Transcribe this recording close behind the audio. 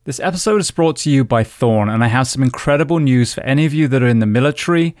This episode is brought to you by Thorne, and I have some incredible news for any of you that are in the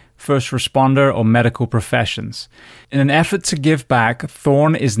military, first responder, or medical professions. In an effort to give back,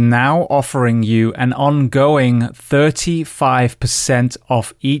 Thorne is now offering you an ongoing 35%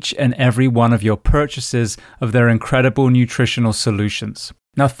 off each and every one of your purchases of their incredible nutritional solutions.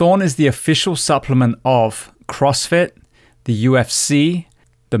 Now, Thorne is the official supplement of Crossfit, the UFC,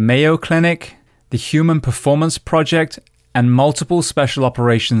 the Mayo Clinic, the Human Performance Project, and multiple special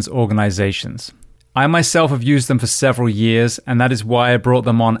operations organizations. I myself have used them for several years, and that is why I brought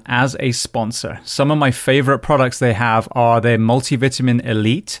them on as a sponsor. Some of my favorite products they have are their Multivitamin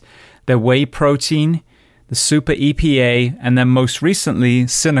Elite, their Whey Protein, the Super EPA, and then most recently,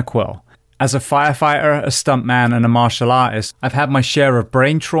 Cinequil. As a firefighter, a stuntman, and a martial artist, I've had my share of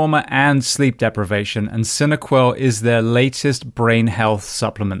brain trauma and sleep deprivation, and Cinequil is their latest brain health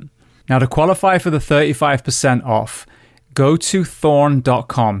supplement. Now, to qualify for the 35% off, go to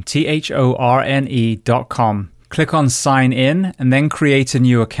thorne.com, thorne.com. Click on sign in and then create a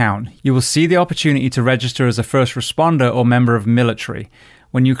new account. You will see the opportunity to register as a first responder or member of military.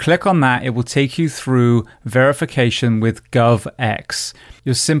 When you click on that, it will take you through verification with GovX.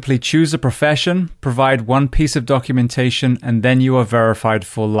 You'll simply choose a profession, provide one piece of documentation, and then you are verified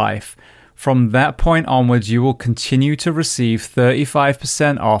for life. From that point onwards, you will continue to receive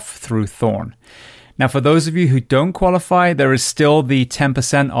 35% off through Thorne. Now, for those of you who don't qualify, there is still the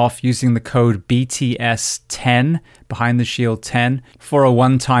 10% off using the code BTS10, Behind the Shield 10, for a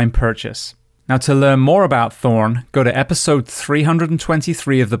one-time purchase. Now, to learn more about Thorne, go to episode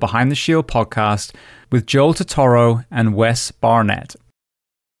 323 of the Behind the Shield podcast with Joel Totoro and Wes Barnett.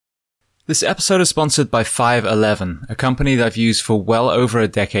 This episode is sponsored by 511, a company that I've used for well over a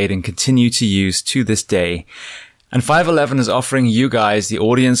decade and continue to use to this day. And 511 is offering you guys, the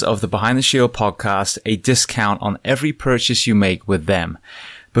audience of the Behind the Shield podcast, a discount on every purchase you make with them.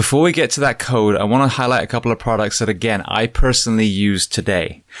 Before we get to that code, I want to highlight a couple of products that, again, I personally use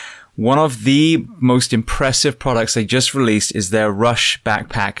today. One of the most impressive products they just released is their Rush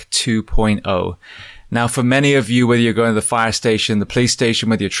Backpack 2.0. Now, for many of you, whether you're going to the fire station, the police station,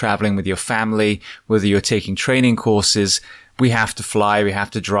 whether you're traveling with your family, whether you're taking training courses, we have to fly, we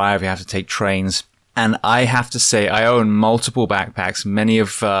have to drive, we have to take trains. And I have to say, I own multiple backpacks, many of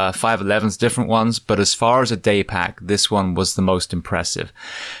 511's different ones, but as far as a day pack, this one was the most impressive.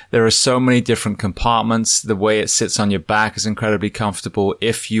 There are so many different compartments. The way it sits on your back is incredibly comfortable.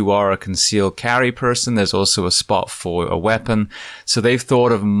 If you are a concealed carry person, there's also a spot for a weapon. So they've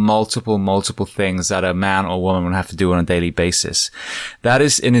thought of multiple things that a man or woman would have to do on a daily basis. That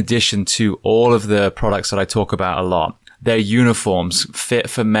is in addition to all of the products that I talk about a lot. Their uniforms, fit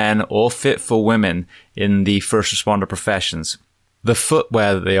for men or fit for women in the first responder professions. The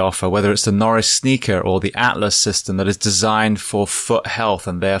footwear that they offer, whether it's the Norris sneaker or the Atlas system that is designed for foot health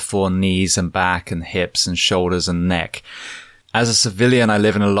and therefore knees and back and hips and shoulders and neck. As a civilian, I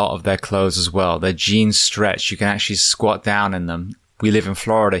live in a lot of their clothes as well. Their jeans stretch. You can actually squat down in them. We live in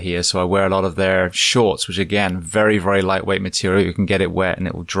Florida here, so I wear a lot of their shorts, which again, very, very lightweight material. You can get it wet and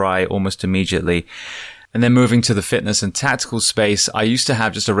it will dry almost immediately. And then moving to the fitness and tactical space, I used to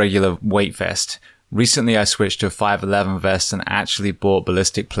have just a regular weight vest. Recently, I switched to a 511 vest and actually bought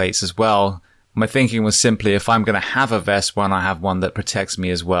ballistic plates as well. My thinking was simply, if I'm going to have a vest, why not have one that protects me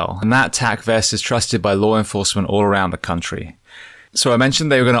as well? And that TAC vest is trusted by law enforcement all around the country. So I mentioned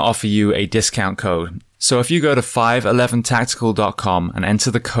they were going to offer you a discount code. So if you go to 511tactical.com and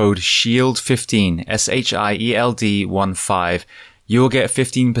enter the code SHIELD15, SHIELD15, you will get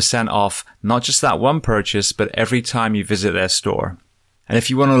 15% off, not just that one purchase, but every time you visit their store. And if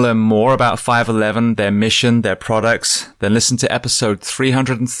you want to learn more about 511, their mission, their products, then listen to episode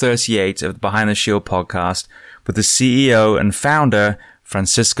 338 of the Behind the Shield podcast with the CEO and founder,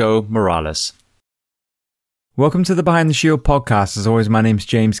 Francisco Morales. Welcome to the Behind the Shield podcast. As always, my name's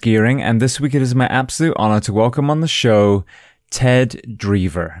James Gearing, and this week it is my absolute honor to welcome on the show Ted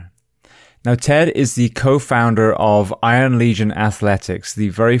Dreaver. Now, Ted is the co-founder of Iron Legion Athletics, the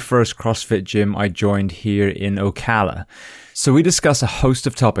very first CrossFit gym I joined here in Ocala. So we discuss a host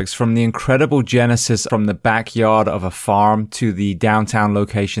of topics, from the incredible genesis from the backyard of a farm to the downtown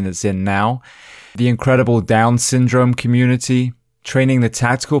location it's in now, the incredible Down syndrome community, training the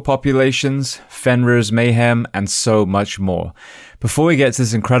tactical populations, Fenrir's mayhem, and so much more. Before we get to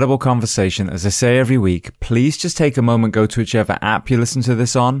this incredible conversation, as I say every week, please just take a moment, go to whichever app you listen to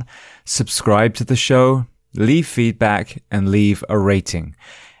this on, subscribe to the show, leave feedback, and leave a rating.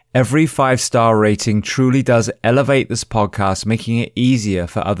 Every 5-star rating truly does elevate this podcast, making it easier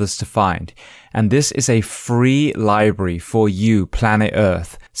for others to find. And this is a free library for you, planet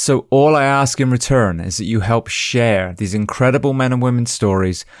Earth, So all I ask in return is that you help share these incredible men and women's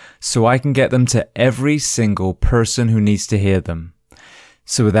stories so I can get them to every single person who needs to hear them.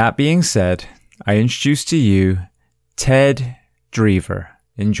 So with that being said, I introduce to you Ted Dreaver.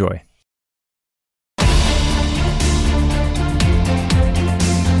 Enjoy.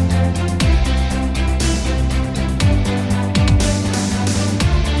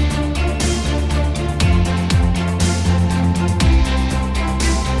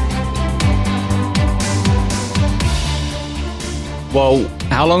 Well,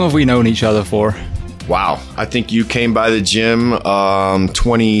 how long have we known each other for? Wow. I think you came by the gym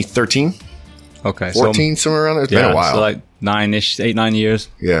 2013. Okay. 14, somewhere around there. It's been a while. So like 9 years.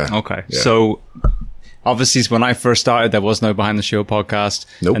 Yeah. Okay. Yeah. So obviously when I first started, there was no Behind the Shield podcast.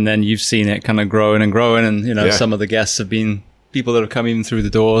 Nope. And then you've seen it kind of growing and growing. And, some of the guests have been people that have come even through the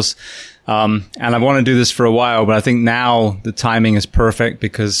doors. And I want to do this for a while, but I think now the timing is perfect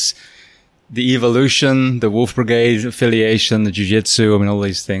because the evolution, the Wolf Brigade affiliation, the jiu-jitsu, all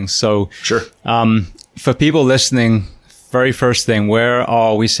these things. So sure. For people listening, very first thing, where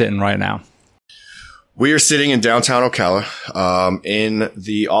are we sitting right now? We are sitting in downtown Ocala, in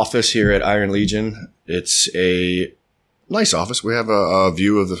the office here at Iron Legion. It's a nice office. We have a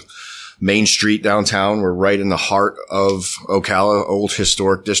view of the main street downtown. We're right in the heart of Ocala, old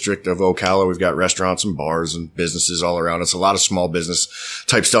historic district of Ocala. We've got restaurants and bars and businesses all around us. A lot of small business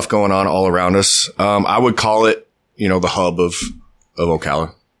type stuff going on all around us. I would call it, the hub of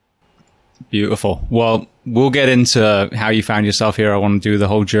Ocala. Beautiful. Well, we'll get into how you found yourself here. I want to do the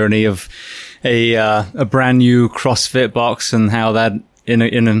whole journey of a brand new CrossFit box and how that in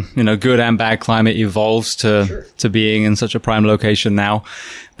a good and bad climate evolves to being in such a prime location now.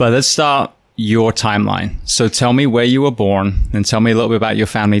 But let's start your timeline. So tell me where you were born and tell me a little bit about your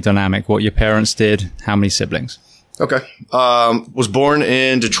family dynamic, what your parents did, how many siblings. Okay. Was born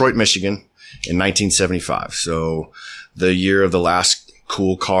in Detroit, Michigan in 1975. So the year of the last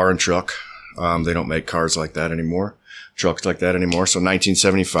cool car and truck. They don't make cars like that anymore, trucks like that anymore. So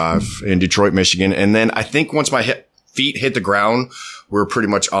 1975 in Detroit, Michigan. And then I think once my feet hit the ground, we were pretty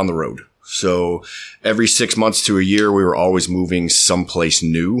much on the road. So every 6 months to a year, we were always moving someplace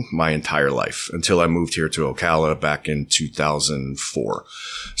new my entire life until I moved here to Ocala back in 2004.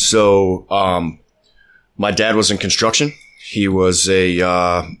 So, my dad was in construction. He was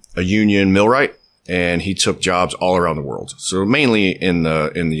a union millwright and he took jobs all around the world. So mainly in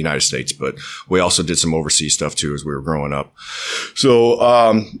the United States, but we also did some overseas stuff too as we were growing up. So,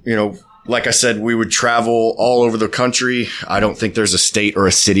 like I said, we would travel all over the country. I don't think there's a state or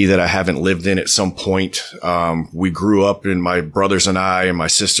a city that I haven't lived in at some point. We grew up my brothers and I and my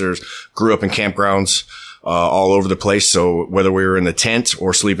sisters grew up in campgrounds, all over the place. So whether we were in the tent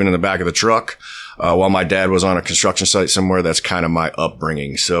or sleeping in the back of the truck, while my dad was on a construction site somewhere, that's kind of my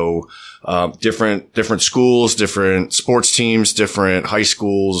upbringing. So, different schools, different sports teams, different high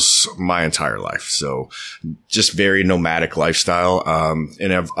schools, my entire life. So just very nomadic lifestyle.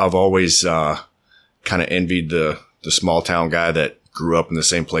 And I've always, kind of envied the small town guy that grew up in the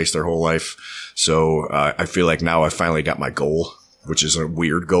same place their whole life. So, I feel like now I finally got my goal, which is a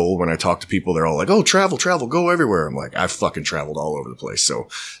weird goal. When I talk to people, they're all like, oh, travel, go everywhere. I'm like, I've fucking traveled all over the place. So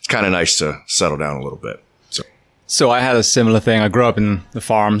it's kind of nice to settle down a little bit. So I had a similar thing. I grew up in the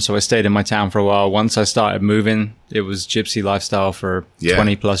farm, so I stayed in my town for a while. Once I started moving, it was gypsy lifestyle for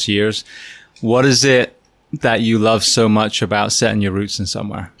 20 plus years. What is it that you love so much about setting your roots in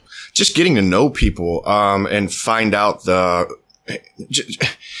somewhere? Just getting to know people, and find out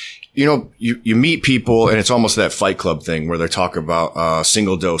you meet people and it's almost that Fight Club thing where they talk about,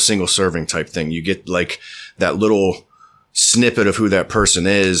 single dose, single serving type thing. You get like that little snippet of who that person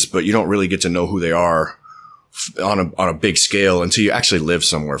is, but you don't really get to know who they are on a big scale until you actually live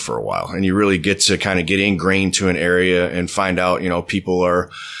somewhere for a while. And you really get to kind of get ingrained to an area and find out, people are,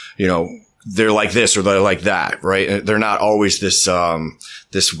 they're like this or they're like that, right? They're not always this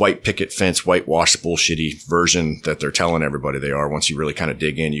white picket fence, whitewash bullshitty version that they're telling everybody they are. Once you really kind of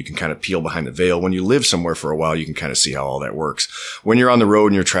dig in, you can kind of peel behind the veil. When you live somewhere for a while, you can kind of see how all that works. When you're on the road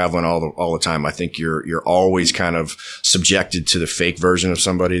and you're traveling all the time, I think you're always kind of subjected to the fake version of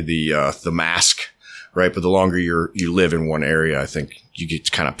somebody, the mask. Right. But the longer you live in one area, I think you get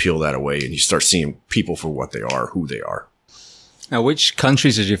to kind of peel that away and you start seeing people for what they are, who they are. Now, which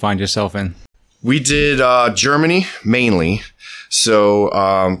countries did you find yourself in? We did, Germany mainly.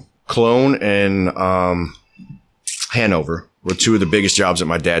 So, Cologne and, Hanover were two of the biggest jobs that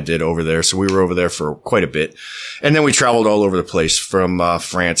my dad did over there. So we were over there for quite a bit. And then we traveled all over the place from,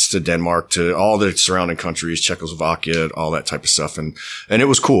 France to Denmark to all the surrounding countries, Czechoslovakia, all that type of stuff. And it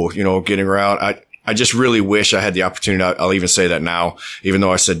was cool, getting around. I just really wish I had the opportunity. I'll even say that now, even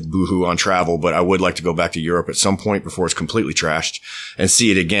though I said boohoo on travel, but I would like to go back to Europe at some point before it's completely trashed and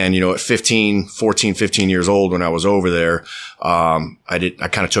see it again. At 15 years old when I was over there, I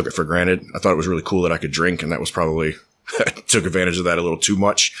kind of took it for granted. I thought it was really cool that I could drink, and that was probably, took advantage of that a little too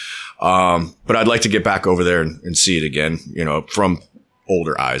much. But I'd like to get back over there and see it again, from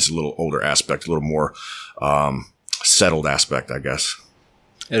older eyes, a little older aspect, a little more, settled aspect, I guess.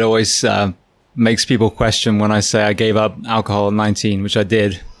 It always, makes people question when I say I gave up alcohol at 19, which I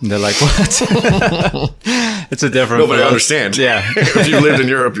did. And they're like, what? It's a different... Nobody understands. Yeah. If you lived in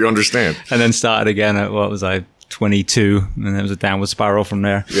Europe, you understand. And then started again at, 22? And it was a downward spiral from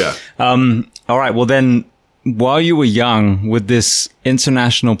there. Yeah. All right. Well, then, while you were young, with this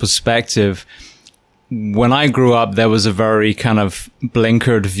international perspective, when I grew up, there was a very kind of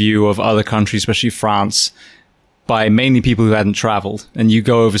blinkered view of other countries, especially France, by mainly people who hadn't traveled. And you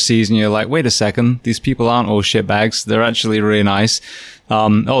go overseas and you're like, wait a second, these people aren't all shitbags. They're actually really nice.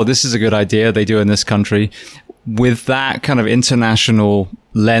 This is a good idea. They do in this country. With that kind of international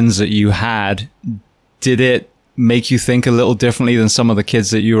lens that you had, did it make you think a little differently than some of the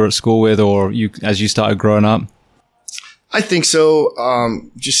kids that you were at school with, or as you started growing up? I think so.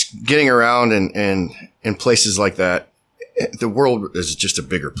 Just getting around and in places like that, the world is just a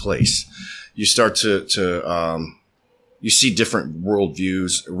bigger place. You start to you see different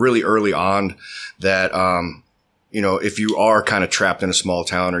worldviews really early on that, if you are kind of trapped in a small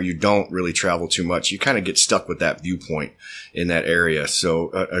town or you don't really travel too much, you kind of get stuck with that viewpoint in that area.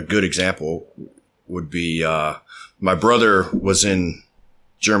 So a good example would be, my brother was in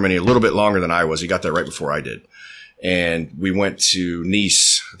Germany a little bit longer than I was. He got there right before I did. And we went to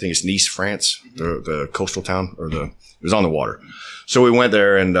Nice. I think it's Nice, France, the coastal town, it was on the water. So we went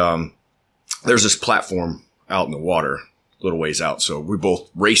there and, there's this platform out in the water, a little ways out. So we both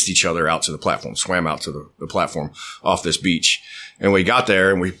raced each other out to the platform, swam out to the platform off this beach. And we got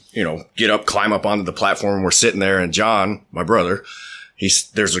there and we, get up, climb up onto the platform. And we're sitting there, and John, my brother,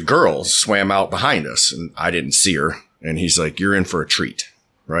 there's a girl swam out behind us, and I didn't see her. And he's like, you're in for a treat,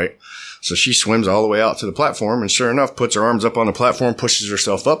 right? So she swims all the way out to the platform, and sure enough, puts her arms up on the platform, pushes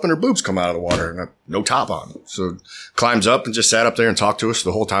herself up, and her boobs come out of the water, and no top on. So climbs up and just sat up there and talked to us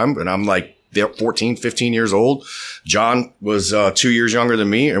the whole time. And I'm like, they're 14, 15 years old. John was 2 years younger than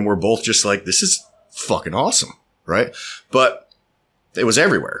me, and we're both just like, this is fucking awesome, right? But it was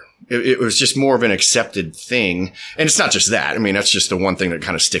everywhere. It was just more of an accepted thing. And it's not just that. I mean, that's just the one thing that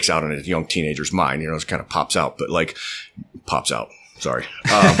kind of sticks out in a young teenager's mind. It kind of pops out, but pops out. Sorry.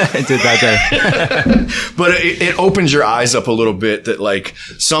 I did that day. But it opens your eyes up a little bit that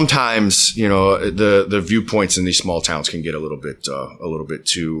sometimes, the viewpoints in these small towns can get a little bit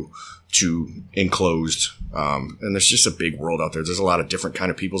too enclosed. And there's just a big world out there. There's a lot of different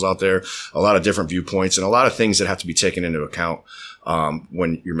kind of peoples out there, a lot of different viewpoints, and a lot of things that have to be taken into account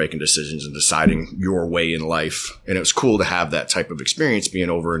when you're making decisions and deciding your way in life. And it was cool to have that type of experience being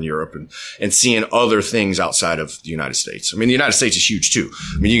over in Europe and seeing other things outside of the United States. I mean, the United States is huge too.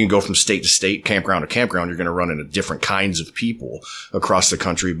 I mean, you can go from state to state, campground to campground. You're going to run into different kinds of people across the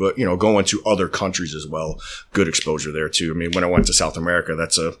country, but going to other countries as well. Good exposure there too. I mean, when I went to South America,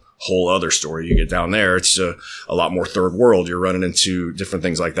 that's a whole other story. You get down there, it's a lot more third world. You're running into different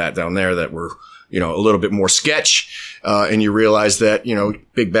things like that down there that were, a little bit more sketch. And you realize that,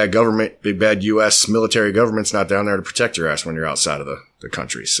 big bad government, big bad U.S. military government's not down there to protect your ass when you're outside of the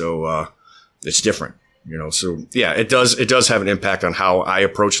country. So, it's different, so yeah, it does have an impact on how I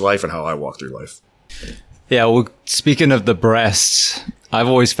approach life and how I walk through life. Yeah. Well, speaking of the breasts, I've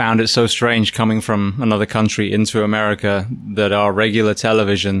always found it so strange coming from another country into America that our regular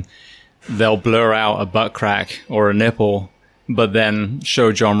television, they'll blur out a butt crack or a nipple, but then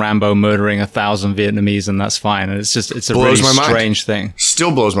show John Rambo murdering 1,000 Vietnamese, and that's fine. And it's a really strange thing.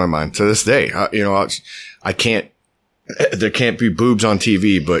 Still blows my mind to this day. I can't, there can't be boobs on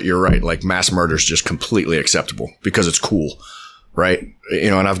TV, but you're right. Mass murder is just completely acceptable because it's cool. Right.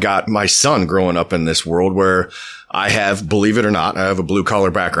 And I've got my son growing up in this world where I have, believe it or not, I have a blue collar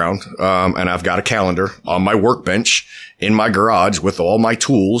background. And I've got a calendar on my workbench in my garage with all my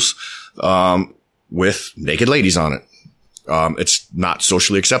tools, with naked ladies on it. It's not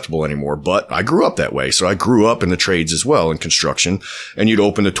socially acceptable anymore, but I grew up that way. So I grew up in the trades as well, in construction, and you'd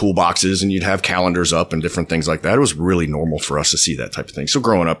open the toolboxes and you'd have calendars up and different things like that. It was really normal for us to see that type of thing. So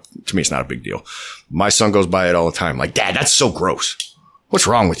growing up, to me, it's not a big deal. My son goes by it all the time. Like, Dad, that's so gross. What's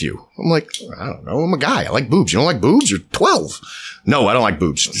wrong with you? I'm like, I don't know. I'm a guy. I like boobs. You don't like boobs? You're 12. No, I don't like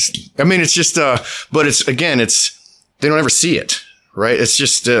boobs. It's just, but they don't ever see it, right? It's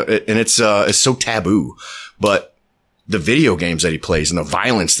just, and it's so taboo, but the video games that he plays and the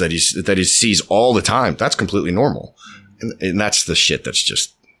violence that he sees all the time. That's completely normal. And that's the shit that's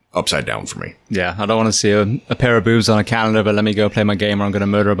just upside down for me. Yeah. I don't want to see a pair of boobs on a calendar, but let me go play my game or I'm going to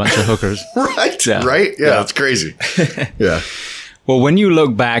murder a bunch of hookers. Right. Yeah. Right. Yeah. That's crazy. Yeah. Well, when you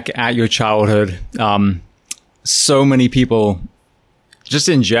look back at your childhood, so many people, just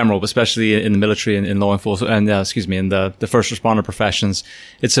in general, but especially in the military and in law enforcement, and in the first responder professions,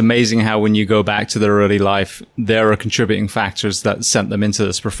 it's amazing how when you go back to their early life, there are contributing factors that sent them into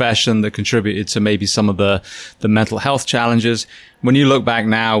this profession, that contributed to maybe some of the mental health challenges. When you look back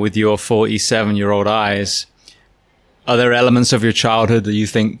now with your 47-year-old eyes, are there elements of your childhood that you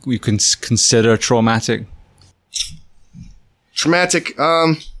think we can consider traumatic? Traumatic?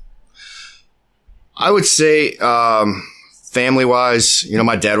 I would say, family-wise,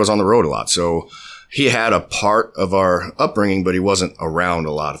 my dad was on the road a lot, so he had a part of our upbringing, but he wasn't around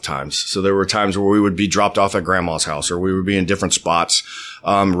a lot of times. So there were times where we would be dropped off at grandma's house, or we would be in different spots,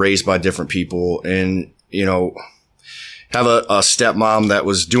 raised by different people, and, have a stepmom that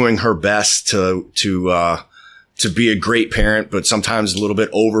was doing her best to be a great parent, but sometimes a little bit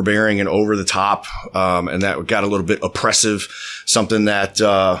overbearing and over the top. And that got a little bit oppressive, something that,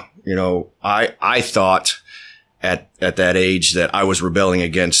 I thought at that age that I was rebelling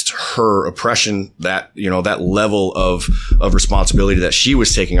against her oppression, that level of responsibility that she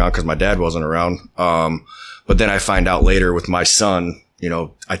was taking on because my dad wasn't around. But then I find out later with my son,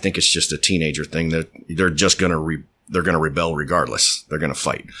 I think it's just a teenager thing that they're just going to they're going to rebel regardless. They're going to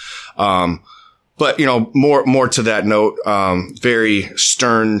fight. But, more to that note, very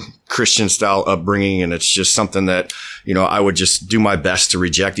stern Christian style upbringing. And it's just something that, I would just do my best to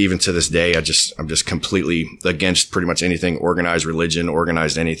reject. Even to this day, I'm just completely against pretty much anything organized religion,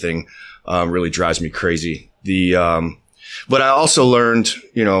 organized anything, really drives me crazy. But I also learned,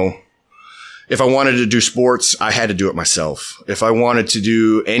 if I wanted to do sports, I had to do it myself. If I wanted to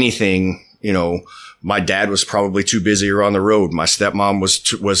do anything, my dad was probably too busy or on the road. My stepmom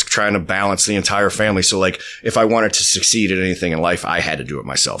was trying to balance the entire family. So if I wanted to succeed at anything in life, I had to do it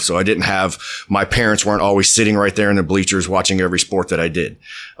myself. So my parents weren't always sitting right there in the bleachers watching every sport that I did.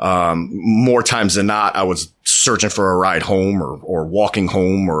 More times than not, I was searching for a ride home or walking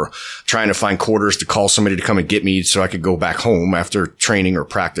home or trying to find quarters to call somebody to come and get me so I could go back home after training or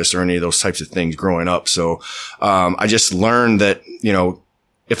practice or any of those types of things growing up. So, I just learned that,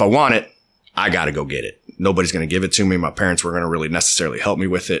 if I want it, I got to go get it. Nobody's going to give it to me. My parents were going to really necessarily help me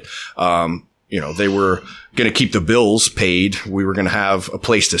with it. They were going to keep the bills paid. We were going to have a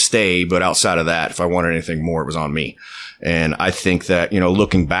place to stay. But outside of that, if I wanted anything more, it was on me. And I think that,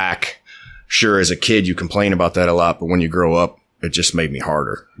 looking back, sure, as a kid, you complain about that a lot. But when you grow up, it just made me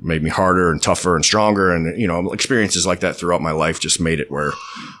harder. It made me harder and tougher and stronger. And, experiences like that throughout my life just made it where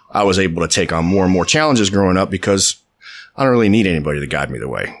I was able to take on more and more challenges growing up because I don't really need anybody to guide me the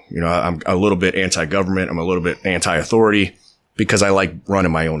way. I'm a little bit anti-government. I'm a little bit anti-authority because I like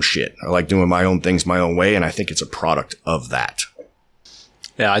running my own shit. I like doing my own things my own way. And I think it's a product of that.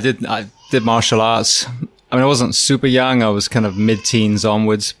 Yeah, I did martial arts. I wasn't super young. I was kind of mid-teens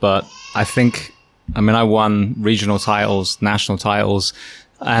onwards, but I won regional titles, national titles.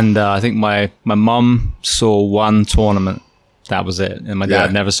 And I think my mom saw one tournament. That was it. And my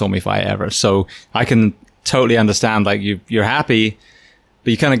dad never saw me fight ever. So I can totally understand, you're happy,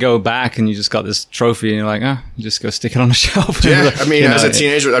 but you kind of go back and you just got this trophy and you're like, you just go stick it on the shelf. Yeah. As a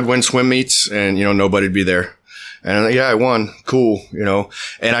teenager, I'd win swim meets and, nobody'd be there. And I won. Cool.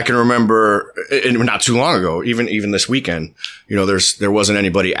 And I can remember not too long ago, even this weekend, there wasn't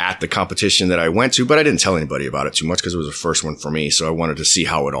anybody at the competition that I went to, but I didn't tell anybody about it too much because it was the first one for me. So I wanted to see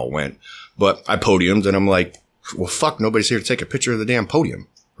how it all went, but I podiumed and I'm like, well, fuck, nobody's here to take a picture of the damn podium.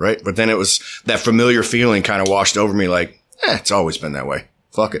 Right. But then it was that familiar feeling kind of washed over me it's always been that way.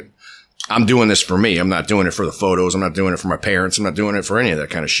 Fuck it. I'm doing this for me. I'm not doing it for the photos. I'm not doing it for my parents. I'm not doing it for any of that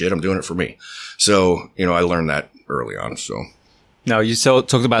kind of shit. I'm doing it for me. So, I learned that early on. So now you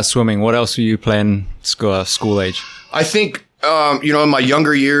talked about swimming. What else were you playing school age? I think, in my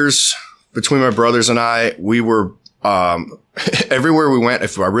younger years between my brothers and I, we were, everywhere we went,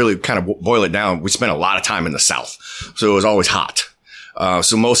 if I really kind of boil it down, we spent a lot of time in the South. So it was always hot.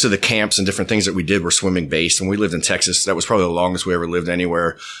 So most of the camps and different things that we did were swimming based. And we lived in Texas. That was probably the longest we ever lived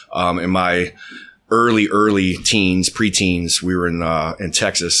anywhere. In my early teens, preteens, we were in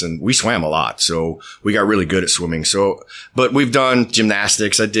Texas and we swam a lot. So we got really good at swimming. So, but we've done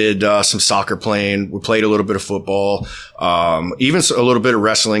gymnastics. I did, some soccer playing. We played a little bit of football, even a little bit of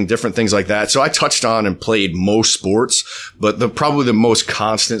wrestling, different things like that. So I touched on and played most sports, but probably the most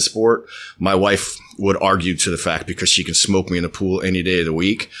constant sport, my wife would argue to the fact because she can smoke me in the pool any day of the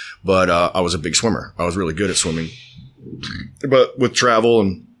week. But, I was a big swimmer. I was really good at swimming. But with travel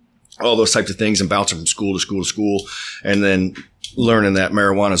and all those types of things and bouncing from school to school to school and then learning that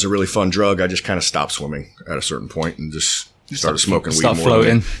marijuana is a really fun drug, I just kind of stopped swimming at a certain point and just started smoking weed more. Stop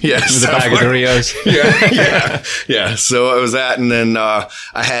floating. Yeah. With a bag of Doritos. Yeah. So it was that. And then, I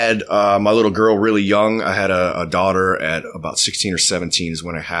had, my little girl really young. I had a daughter at about 16 or 17 is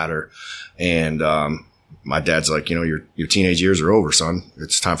when I had her. And, my dad's like, you know, your teenage years are over, son.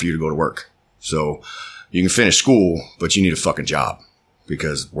 It's time for you to go to work. So you can finish school, but you need a fucking job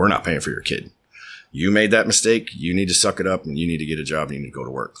because we're not paying for your kid. You made that mistake. You need to suck it up and you need to get a job and you need to go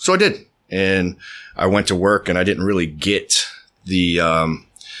to work. So I did. And I went to work and I didn't really get the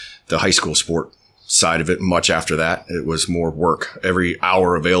high school sport side of it much after that. It was more work. Every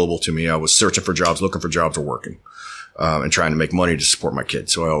hour available to me, I was searching for jobs, looking for jobs or working, and trying to make money to support my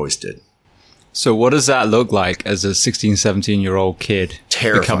kids. So I always did. So what does that look like as a 16, 17-year-old kid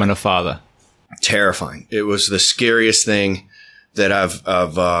becoming a father? Terrifying. It was the scariest thing that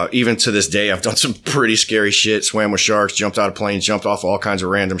I've even to this day, I've done some pretty scary shit, swam with sharks, jumped out of planes, jumped off all kinds of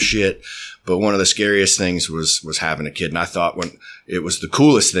random shit. But one of the scariest things was having a kid. And I thought when it was the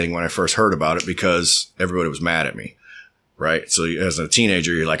coolest thing when I first heard about it because everybody was mad at me. Right. So as a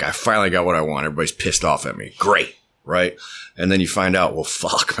teenager, you're like, I finally got what I want. Everybody's pissed off at me. Great. Right. And then you find out, well,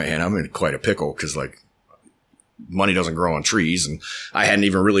 fuck, man, I'm in quite a pickle because like money doesn't grow on trees. And I hadn't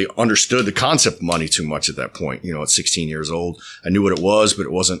even really understood the concept of money too much at that point. You know, at 16 years old, I knew what it was, but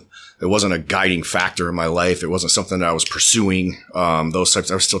it wasn't a guiding factor in my life. It wasn't something that I was pursuing. Those types,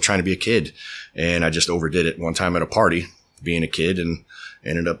 I was still trying to be a kid and I just overdid it one time at a party being a kid and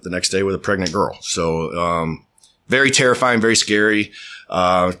ended up the next day with a pregnant girl. So, very terrifying, very scary.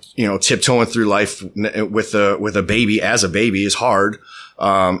 You know, tiptoeing through life with a baby as a baby is hard.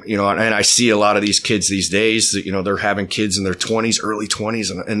 You know, and I see a lot of these kids these days that, you know, they're having kids in their 20s, early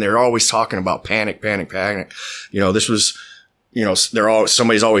 20s, and they're always talking about panic. You know, this was, you know,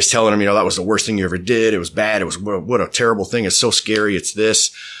 somebody's always telling them, you know, that was the worst thing you ever did. It was bad. It was what a terrible thing. It's so scary. It's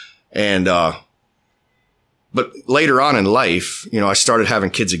this. And, but later on in life, you know, I started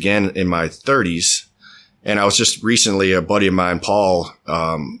having kids again in my 30s. And I was just recently, a buddy of mine, Paul,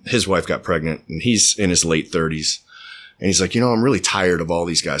 his wife got pregnant and he's in his late 30s. And he's like, you know, I'm really tired of all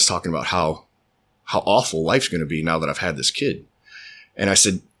these guys talking about how awful life's going to be now that I've had this kid. And I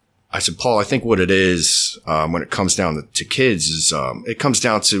said, Paul, I think what it is, when it comes down to kids is, it comes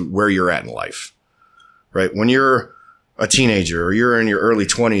down to where you're at in life, right? When you're a teenager or you're in your early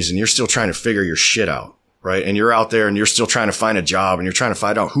 20s and you're still trying to figure your shit out. Right. And you're out there and you're still trying to find a job and you're trying to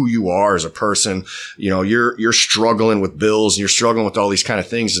find out who you are as a person. You know, you're struggling with bills and you're struggling with all these kind of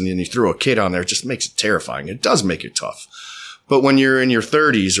things. And then you throw a kid on there. It just makes it terrifying. It does make it tough. But when you're in your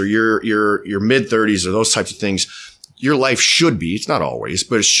 30s or your mid 30s or those types of things, your life should be, it's not always,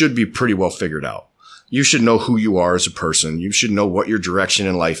 but it should be pretty well figured out. You should know who you are as a person. You should know what your direction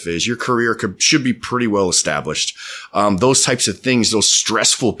in life is. Your career should be pretty well established. Those types of things, those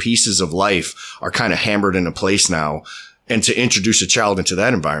stressful pieces of life are kind of hammered into place now. And to introduce a child into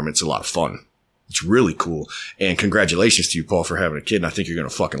that environment is a lot of fun. It's really cool. And congratulations to you, Paul, for having a kid. And I think you're going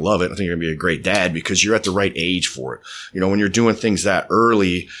to fucking love it. I think you're going to be a great dad because you're at the right age for it. You know, when you're doing things that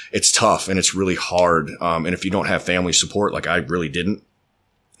early, it's tough and it's really hard. And if you don't have family support, like I really didn't,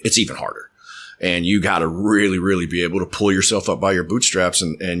 it's even harder. And you got to really, really be able to pull yourself up by your bootstraps.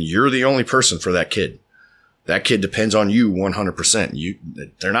 And you're the only person for that kid. That kid depends on you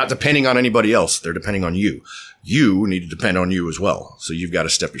 100%. They're not depending on anybody else. They're depending on you. You need to depend on you as well. So you've got to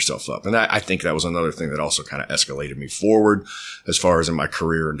step yourself up. And I think that was another thing that also kind of escalated me forward as far as in my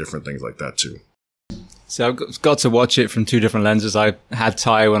career and different things like that too. So I've got to watch it from two different lenses. I had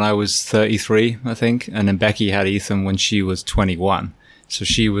Ty when I was 33, I think. And then Becky had Ethan when she was 21. So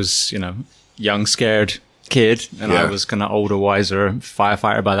she was, you know, young, scared kid. And I was kind of older, wiser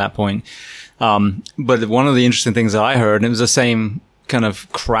firefighter by that point. But one of the interesting things that I heard, and it was the same kind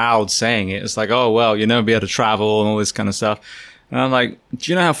of crowd saying it. It's like, oh, well, you'll never be able to travel and all this kind of stuff. And I'm like,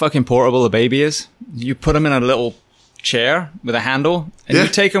 do you know how fucking portable a baby is? You put them in a little chair with a handle and you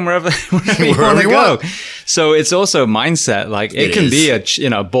take them wherever you want to go. So it's also mindset. Like it can be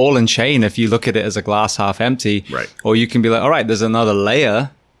a ball and chain if you look at it as a glass half empty. Right. Or you can be like, all right, there's another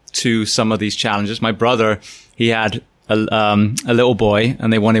layer to some of these challenges. My brother, he had a little boy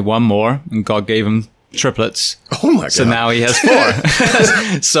and they wanted one more and God gave him triplets. Oh my God. So now he has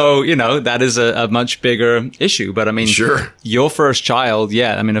 4. So, you know, that is a much bigger issue. But I mean, sure, your first child,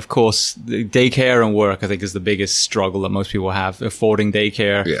 I mean, of course, the daycare and work, I think is the biggest struggle that most people have, affording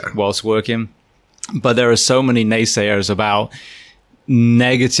daycare whilst working. But there are so many naysayers about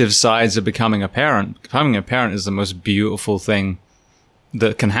negative sides of becoming a parent. Becoming a parent is the most beautiful thing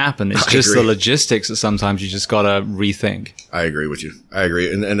that can happen. It's just the logistics that sometimes you just got to rethink. I agree with you. I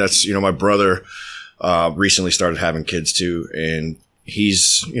agree. And that's, my brother recently started having kids too. And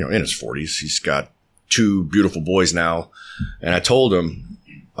he's, in his 40s. He's got 2 beautiful boys now. And I told him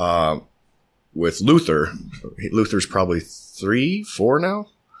with Luther's probably 3, 4 now.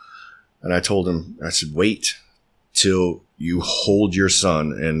 And I told him, I said, wait till you hold your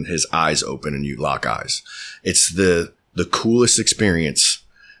son and his eyes open and you lock eyes. It's the coolest experience.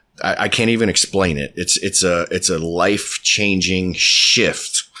 I can't even explain it. It's a life-changing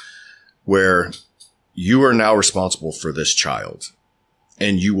shift where you are now responsible for this child,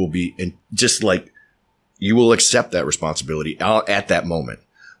 and you will accept that responsibility at that moment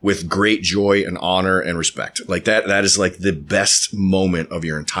with great joy and honor and respect. Like that is like the best moment of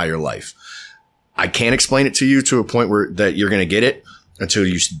your entire life. I can't explain it to you to a point that you're going to get it until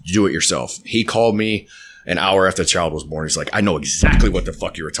you do it yourself. He called me an hour after the child was born. He's like, I know exactly what the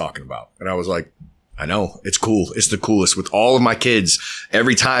fuck you were talking about. And I was like, I know. It's cool. It's the coolest. With all of my kids,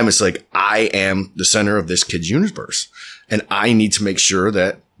 every time it's like, I am the center of this kid's universe. And I need to make sure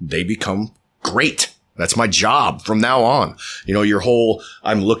that they become great. That's my job from now on. Your whole,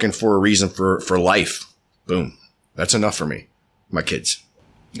 I'm looking for a reason for life. Boom. That's enough for me. My kids.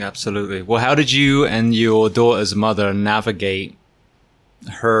 Absolutely. Well, how did you and your daughter's mother navigate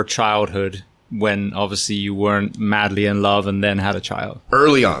her childhood when obviously you weren't madly in love and then had a child?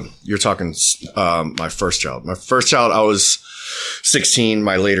 Early on, you're talking my first child. My first child, I was 16.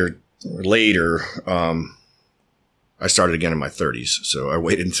 My later, I started again in my 30s. So I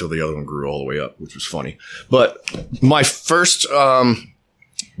waited until the other one grew all the way up, which was funny. But my first,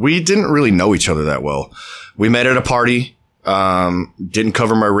 we didn't really know each other that well. We met at a party, didn't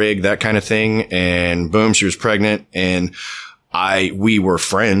cover my rig, that kind of thing. And boom, she was pregnant, and we were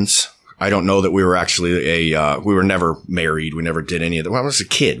friends. I don't know that we were actually we were never married. We never did any of that. When I was a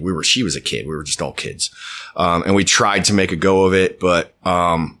kid, she was a kid. We were just all kids. And we tried to make a go of it, but,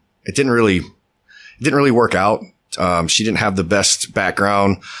 it didn't really work out. She didn't have the best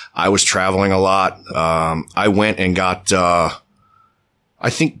background. I was traveling a lot. I went and got, I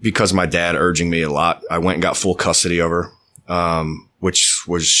think because my dad urging me a lot, I went and got full custody of her, which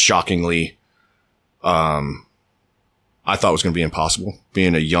was shockingly, I thought was going to be impossible,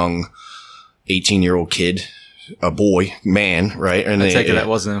 being a young 18-year-old kid, a boy, man, right? And I take it that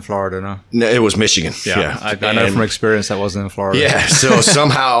wasn't in Florida, no? No, it was Michigan. Yeah. I know from experience that wasn't in Florida. Yeah. So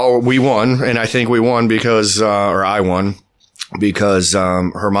somehow we won, and I think we won because, or I won because,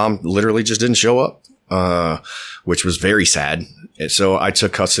 her mom literally just didn't show up, which was very sad. And so I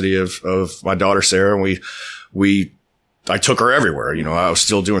took custody of my daughter, Sarah, and I took her everywhere. I was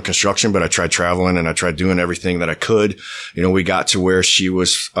still doing construction, but I tried traveling and I tried doing everything that I could. We got to where she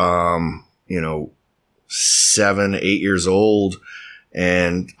was, 7, 8 years old.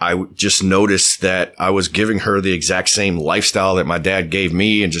 And I just noticed that I was giving her the exact same lifestyle that my dad gave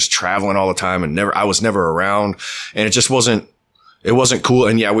me, and just traveling all the time, and I was never around. And it just wasn't cool.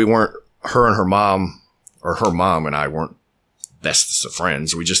 And yeah, we weren't, her and her mom, or her mom and I weren't bestest of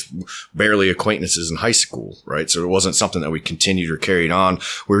friends. We just barely acquaintances in high school, right? So it wasn't something that we continued or carried on.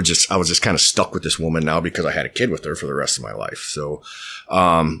 I was just kind of stuck with this woman now because I had a kid with her for the rest of my life. So,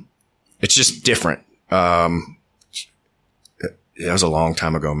 it's just different. It was a long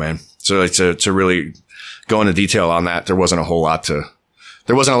time ago, man. So to really go into detail on that, there wasn't a lot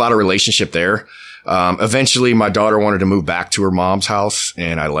of relationship there. Eventually my daughter wanted to move back to her mom's house,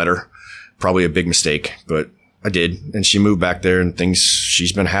 and I let her. Probably a big mistake, but I did. And she moved back there, and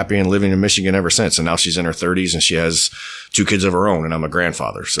she's been happy and living in Michigan ever since. And now she's in her 30s and she has 2 kids of her own, and I'm a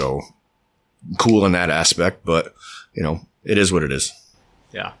grandfather. So cool in that aspect, but it is what it is.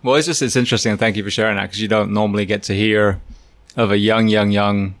 Yeah. Well, it's interesting. And thank you for sharing that, because you don't normally get to hear of a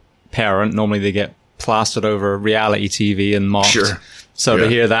young parent. Normally they get plastered over reality TV and mocked. Sure. So to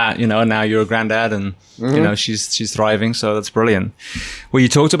hear that, now you're a granddad, and, she's thriving. So that's brilliant. Well, you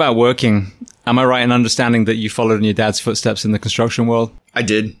talked about working. Am I right in understanding that you followed in your dad's footsteps in the construction world? I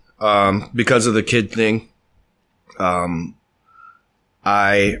did. Because of the kid thing.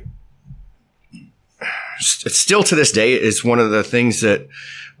 It's still to this day, it's one of the things that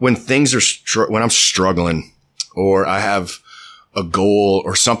when I'm struggling, or I have a goal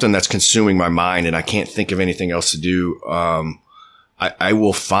or something that's consuming my mind and I can't think of anything else to do, I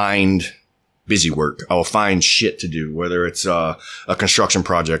will find busy work. I will find shit to do, whether it's a construction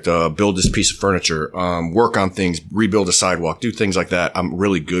project, build this piece of furniture, work on things, rebuild a sidewalk, do things like that. I'm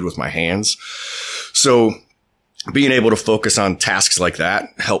really good with my hands. So being able to focus on tasks like that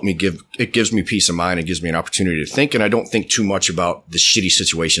it gives me peace of mind. It gives me an opportunity to think. And I don't think too much about the shitty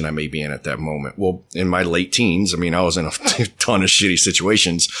situation I may be in at that moment. Well, in my late teens, I mean, I was in a ton of shitty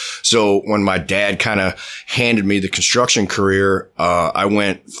situations. So when my dad kind of handed me the construction career, I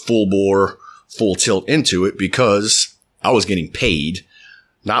went full bore, full tilt into it because I was getting paid.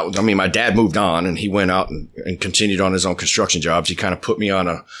 My dad moved on and he went out and continued on his own construction jobs. He kind of put me on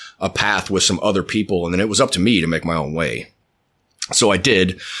a path with some other people, and then it was up to me to make my own way. So I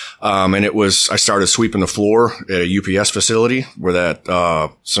did. And I started sweeping the floor at a UPS facility where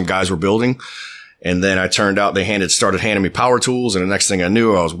some guys were building. And then they started handing me power tools. And the next thing I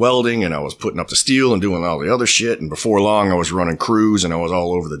knew, I was welding and I was putting up the steel and doing all the other shit. And before long, I was running crews and I was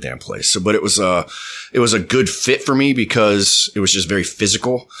all over the damn place. But it was a good fit for me because it was just very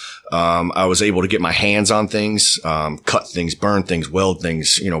physical. I was able to get my hands on things, cut things, burn things, weld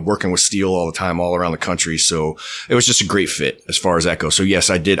things, working with steel all the time, all around the country. So it was just a great fit as far as that goes. So yes,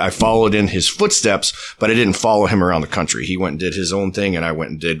 I did. I followed in his footsteps, but I didn't follow him around the country. He went and did his own thing and I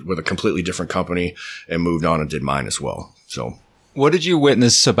went and did with a completely different company and moved on and did mine as well. So what did you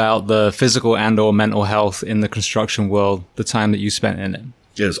witness about the physical and or mental health in the construction world, the time that you spent in it?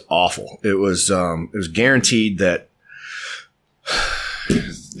 It was awful. It was guaranteed that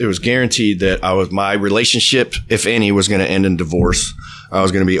my relationship, if any, was going to end in divorce. I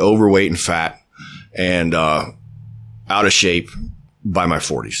was going to be overweight and fat and out of shape by my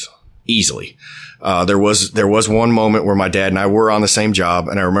 40s. Easily. There was one moment where my dad and I were on the same job,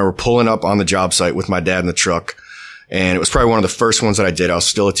 and I remember pulling up on the job site with my dad in the truck, and it was probably one of the first ones that I did. I was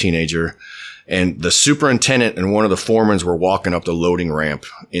still a teenager, and the superintendent and one of the foremans were walking up the loading ramp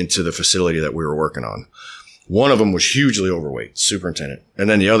into the facility that we were working on. One of them was hugely overweight, superintendent, and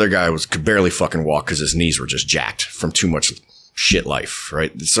then the other guy could barely fucking walk because his knees were just jacked from too much shit life,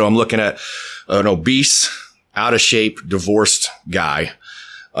 right? So I'm looking at an obese, out of shape, divorced guy,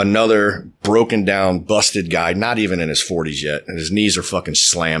 another broken down, busted guy, not even in his 40s yet, and his knees are fucking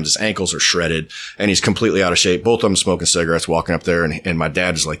slammed, his ankles are shredded, and he's completely out of shape. Both of them smoking cigarettes, walking up there, and my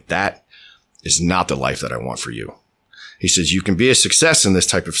dad is like, that is not the life that I want for you. He says, you can be a success in this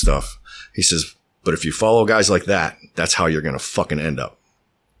type of stuff. He says, but if you follow guys like that, that's how you're going to fucking end up.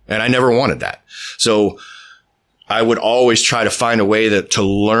 And I never wanted that. So I would always try to find a way to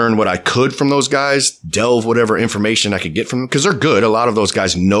learn what I could from those guys, delve whatever information I could get from them, because they're good. A lot of those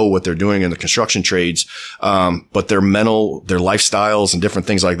guys know what they're doing in the construction trades. But their lifestyles and different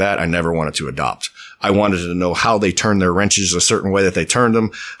things like that, I never wanted to adopt. I wanted to know how they turn their wrenches a certain way that they turned them,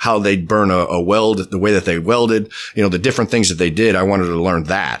 how they'd burn a weld, the way that they welded, the different things that they did. I wanted to learn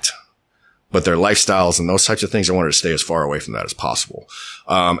that. But their lifestyles and those types of things, I wanted to stay as far away from that as possible.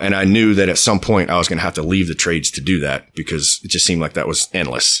 And I knew that at some point I was going to have to leave the trades to do that because it just seemed like that was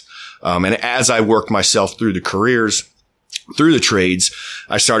endless. And as I worked myself through the careers, through the trades,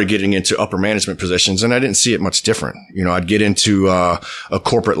 I started getting into upper management positions, and I didn't see it much different. I'd get into a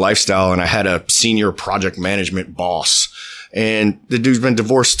corporate lifestyle, and I had a senior project management boss, and the dude's been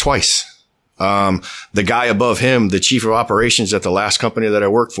divorced twice. The guy above him, the chief of operations at the last company that I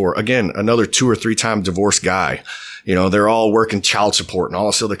worked for, again, another 2 or 3 time divorced guy. They're all working child support and all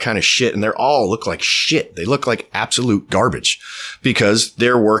this other kind of shit. And they all look like shit. They look like absolute garbage because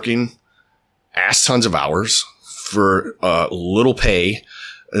they're working ass tons of hours for little pay.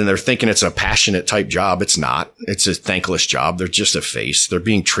 And they're thinking it's a passionate type job. It's not. It's a thankless job. They're just a face. They're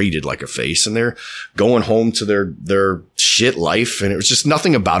being treated like a face, and they're going home to their shit life. And it was just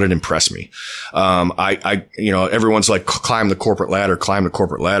nothing about it impressed me. Everyone's like, climb the corporate ladder.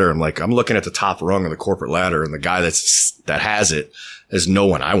 I'm like, I'm looking at the top rung of the corporate ladder, and the guy that has it is no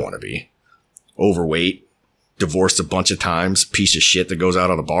one I want to be. Overweight, divorced a bunch of times, piece of shit that goes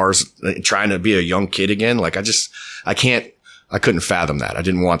out on the bars, trying to be a young kid again. Like I couldn't fathom that. I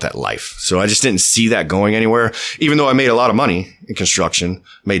didn't want that life. So I just didn't see that going anywhere, even though I made a lot of money in construction,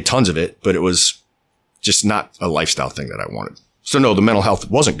 made tons of it, but it was just not a lifestyle thing that I wanted. So no, the mental health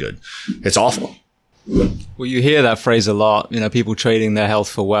wasn't good. It's awful. Well, you hear that phrase a lot, people trading their health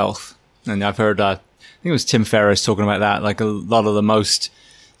for wealth. And I've heard, I think it was Tim Ferriss talking about that. Like a lot of the most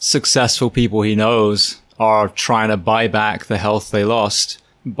successful people he knows are trying to buy back the health they lost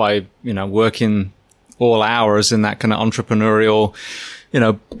by, working all hours in that kind of entrepreneurial,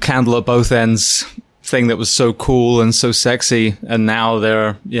 candle at both ends thing that was so cool and so sexy. And now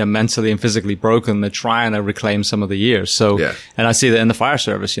they're mentally and physically broken. They're trying to reclaim some of the years. So, yeah. And I see that in the fire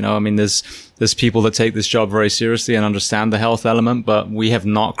service, there's people that take this job very seriously and understand the health element, but we have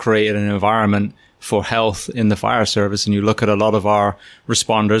not created an environment for health in the fire service. And you look at a lot of our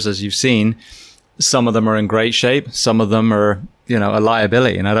responders, as you've seen, some of them are in great shape. Some of them are, a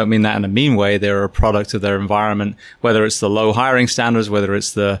liability. And I don't mean that in a mean way. They're a product of their environment, whether it's the low hiring standards, whether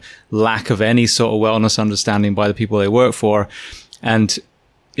it's the lack of any sort of wellness understanding by the people they work for. And,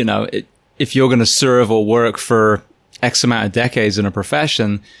 if you're going to serve or work for X amount of decades in a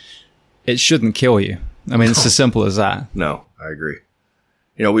profession, it shouldn't kill you. I mean, it's as simple as that. No, I agree.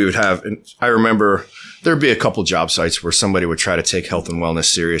 We would have, and I remember there'd be a couple job sites where somebody would try to take health and wellness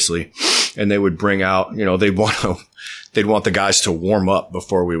seriously, and they would bring out, they'd want the guys to warm up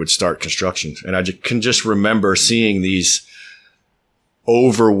before we would start construction. And I can just remember seeing these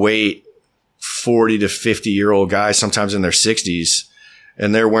overweight 40 to 50-year-old guys, sometimes in their 60s,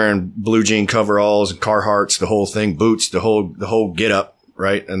 and they're wearing blue jean coveralls and Carhartts, the whole thing, boots, the whole get up.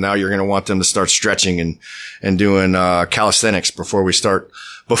 Right. And now you're going to want them to start stretching and doing calisthenics before we start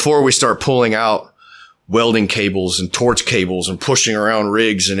pulling out welding cables and torch cables and pushing around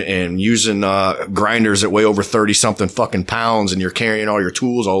rigs and using grinders that weigh over 30 something fucking pounds, and you're carrying all your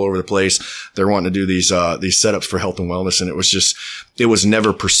tools all over the place. They're wanting to do these setups for health and wellness, and it was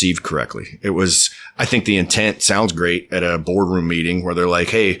never perceived correctly. I think the intent sounds great at a boardroom meeting where they're like,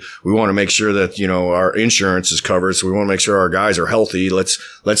 hey, we want to make sure that, our insurance is covered. So we want to make sure our guys are healthy.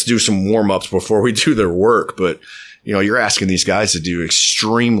 Let's do some warm ups before we do their work. But you're asking these guys to do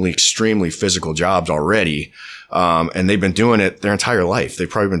extremely, extremely physical jobs already. And they've been doing it their entire life. They've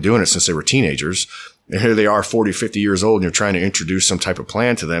probably been doing it since they were teenagers. And here they are 40, 50 years old, and you're trying to introduce some type of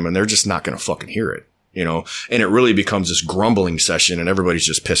plan to them, and they're just not going to fucking hear it. And it really becomes this grumbling session, and everybody's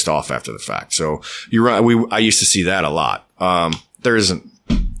just pissed off after the fact. So you're right. I used to see that a lot. I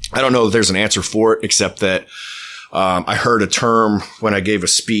don't know if there's an answer for it, except that, I heard a term when I gave a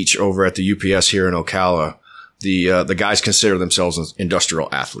speech over at the UPS here in Ocala. The guys consider themselves industrial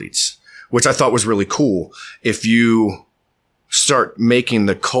athletes, which I thought was really cool. If you start making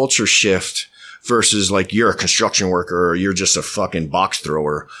the culture shift versus like you're a construction worker or you're just a fucking box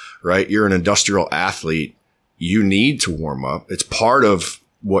thrower, right? You're an industrial athlete. You need to warm up. It's part of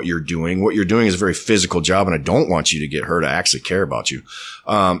what you're doing. What you're doing is a very physical job, and I don't want you to get hurt. I actually care about you.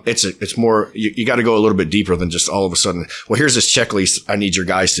 It's more, you got to go a little bit deeper than just all of a sudden, well, here's this checklist I need your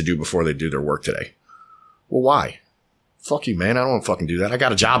guys to do before they do their work today. Well, why? Fuck you, man. I don't want to fucking do that. I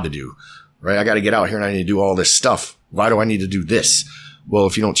got a job to do, right? I got to get out here and I need to do all this stuff. Why do I need to do this? Well,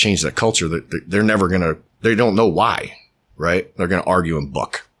 if you don't change that culture, they're never going to, they don't know why, right? They're going to argue and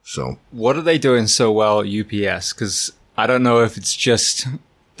buck. So what are they doing so well at UPS? Because I don't know if it's just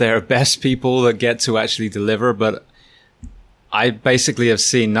their best people that get to actually deliver, but I basically have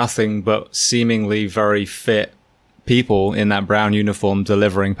seen nothing but seemingly very fit people in that brown uniform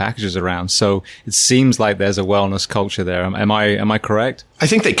delivering packages around. So it seems like there's a wellness culture there. Am I correct? I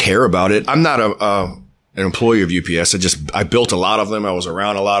think they care about it. I'm not an employee of UPS. I built a lot of them. I was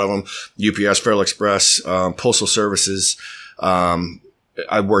around a lot of them. UPS, Federal Express, Postal Services.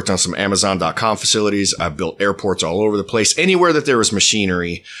 I worked on some Amazon.com facilities. I built airports all over the place. Anywhere that there was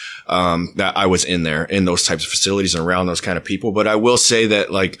machinery, that I was in there, in those types of facilities and around those kind of people. But I will say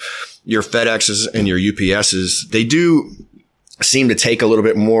that like your FedExes and your UPSs, they do seem to take a little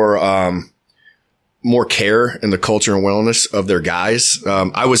bit more care in the culture and wellness of their guys.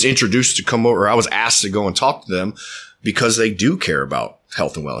 I was introduced to come over. I was asked to go and talk to them because they do care about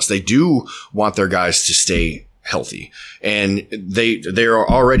health and wellness. They do want their guys to stay healthy, and they are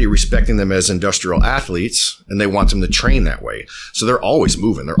already respecting them as industrial athletes, and they want them to train that way. So they're always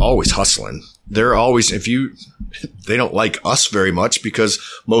moving. They're always hustling. They're always, they don't like us very much because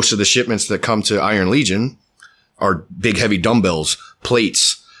most of the shipments that come to Iron Legion are big, heavy dumbbells,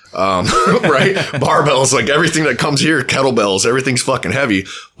 plates, right? Barbells, like everything that comes here, kettlebells, everything's fucking heavy,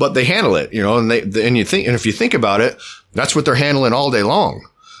 but they handle it, and and if you think about it, that's what they're handling all day long.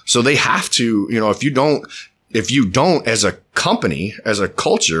 So they have to, if you don't as a company, as a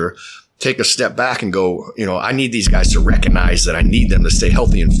culture, take a step back and go, I need these guys to recognize that I need them to stay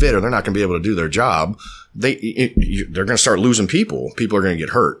healthy and fit, or they're not going to be able to do their job. They're going to start losing people. People are going to get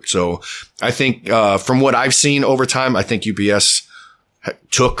hurt. So I think, from what I've seen over time, I think UPS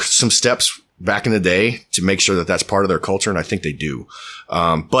took some steps back in the day to make sure that that's part of their culture. And I think they do.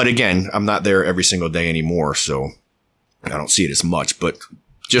 But again, I'm not there every single day anymore, so I don't see it as much, but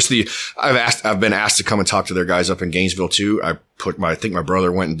I've been asked to come and talk to their guys up in Gainesville too. I think my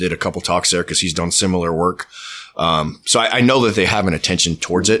brother went and did a couple talks there because he's done similar work. So I know that they have an attention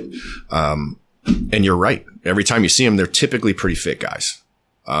towards it. And you're right. Every time you see them, they're typically pretty fit guys.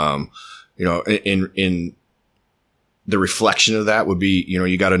 In the reflection of that would be,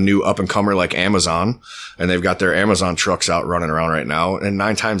 you got a new up and comer like Amazon, and they've got their Amazon trucks out running around right now. And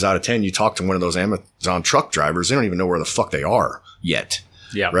 9 times out of 10, you talk to one of those Amazon truck drivers, they don't even know where the fuck they are yet.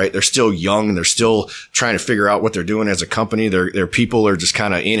 Yeah. Right. They're still young. They're still trying to figure out what they're doing as a company. Their people are just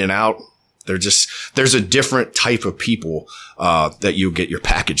kind of in and out. There's a different type of people, that you get your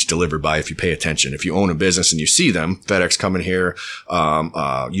package delivered by if you pay attention. If you own a business and you see them, FedEx coming here,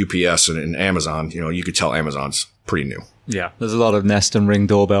 UPS and Amazon, you could tell Amazon's pretty new. Yeah. There's a lot of Nest and Ring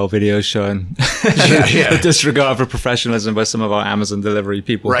doorbell videos showing yeah. disregard for professionalism by some of our Amazon delivery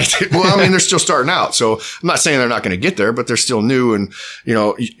people. Right. Well, I mean, they're still starting out. So I'm not saying they're not going to get there, but they're still new. And,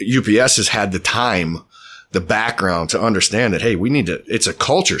 UPS has had the time, the background to understand that, hey, it's a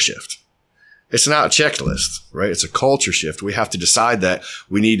culture shift. It's not a checklist, right? It's a culture shift. We have to decide that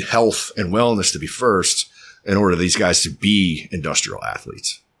we need health and wellness to be first in order for these guys to be industrial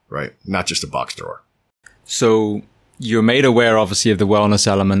athletes, right? Not just a box thrower. So you're made aware, obviously, of the wellness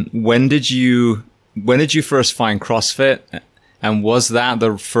element. When did you first find CrossFit? And was that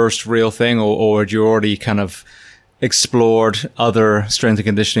the first real thing, or had you already kind of explored other strength and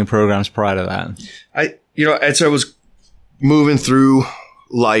conditioning programs prior to that? As I was moving through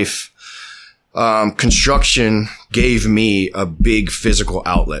life, construction gave me a big physical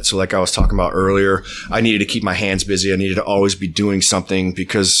outlet. So like I was talking about earlier, I needed to keep my hands busy. I needed to always be doing something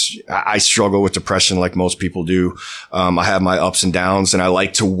because I struggle with depression like most people do. I have my ups and downs, and I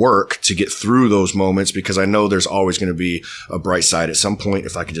like to work to get through those moments because I know there's always going to be a bright side at some point.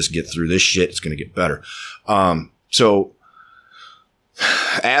 If I can just get through this shit, it's going to get better. So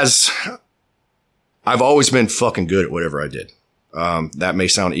as I've always been fucking good at whatever I did. That may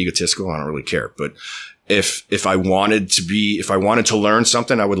sound egotistical. I don't really care. But if I wanted to learn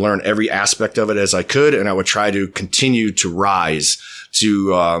something, I would learn every aspect of it as I could. And I would try to continue to rise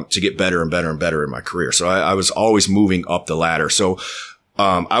to get better and better and better in my career. So I was always moving up the ladder. So,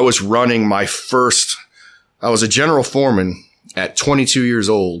 I was running I was a general foreman at 22 years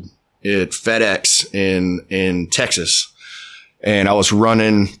old at FedEx in Texas. And I was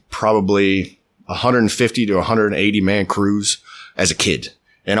running probably 150 to 180 man crews as a kid.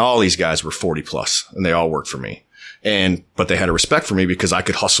 And all these guys were 40 plus and they all worked for me. But they had a respect for me because I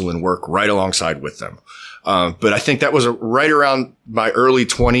could hustle and work right alongside with them. But I think that was right around my early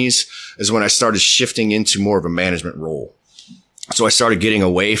 20s is when I started shifting into more of a management role. So I started getting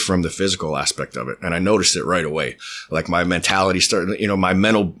away from the physical aspect of it. And I noticed it right away. Like my mentality started,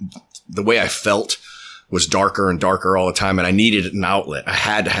 the way I felt was darker and darker all the time. And I needed an outlet. I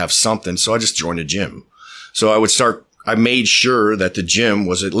had to have something. So I just joined a gym. So I made sure that the gym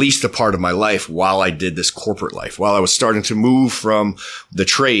was at least a part of my life while I did this corporate life, while I was starting to move from the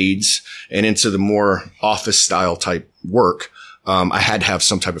trades and into the more office style type work. I had to have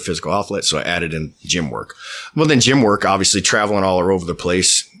some type of physical outlet. So I added in gym work. Well, then gym work, obviously traveling all over the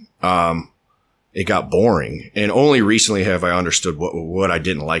place. It got boring, and only recently have I understood what I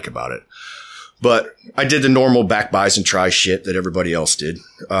didn't like about it. But I did the normal back buys and try shit that everybody else did.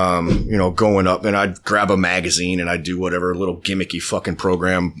 Going up, and I'd grab a magazine and I'd do whatever little gimmicky fucking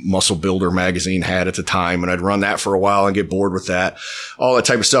program Muscle Builder magazine had at the time. And I'd run that for a while and get bored with that, all that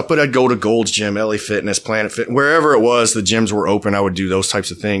type of stuff. But I'd go to Gold's Gym, LA Fitness, Planet Fit, wherever it was, the gyms were open. I would do those types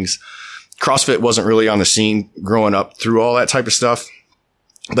of things. CrossFit wasn't really on the scene growing up through all that type of stuff,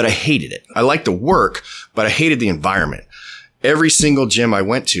 but I hated it. I liked the work, but I hated the environment. Every single gym I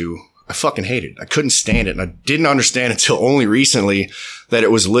went to, I fucking hated it. I couldn't stand it. And I didn't understand until only recently that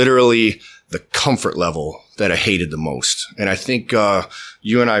it was literally the comfort level that I hated the most. And I think,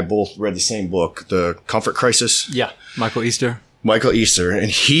 you and I both read the same book, The Comfort Crisis. Yeah. Michael Easter. And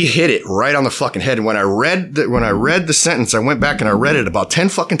he hit it right on the fucking head. And when I read the sentence, I went back and I read it about 10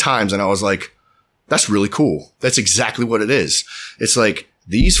 fucking times. And I was like, that's really cool. That's exactly what it is. It's like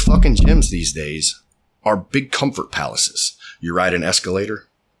these fucking gyms these days are big comfort palaces. You ride an escalator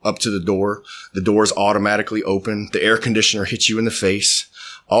up to the doors automatically open. The air conditioner hits you in the face.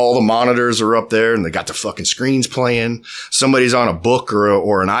 All the monitors are up there and they got the fucking screens playing. Somebody's on a book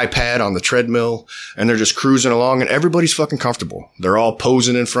or an iPad on the treadmill and they're just cruising along and everybody's fucking comfortable. They're all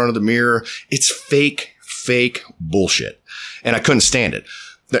posing in front of the mirror. It's fake bullshit. And I couldn't stand it.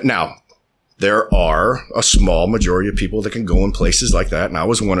 Now, there are a small majority of people that can go in places like that, and I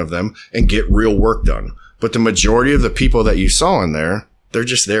was one of them, and get real work done. But the majority of the people that you saw in there, they're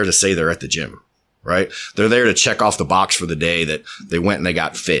just there to say they're at the gym, right? They're there to check off the box for the day that they went and they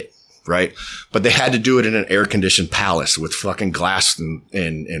got fit, right? But they had to do it in an air-conditioned palace with fucking glass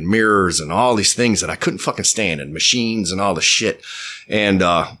and mirrors and all these things that I couldn't fucking stand, and machines and all the shit. And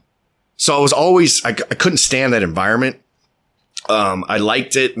so I was always, I couldn't stand that environment. I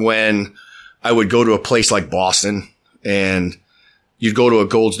liked it when I would go to a place like Boston and you'd go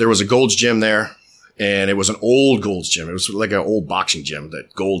to there was a Gold's Gym there, and it was an old Gold's Gym. It was like an old boxing gym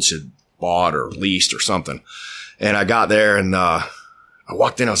that Gold's had bought or leased or something. And I got there and I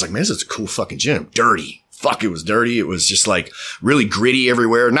walked in, I was like, man, this is a cool fucking gym. Dirty. Fuck, it was dirty. It was just like really gritty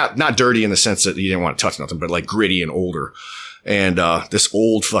everywhere. Not dirty in the sense that you didn't want to touch nothing, but like gritty and older. And, this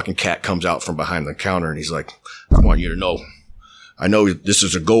old fucking cat comes out from behind the counter and he's like, I want you to know, I know this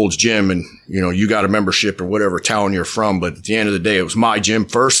is a Gold's Gym and, you got a membership or whatever town you're from, but at the end of the day, it was my gym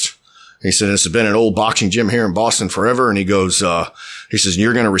first. He said, this has been an old boxing gym here in Boston forever. And he goes, he says,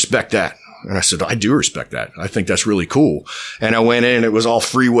 you're going to respect that. And I said, I do respect that. I think that's really cool. And I went in, it was all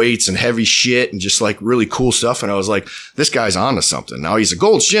free weights and heavy shit and just like really cool stuff. And I was like, this guy's on to something. Now he's a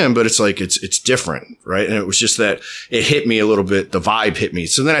Gold's Gym, but it's like, it's different. Right. And it was just that it hit me a little bit. The vibe hit me.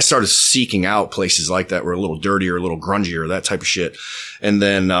 So then I started seeking out places like that were a little dirtier, a little grungier, that type of shit. And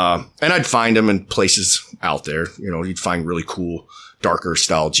then, and I'd find them in places out there, you'd find really cool, darker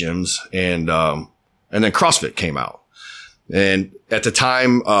style gyms. And then CrossFit came out. And at the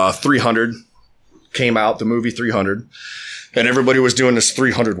time, 300 came out, the movie 300, and everybody was doing this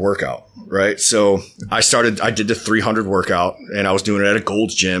 300 workout, right? So I did the 300 workout and I was doing it at a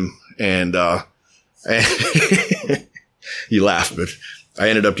Gold's Gym and you laugh, but I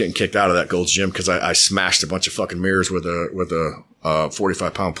ended up getting kicked out of that Gold's Gym because I smashed a bunch of fucking mirrors with a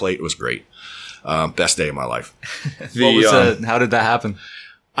 45-pound plate. It was great. Best day of my life. How did that happen?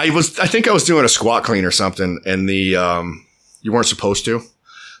 I think I was doing a squat clean or something and you weren't supposed to.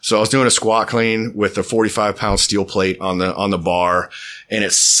 So I was doing a squat clean with a 45-pound steel plate on the bar and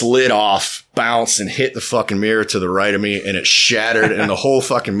it slid off, bounced and hit the fucking mirror to the right of me and it shattered and the whole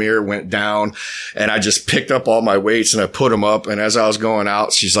fucking mirror went down and I just picked up all my weights and I put them up and as I was going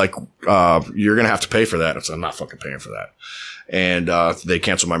out, she's like, you're going to have to pay for that. I said, I'm not fucking paying for that. And, they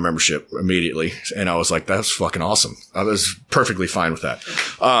canceled my membership immediately. And I was like, that's fucking awesome. I was perfectly fine with that.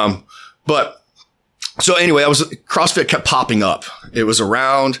 So anyway, CrossFit kept popping up. It was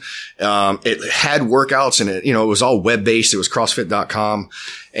around, it had workouts and it was all web based. It was CrossFit.com.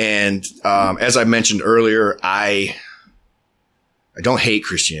 And, as I mentioned earlier, I don't hate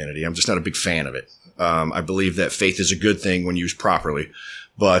Christianity. I'm just not a big fan of it. I believe that faith is a good thing when used properly.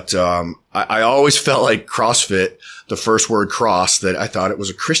 But, I always felt like CrossFit, the first word cross, that I thought it was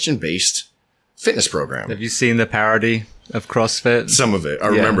a Christian based fitness program. Have you seen the parody of CrossFit? Some of it. I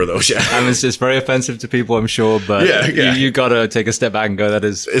remember those, yeah. I mean, it's very offensive to people, I'm sure, but you gotta take a step back and go,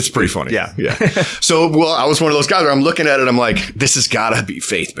 it's pretty funny. Yeah. Yeah. So, I was one of those guys where I'm looking at it, I'm like, this has gotta be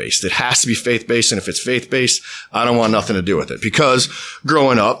faith-based. It has to be faith-based. And if it's faith-based, I don't want nothing to do with it because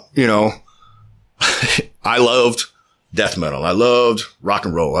growing up, I loved death metal. I loved rock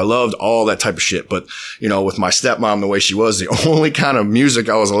and roll. I loved all that type of shit. But, with my stepmom, the way she was, the only kind of music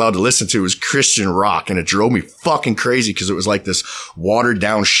I was allowed to listen to was Christian rock. And it drove me fucking crazy because it was like this watered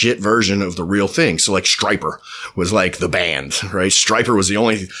down shit version of the real thing. So like Stryper was like the band, right? Stryper was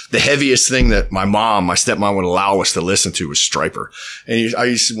the heaviest thing that my stepmom would allow us to listen to was Stryper. And I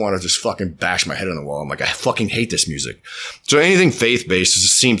used to want to just fucking bash my head on the wall. I'm like, I fucking hate this music. So anything faith-based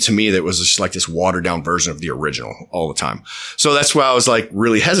seemed to me that was just like this watered down version of the original all the time. So that's why I was like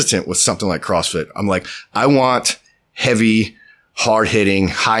really hesitant with something like CrossFit. I'm like, I want heavy, hard hitting,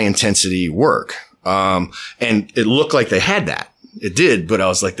 high intensity work. And it looked like they had that. It did, but I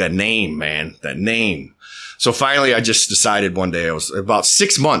was like, that name, man, that name. So finally I just decided one day, I was about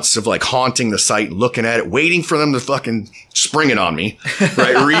 6 months of like haunting the site, looking at it, waiting for them to fucking spring it on me,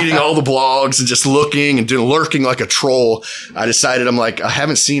 right? Reading all the blogs and just looking and lurking like a troll. I decided, I'm like, I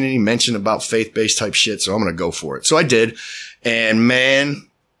haven't seen any mention about faith-based type shit, so I'm going to go for it. So I did. And man,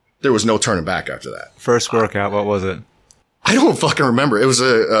 there was no turning back after that. First workout, what was it? I don't fucking remember. It was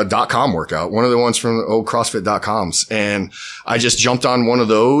a .com workout, one of the ones from the old CrossFit.coms. And I just jumped on one of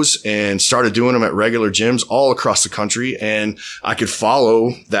those and started doing them at regular gyms all across the country. And I could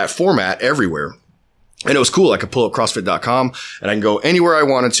follow that format everywhere. And it was cool. I could pull up CrossFit.com and I can go anywhere I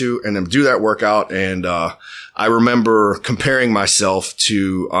wanted to and then do that workout. And, I remember comparing myself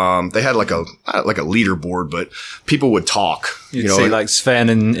to, they had like a leaderboard, but people would talk. You'd say like Sven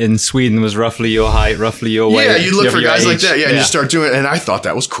in Sweden was roughly your height, roughly your weight. Yeah, you look for guys like that. Yeah, and you start doing it. And I thought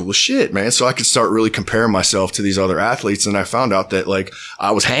that was cool as shit, man. So I could start really comparing myself to these other athletes. And I found out that like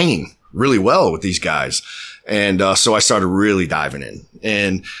I was hanging really well with these guys. And, so I started really diving in.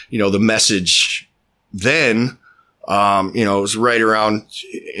 And, the message then, it was right around,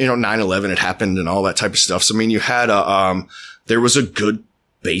 9/11 had happened and all that type of stuff. So, I mean, you had there was a good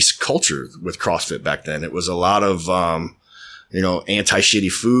base culture with CrossFit back then. It was a lot of,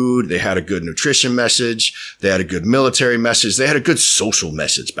 anti-shitty food. They had a good nutrition message. They had a good military message. They had a good social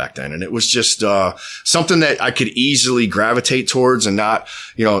message back then. And it was just, something that I could easily gravitate towards and not,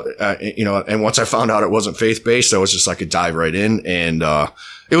 and once I found out it wasn't faith-based, I was just like, I could dive right in and,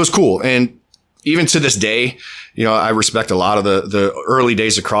 it was cool. And even to this day, I respect a lot of the early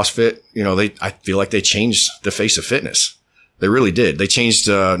days of CrossFit. I feel like they changed the face of fitness. They really did. They changed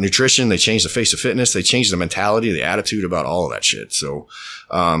nutrition. They changed the face of fitness. They changed the mentality, the attitude about all of that shit. So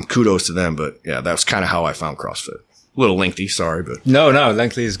kudos to them. But yeah, that's kind of how I found CrossFit. A little lengthy, sorry, but no,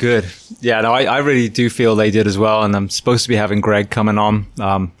 lengthy is good. Yeah, no, I really do feel they did as well. And I'm supposed to be having Greg coming on.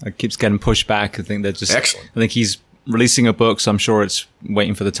 It keeps getting pushed back. I think they're just excellent. I think he's releasing a book, so I'm sure it's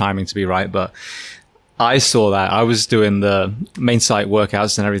waiting for the timing to be right. But I saw that. I was doing the main site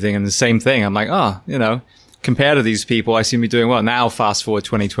workouts and everything, and the same thing. I'm like, compared to these people, I seem to be doing well. Now, fast forward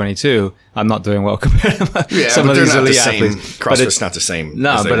 2022, I'm not doing well compared to some of these elite athletes. CrossFit's not the same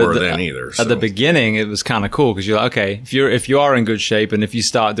as they were then either. So. At the beginning, it was kind of cool because you're like, okay, if you are in good shape and if you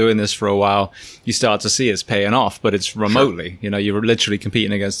start doing this for a while, you start to see it's paying off, but it's remotely. Sure. You're literally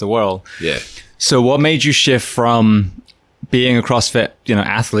competing against the world. Yeah. So what made you shift from being a CrossFit,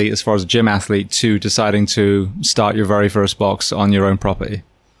 athlete, as far as a gym athlete, to deciding to start your very first box on your own property?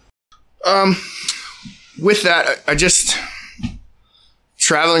 With that, I just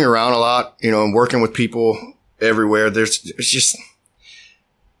traveling around a lot, and working with people everywhere.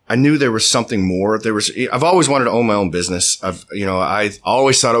 I knew there was something more. I've always wanted to own my own business. I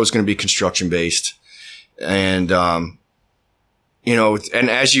always thought I was going to be construction based. And, and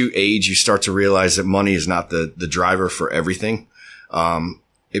as you age, you start to realize that money is not the driver for everything.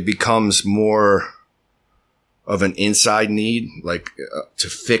 It becomes more of an inside need, like to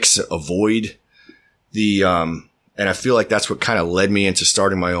fix a void. And I feel like that's what kind of led me into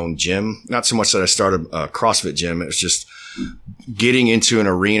starting my own gym. Not so much that I started a CrossFit gym. It was just getting into an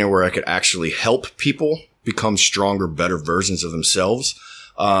arena where I could actually help people become stronger, better versions of themselves.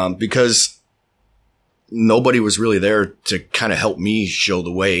 Because nobody was really there to kind of help me show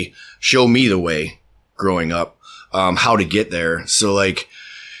me the way growing up, how to get there. So like,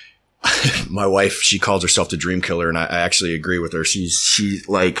 my wife, she calls herself the dream killer, and I actually agree with her. She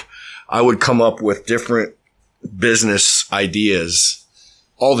like, I would come up with different business ideas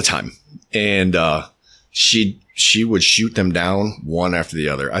all the time. And, she would shoot them down one after the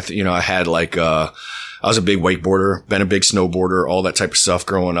other. I had like, I was a big wakeboarder, been a big snowboarder, all that type of stuff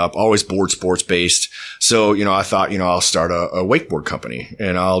growing up, always board sports based. So, I thought, I'll start a wakeboard company,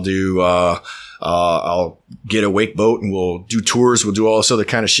 and I'll do, I'll get a wake boat and we'll do tours. We'll do all this other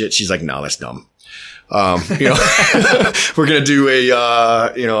kind of shit. She's like, no, that's dumb. We're going to do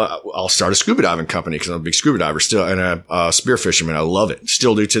I'll start a scuba diving company because I'm a big scuba diver still, and a spear fisherman. I love it.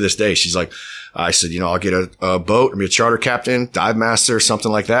 Still do to this day. She's like, I said, I'll get a boat and be a charter captain, dive master,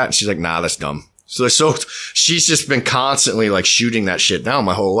 something like that. And she's like, nah, that's dumb. So she's just been constantly like shooting that shit down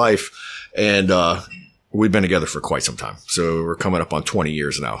my whole life. And, we've been together for quite some time. So we're coming up on 20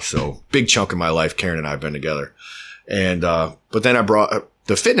 years now. So big chunk of my life, Karen and I have been together. And, but then I brought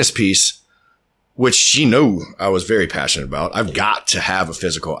the fitness piece, which she knew I was very passionate about. I've got to have a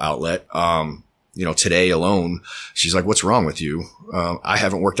physical outlet. Today alone, she's like, what's wrong with you? I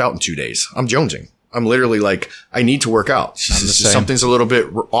haven't worked out in 2 days. I'm jonesing. I'm literally like, I need to work out. She says, something's a little bit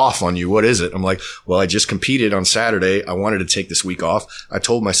off on you. What is it? I'm like, well, I just competed on Saturday. I wanted to take this week off. I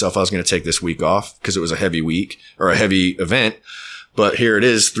told myself I was going to take this week off because it was a heavy week or a heavy event. But here it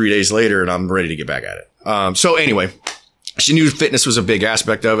is 3 days later and I'm ready to get back at it. So anyway, she knew fitness was a big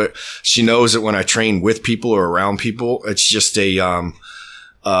aspect of it. She knows that when I train with people or around people, it's just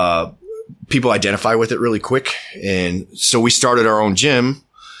people identify with it really quick. And so we started our own gym.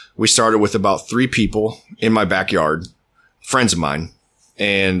 We started with about 3 people in my backyard, friends of mine.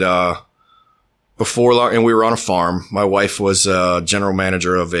 And, before long, and we were on a farm. My wife was general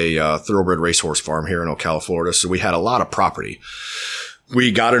manager of a thoroughbred racehorse farm here in Ocala, Florida. So we had a lot of property.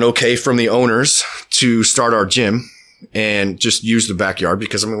 We got an okay from the owners to start our gym and just use the backyard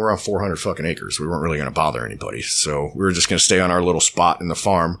because, we're on 400 fucking acres. We weren't really going to bother anybody. So we were just going to stay on our little spot in the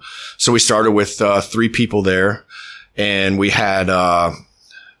farm. So we started with 3 people there, and we had a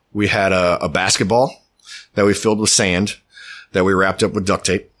basketball that we filled with sand that we wrapped up with duct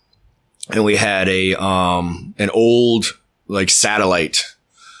tape. And we had an old like satellite,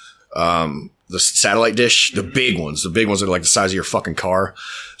 the satellite dish, the big ones are like the size of your fucking car.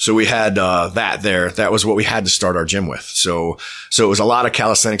 So we had, that there. That was what we had to start our gym with. So it was a lot of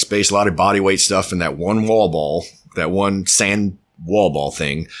calisthenics based, a lot of body weight stuff, and that one wall ball, that one sand wall ball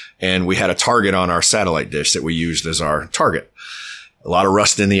thing. And we had a target on our satellite dish that we used as our target. A lot of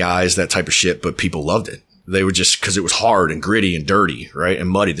rust in the eyes, that type of shit, but people loved it. They were just, cause it was hard and gritty and dirty, right? And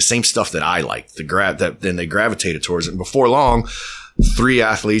muddy. The same stuff that I liked. Then they gravitated towards it. And before long, 3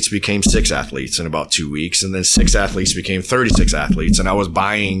 athletes became 6 athletes in about 2 weeks. And then 6 athletes became 36 athletes. And I was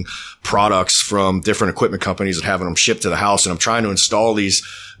buying products from different equipment companies and having them shipped to the house. And I'm trying to install these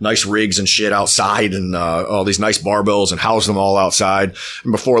nice rigs and shit outside and, all these nice barbells and house them all outside.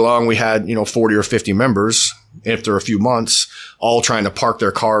 And before long, we had, 40 or 50 members after a few months, all trying to park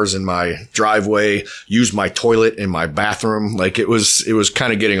their cars in my driveway, use my toilet in my bathroom. Like it was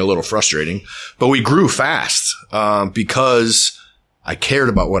kind of getting a little frustrating, but we grew fast, because I cared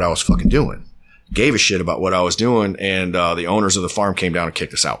about what I was fucking doing, gave a shit about what I was doing. And, the owners of the farm came down and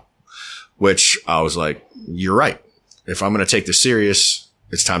kicked us out, which I was like, you're right. If I'm going to take this serious,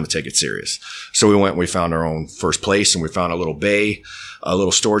 it's time to take it serious. So we went and we found our own first place, and we found a little bay, a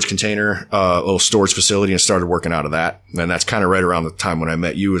little storage container, a little storage facility, and started working out of that. And that's kind of right around the time when I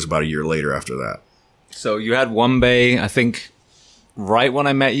met you. It was about a year later after that. So you had one bay, I think, right when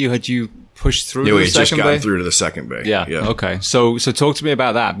I met you. Had you pushed through yeah, to we the had second just gotten bay? through to the second bay. Yeah. Okay. So talk to me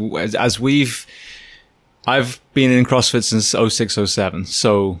about that. I've been in CrossFit since 06, 07.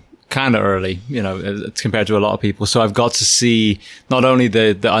 So kind of early, compared to a lot of people. So I've got to see not only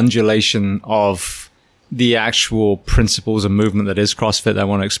the undulation of the actual principles of movement that is CrossFit that I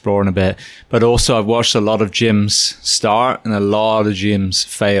want to explore in a bit, but also I've watched a lot of gyms start and a lot of gyms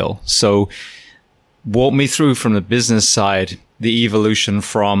fail. So walk me through from the business side, the evolution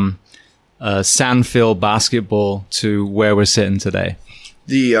from sandfield basketball to where we're sitting today.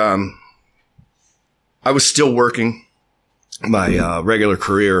 I was still working my regular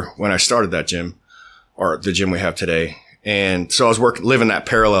career when I started that gym, or the gym we have today. And so I was living that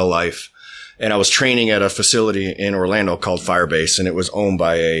parallel life, and I was training at a facility in Orlando called Firebase, and it was owned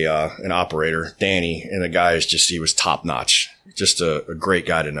by an operator, Danny, and the guy he was top notch, just a great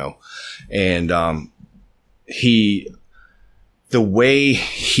guy to know. And the way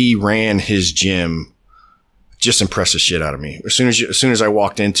he ran his gym just impressed the shit out of me. As soon as I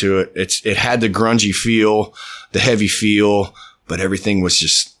walked into it, it had the grungy feel, the heavy feel, but everything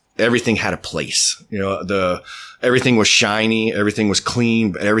had a place. Everything was shiny, everything was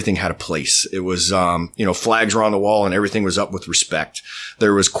clean, but everything had a place. It was, flags were on the wall and everything was up with respect.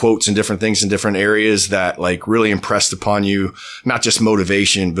 There was quotes and different things in different areas that like really impressed upon you, not just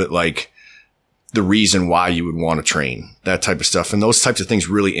motivation, but like the reason why you would want to train, that type of stuff. And those types of things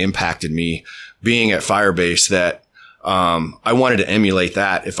really impacted me being at Firebase, that, I wanted to emulate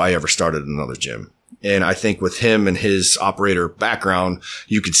that if I ever started another gym. And I think with him and his operator background,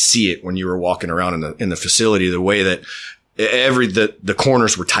 you could see it when you were walking around in the facility, the way that the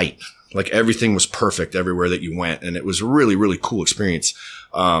corners were tight. Like everything was perfect everywhere that you went. And it was a really, really cool experience.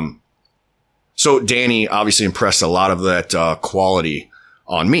 So Danny obviously impressed a lot of that, quality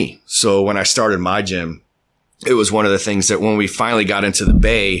on me. So when I started my gym, it was one of the things that when we finally got into the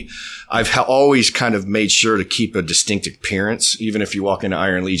bay, I've always kind of made sure to keep a distinct appearance. Even if you walk into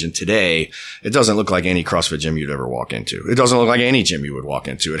Iron Legion today, it doesn't look like any CrossFit gym you'd ever walk into. It doesn't look like any gym you would walk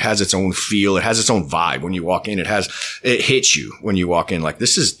into. It has its own feel. It has its own vibe. When you walk in, it hits you when you walk in. Like,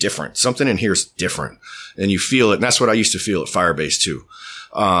 this is different. Something in here is different. And you feel it. And that's what I used to feel at Firebase too.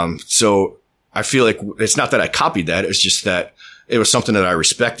 So I feel like it's not that I copied that. It's just that it was something that I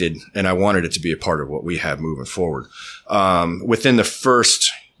respected, and I wanted it to be a part of what we have moving forward. Within the first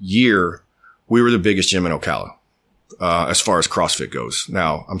year, we were the biggest gym in Ocala, as far as CrossFit goes.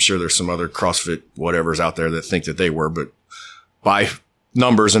 Now, I'm sure there's some other CrossFit whatevers out there that think that they were, but by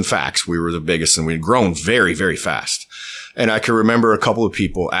numbers and facts, we were the biggest, and we'd grown very, very fast. And I can remember a couple of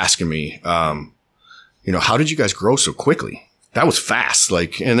people asking me, how did you guys grow so quickly? That was fast.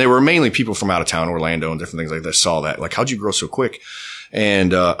 And they were mainly people from out of town, Orlando and different things like that, saw that. Like, how'd you grow so quick?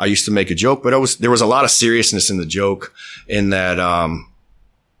 And, I used to make a joke, but there was a lot of seriousness in the joke, in that,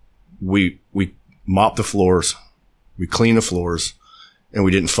 we mopped the floors, we cleaned the floors, and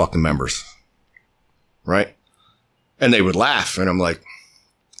we didn't fuck the members. Right? And they would laugh. And I'm like,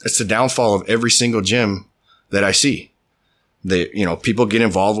 it's the downfall of every single gym that I see. People get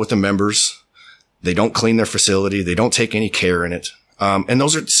involved with the members. They don't clean their facility. They don't take any care in it. And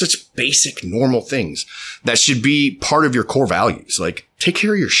those are such basic, normal things that should be part of your core values. Like, take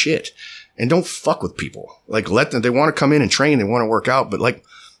care of your shit and don't fuck with people. Like, they want to come in and train. They want to work out, but like,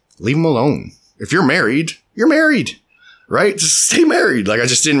 leave them alone. If you're married, you're married, right? Just stay married. Like, I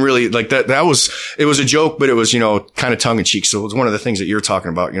just didn't really like that. It was a joke, but it was, kind of tongue in cheek. So it was one of the things that you're talking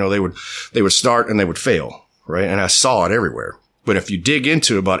about. They would start and they would fail, right? And I saw it everywhere. But if you dig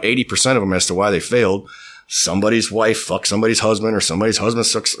into about 80% of them as to why they failed, somebody's wife fucked somebody's husband, or somebody's husband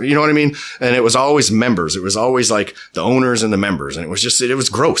sucks. You know what I mean? And it was always members. It was always like the owners and the members. And it was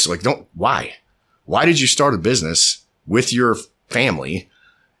gross. Like, why did you start a business with your family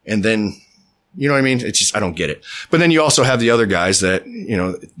and then You know what I mean? It's just, I don't get it. But then you also have the other guys that, you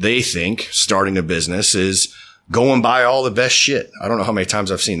know, they think starting a business is go and buy all the best shit. I don't know how many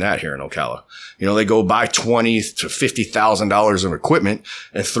times I've seen that here in Ocala. You know, they go buy $20,000 to $50,000 of equipment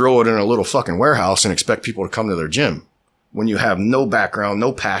and throw it in a little fucking warehouse and expect people to come to their gym. When you have no background,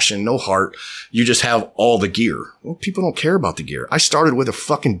 no passion, no heart, you just have all the gear. Well, people don't care about the gear. I started with a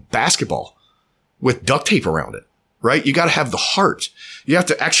fucking basketball with duct tape around it, right? You got to have the heart. You have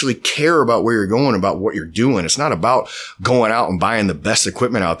to actually care about where you're going, about what you're doing. It's not about going out and buying the best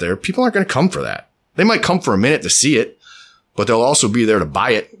equipment out there. People aren't going to come for that. They might come for a minute to see it, but they'll also be there to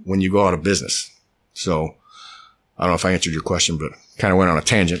buy it when you go out of business. So I don't know if I answered your question, but kind of went on a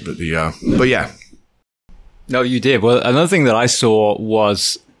tangent, but yeah. No, you did. Well, another thing that I saw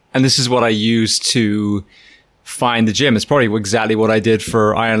was, and this is what I used to find the gym. It's probably exactly what I did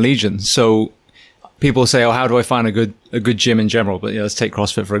for Iron Legion. So people say, oh, how do I find a good gym in general? But let's take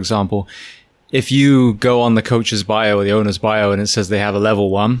CrossFit, for example. If you go on the coach's bio or the owner's bio and it says they have a level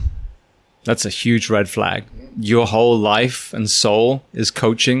 1, that's a huge red flag. Your whole life and soul is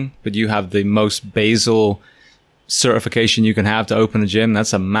coaching, but you have the most basal certification you can have to open a gym.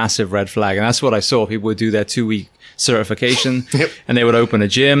 That's a massive red flag. And that's what I saw. People would do their 2-week certification and they would open a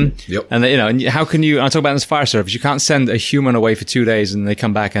gym. And they, and how can you, I talk about this fire service, you can't send a human away for 2 days and they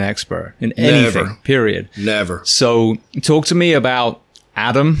come back an expert in anything, period. Never. So talk to me about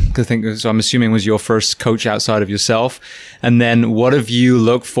Adam, so I'm assuming was your first coach outside of yourself. And then what have you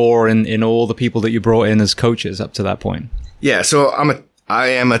looked for in all the people that you brought in as coaches up to that point? Yeah. So I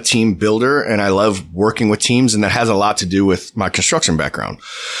am a team builder and I love working with teams, and that has a lot to do with my construction background.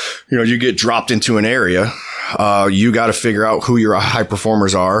 You know, you get dropped into an area, you got to figure out who your high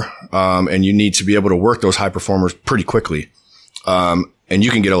performers are, and you need to be able to work those high performers pretty quickly. And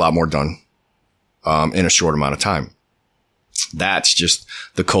you can get a lot more done, in a short amount of time. That's just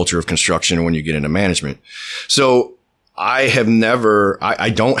the culture of construction when you get into management. So I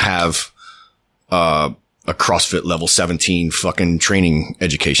don't have, a CrossFit level 17 fucking training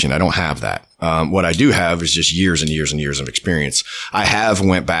education. I don't have that. What I do have is just years and years and years of experience. I have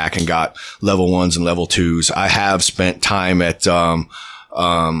went back and got level 1s and level 2s. I have spent time at,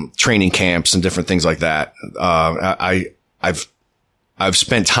 training camps and different things like that. I've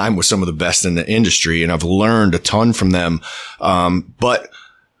spent time with some of the best in the industry and I've learned a ton from them. But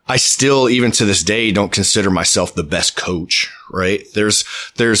I still, even to this day, don't consider myself the best coach, right? There's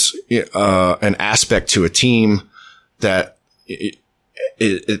an aspect to a team that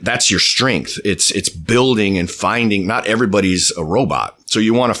that's your strength. It's building and finding, not everybody's a robot. So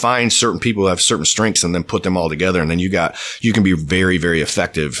you want to find certain people who have certain strengths and then put them all together. And then you can be very, very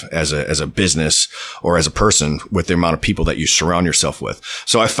effective as a business or as a person with the amount of people that you surround yourself with.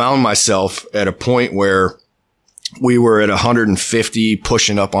 So I found myself at a point where we were at 150,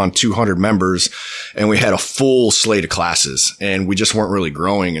 pushing up on 200 members, and we had a full slate of classes, and we just weren't really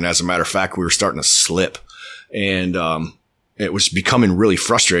growing. And as a matter of fact, we were starting to slip, and it was becoming really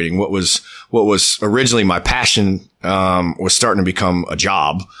frustrating. What was originally my passion was starting to become a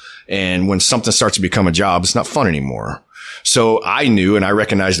job, and when something starts to become a job, it's not fun anymore. So I knew and I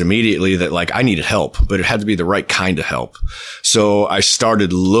recognized immediately that like I needed help, but it had to be the right kind of help. So I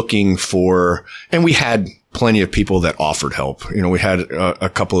started looking for, and we had plenty of people that offered help. You know, we had a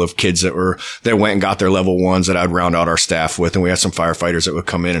couple of kids that went and got their level 1s that I'd round out our staff with. And we had some firefighters that would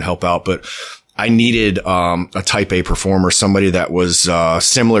come in and help out. But I needed, a type A performer, somebody that was,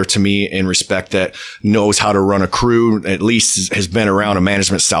 similar to me in respect that knows how to run a crew, at least has been around a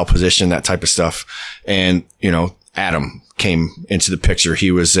management style position, that type of stuff. And, Adam came into the picture.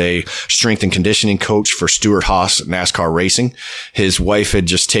 He was a strength and conditioning coach for Stuart Haas NASCAR Racing. His wife had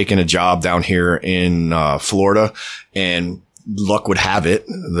just taken a job down here in Florida, and luck would have it,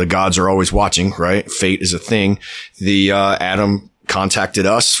 the gods are always watching, right? Fate is a thing. Adam contacted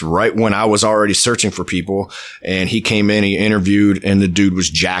us right when I was already searching for people, and he came in, he interviewed, and the dude was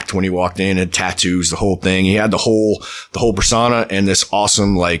jacked when he walked in, had tattoos, the whole thing. He had the whole persona and this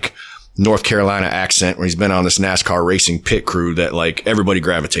awesome, like, North Carolina accent where he's been on this NASCAR racing pit crew that like everybody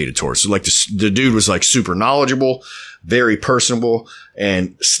gravitated towards. So like the dude was like super knowledgeable, very personable,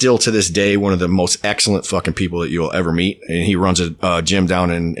 and still to this day, one of the most excellent fucking people that you'll ever meet. And he runs a gym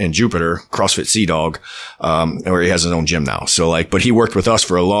down in Jupiter, CrossFit Sea Dog, where he has his own gym now. So like, but he worked with us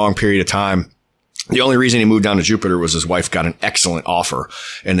for a long period of time. The only reason he moved down to Jupiter was his wife got an excellent offer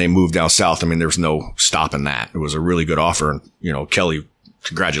and they moved down south. I mean, there was no stopping that. It was a really good offer. And, Kelly,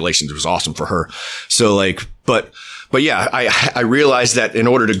 congratulations. It was awesome for her. So like, but yeah, I realized that in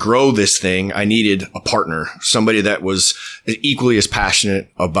order to grow this thing, I needed a partner, somebody that was equally as passionate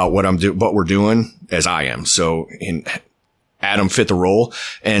about what we're doing as I am. So Adam fit the role.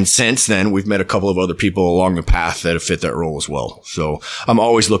 And since then, we've met a couple of other people along the path that have fit that role as well. So I'm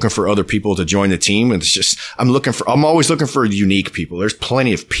always looking for other people to join the team. And it's just, I'm always looking for unique people. There's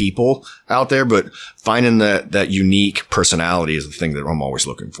plenty of people out there, but finding that unique personality is the thing that I'm always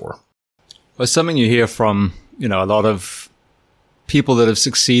looking for. Well, something you hear from, a lot of people that have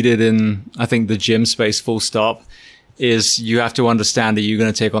succeeded in, I think, the gym space, full stop, is you have to understand that you're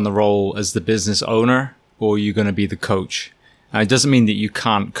going to take on the role as the business owner or you're going to be the coach. It doesn't mean that you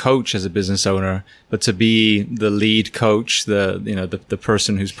can't coach as a business owner, but to be the lead coach, the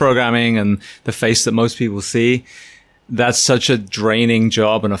person who's programming and the face that most people see, that's such a draining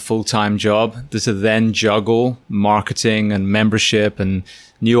job and a full-time job to then juggle marketing and membership and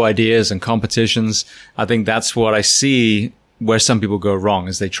new ideas and competitions. I think that's what I see where some people go wrong,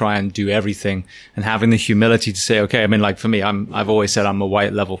 is they try and do everything, and having the humility to say, okay, I mean, like for me, I've always said I'm a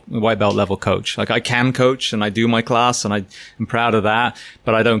white belt level coach. Like I can coach and I do my class and I'm proud of that,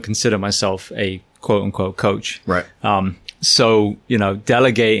 but I don't consider myself a quote unquote coach. Right. So,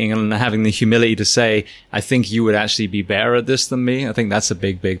 delegating and having the humility to say, I think you would actually be better at this than me. I think that's a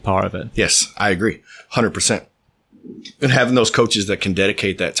big, big part of it. Yes, I agree. 100%. And having those coaches that can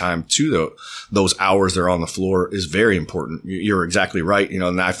dedicate that time to those hours they're on the floor is very important. You're exactly right.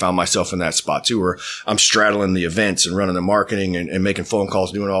 And I found myself in that spot too, where I'm straddling the events and running the marketing and making phone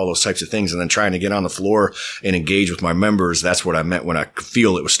calls, doing all those types of things, and then trying to get on the floor and engage with my members. That's what I meant when I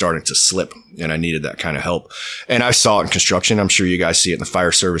feel it was starting to slip and I needed that kind of help. And I saw it in construction. I'm sure you guys see it in the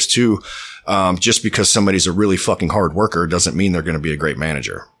fire service too. Just because somebody's a really fucking hard worker doesn't mean they're going to be a great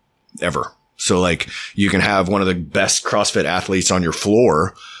manager ever. So like you can have one of the best CrossFit athletes on your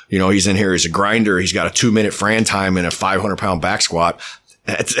floor. He's in here. He's a grinder. He's got a 2-minute Fran time and a 500-pound back squat.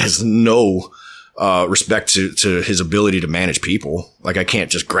 That has no respect to his ability to manage people. Like I can't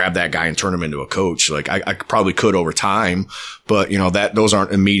just grab that guy and turn him into a coach. Like I probably could over time, but those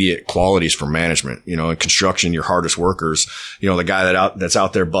aren't immediate qualities for management. In construction, your hardest workers, the guy that's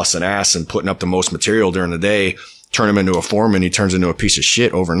out there busting ass and putting up the most material during the day, turn him into a foreman, he turns into a piece of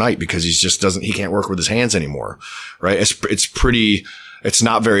shit overnight because he can't work with his hands anymore. Right. It's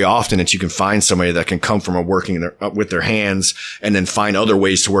not very often that you can find somebody that can come from working with their hands and then find other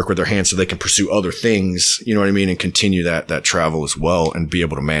ways to work with their hands so they can pursue other things, you know what I mean? And continue that travel as well and be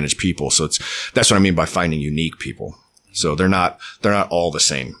able to manage people. So that's what I mean by finding unique people. So they're not all the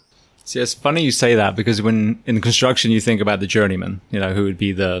same. See, it's funny you say that because when in construction, you think about the journeyman, who would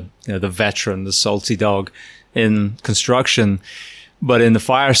be the veteran, the salty dog in construction, but in the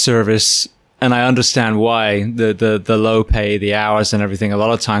fire service, and I understand why, the low pay, the hours and everything, a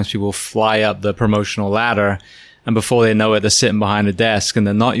lot of times people fly up the promotional ladder and before they know it, they're sitting behind a desk and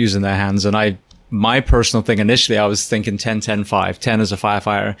they're not using their hands. And my personal thing initially, I was thinking 10, 10, 5, 10 as a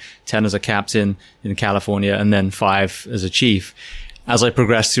firefighter, 10 as a captain in California, and then 5 as a chief. As I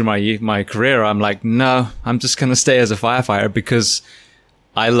progressed through my career, I'm like, no, I'm just going to stay as a firefighter because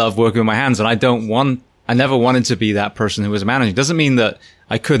I love working with my hands and I never wanted to be that person who was managing. Doesn't mean that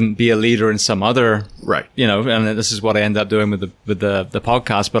I couldn't be a leader in some other, right. And this is what I ended up doing with the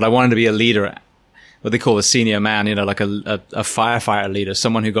podcast, but I wanted to be a leader, what they call a senior man, like a firefighter leader,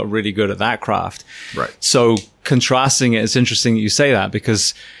 someone who got really good at that craft. Right. So contrasting it, it's interesting that you say that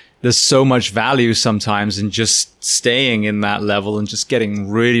because there's so much value sometimes in just staying in that level and just getting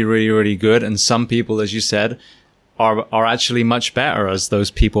really, really, really good. And some people, as you said, are actually much better as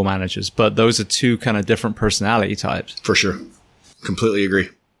those people managers. But those are two kind of different personality types. For sure. Completely agree.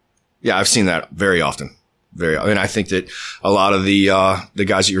 Yeah, I've seen that very often. I think that a lot of the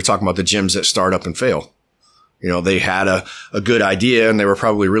guys that you're talking about, the gyms that start up and fail, they had a good idea and they were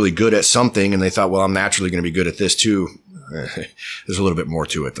probably really good at something and they thought, well, I'm naturally going to be good at this too. There's a little bit more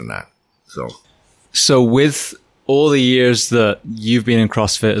to it than that. So with all the years that you've been in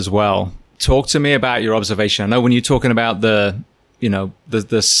CrossFit as well, talk to me about your observation. I know when you're talking about the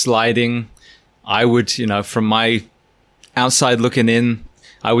sliding, I would, from my outside looking in,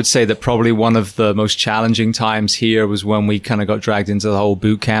 I would say that probably one of the most challenging times here was when we kind of got dragged into the whole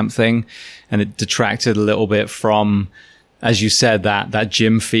boot camp thing and it detracted a little bit from, as you said, that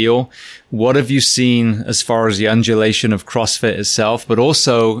gym feel. What have you seen as far as the undulation of CrossFit itself, but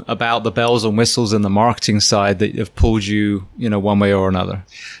also about the bells and whistles and the marketing side that have pulled you, one way or another?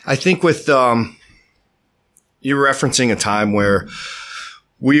 I think with, you're referencing a time where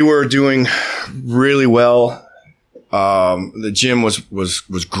we were doing really well. The gym was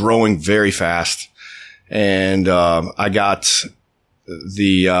growing very fast and, I got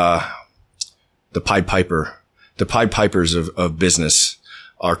the Pied Piper. The Pied Pipers of business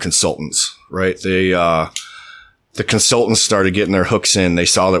are consultants, right? the consultants started getting their hooks in. They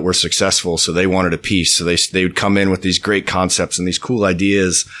saw that we're successful, so they wanted a piece. So they would come in with these great concepts and these cool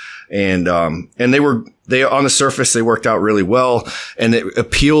ideas. And they on the surface, they worked out really well, and it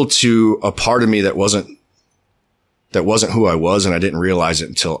appealed to a part of me that wasn't who I was. And I didn't realize it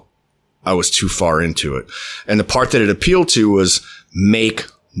until I was too far into it. And the part that it appealed to was make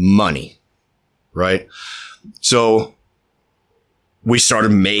money, right? So we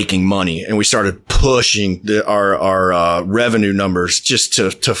started making money, and we started pushing our revenue numbers just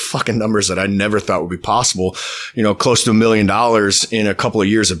to fucking numbers that I never thought would be possible. Close to $1 million in a couple of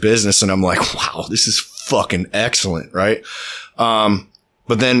years of business. And I'm like, wow, this is fucking excellent. Right.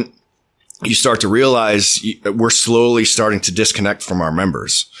 But then you start to realize we're slowly starting to disconnect from our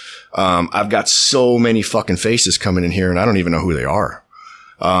members. I've got so many fucking faces coming in here, and I don't even know who they are.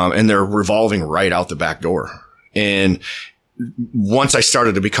 And they're revolving right out the back door. And once I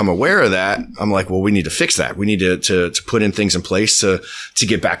started to become aware of that, I'm like, well, we need to fix that. We need to put in things in place to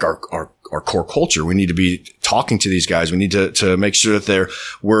get back our core culture. We need to be talking to these guys. We need to make sure that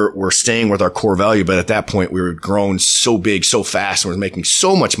we're staying with our core value. But at that point, we were growing so big, so fast, and we're making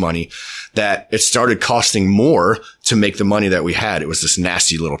so much money that it started costing more to make the money that we had. It was this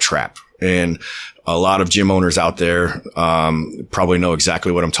nasty little trap. And a lot of gym owners out there, probably know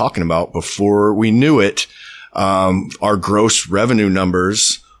exactly what I'm talking about. Before we knew it, our gross revenue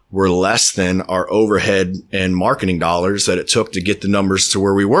numbers were less than our overhead and marketing dollars that it took to get the numbers to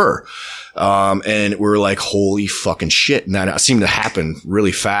where we were. And we were like, holy fucking shit. And that seemed to happen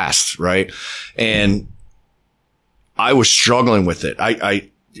really fast. Right. And I was struggling with it.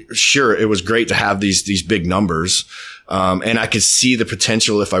 Sure, it was great to have these big numbers. And I could see the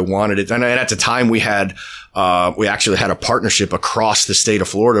potential if I wanted it. And at the time we actually had a partnership across the state of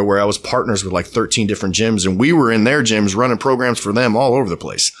Florida where I was partners with like 13 different gyms, and we were in their gyms running programs for them all over the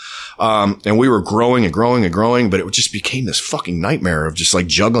place. And we were growing and growing and growing, but it just became this fucking nightmare of just like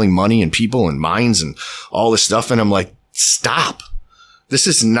juggling money and people and minds and all this stuff. And I'm like, stop. This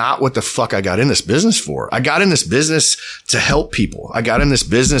is not what the fuck I got in this business for. I got in this business to help people. I got in this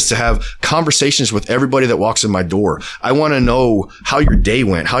business to have conversations with everybody that walks in my door. I want to know how your day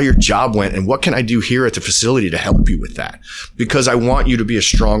went, how your job went, and what can I do here at the facility to help you with that? Because I want you to be a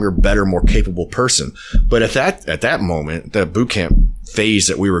stronger, better, more capable person. But at that moment, that boot camp phase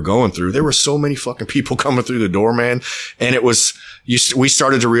that we were going through, there were so many fucking people coming through the door, man. And we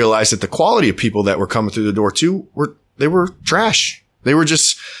started to realize that the quality of people that were coming through the door too they were trash.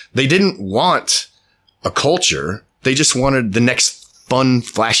 They didn't want a culture. They just wanted the next fun,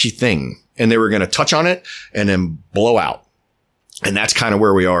 flashy thing. And they were going to touch on it and then blow out. And that's kind of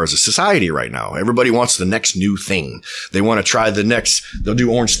where we are as a society right now. Everybody wants the next new thing. They want to try they'll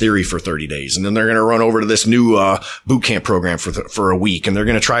do Orange Theory for 30 days. And then they're going to run over to this new, boot camp program for a week. And they're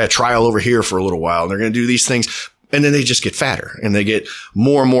going to try a trial over here for a little while. And they're going to do these things. And then they just get fatter and they get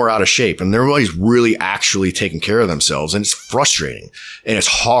more and more out of shape, and everybody's really actually taking care of themselves. And it's frustrating and it's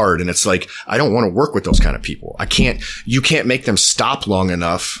hard. And it's like, I don't want to work with those kind of people. You can't make them stop long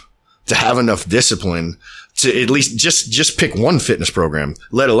enough to have enough discipline to at least just pick one fitness program,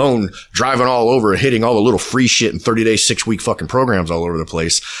 let alone driving all over and hitting all the little free shit in 30-day, 6-week fucking programs all over the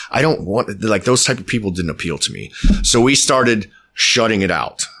place. I don't want, like, those type of people didn't appeal to me. So we started shutting it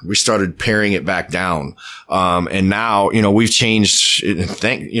out. We started paring it back down. And now, we've changed.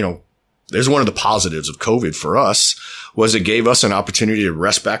 There's one of the positives of COVID for us was it gave us an opportunity to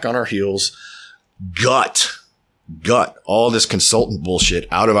rest back on our heels, gut all this consultant bullshit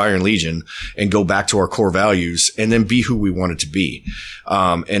out of Iron Legion and go back to our core values and then be who we wanted to be.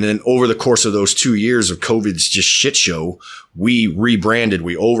 And then over the course of those 2 years of COVID's just shit show, we rebranded,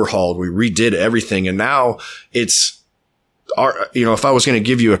 we overhauled, we redid everything. And now it's, if I was going to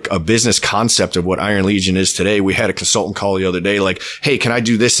give you a business concept of what Iron Legion is today, we had a consultant call the other day like, hey, can I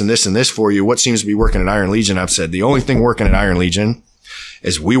do this and this and this for you? What seems to be working at Iron Legion? I've said the only thing working at Iron Legion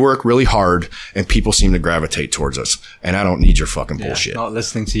is we work really hard and people seem to gravitate towards us. And I don't need your fucking bullshit. Not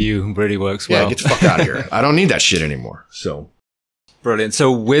listening to you really works well. Yeah, get the fuck out of here. I don't need that shit anymore. So brilliant.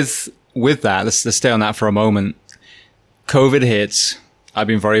 So with that, let's stay on that for a moment. COVID hits. I've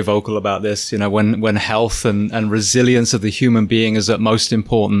been very vocal about this. When health and resilience of the human being is at most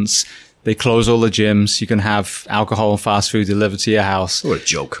importance, they close all the gyms. You can have alcohol and fast food delivered to your house. What a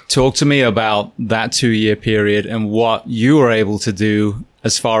joke. Talk to me about that 2-year period and what you were able to do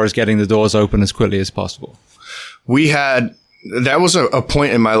as far as getting the doors open as quickly as possible. That was a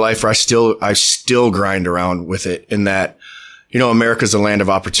point in my life where I still grind around with it in that, America's a land of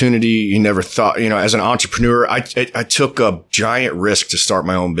opportunity. You never thought, as an entrepreneur, I took a giant risk to start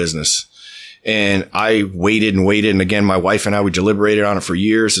my own business. And I waited and waited. And again, my wife and I, we deliberated on it for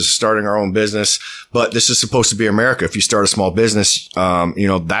years as starting our own business. But this is supposed to be America. If you start a small business,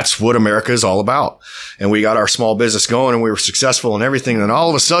 that's what America is all about. And we got our small business going and we were successful and everything. And then all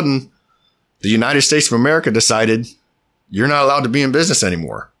of a sudden, the United States of America decided you're not allowed to be in business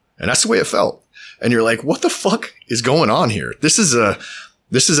anymore. And that's the way it felt. And you're like, what the fuck is going on here? This is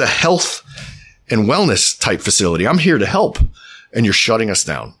a health and wellness type facility. I'm here to help. And you're shutting us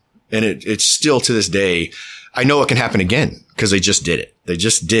down. And it's still to this day, I know it can happen again because they just did it. They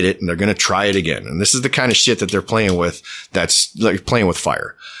just did it and they're going to try it again. And this is the kind of shit that they're playing with. That's like playing with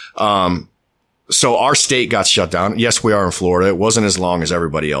fire. So our state got shut down. Yes, we are in Florida. It wasn't as long as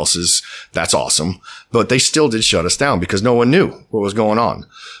everybody else's. That's awesome. But they still did shut us down because no one knew what was going on.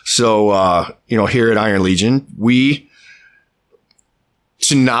 So, here at Iron Legion,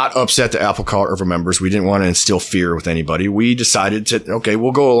 to not upset the apple cart of our members, we didn't want to instill fear with anybody. We decided okay,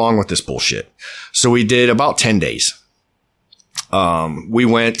 we'll go along with this bullshit. So we did about 10 days. We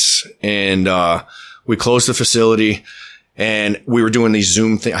went and, we closed the facility and we were doing these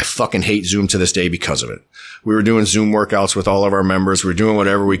Zoom things. I fucking hate Zoom to this day because of it. We were doing Zoom workouts with all of our members. We were doing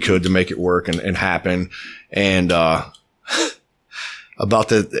whatever we could to make it work and happen. And, about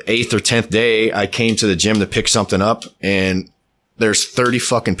the 8th or 10th day, I came to the gym to pick something up and there's 30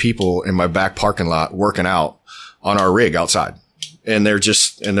 fucking people in my back parking lot working out on our rig outside. And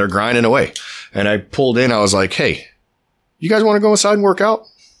they're grinding away. And I pulled in. I was like, hey, you guys want to go inside and work out?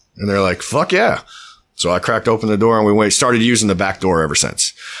 And they're like, fuck yeah. So I cracked open the door and we started using the back door ever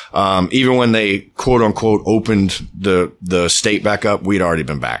since. Even when they quote unquote opened the state back up, we'd already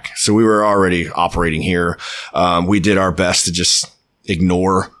been back. So we were already operating here. We did our best to just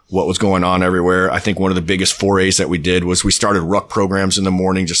ignore what was going on everywhere. I think one of the biggest forays that we did was we started ruck programs in the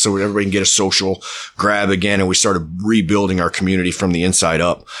morning just so everybody can get a social grab again. And we started rebuilding our community from the inside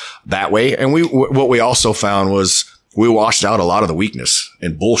up that way. And what we also found was we washed out a lot of the weakness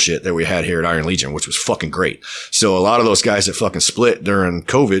and bullshit that we had here at Iron Legion, which was fucking great. So a lot of those guys that fucking split during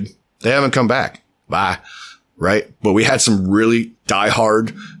COVID, they haven't come back. Bye. Right. But we had some really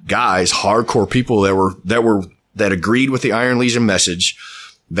diehard guys, hardcore people that agreed with the Iron Legion message,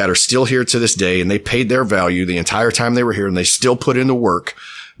 that are still here to this day, and they paid their value the entire time they were here and they still put in the work.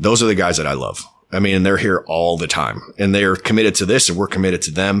 Those are the guys that I love. I mean, they're here all the time and they're committed to this and we're committed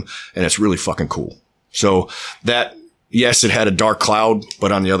to them. And it's really fucking cool. So that, yes, it had a dark cloud,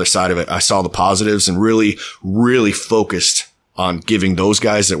 but on the other side of it, I saw the positives and really, really focused on giving those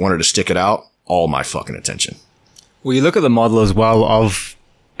guys that wanted to stick it out all my fucking attention. Well, you look at the model as well of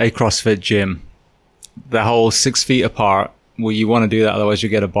a CrossFit gym, the whole 6 feet apart. Well, you want to do that, otherwise you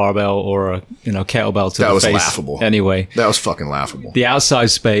get a barbell or a kettlebell to the face. That was laughable. Anyway, that was fucking laughable. The outside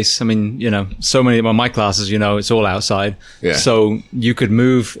space. I mean, so many of my classes, it's all outside. Yeah. So you could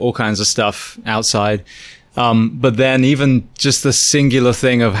move all kinds of stuff outside. But then even just the singular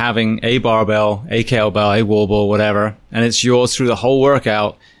thing of having a barbell, a kettlebell, a wall ball, whatever, and it's yours through the whole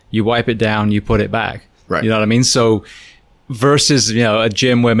workout. You wipe it down, you put it back. Right. You know what I mean? So versus, a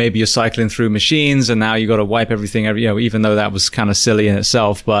gym where maybe you're cycling through machines and now you got to wipe everything, even though that was kind of silly in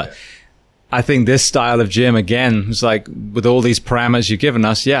itself. But I think this style of gym, again, is like with all these parameters you've given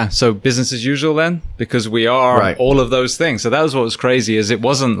us. Yeah. So business as usual then, because we are all of those things. So that was what was crazy, is it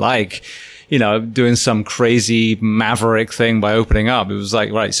wasn't like, doing some crazy maverick thing by opening up. It was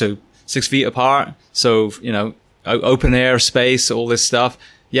like, right, so 6 feet apart. So, open air space, all this stuff.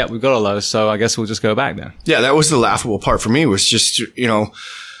 Yeah, we've got all those, so I guess we'll just go back then. Yeah, that was the laughable part for me, was just,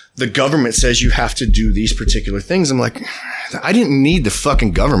 the government says you have to do these particular things. I'm like, I didn't need the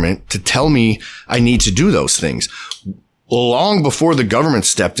fucking government to tell me I need to do those things. Long before the government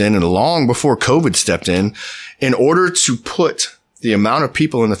stepped in and long before COVID stepped in order to put the amount of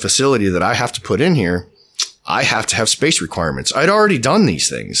people in the facility that I have to put in here, I have to have space requirements. I'd already done these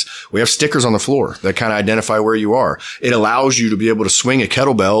things. We have stickers on the floor that kind of identify where you are. It allows you to be able to swing a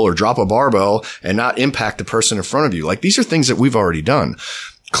kettlebell or drop a barbell and not impact the person in front of you. Like, these are things that we've already done.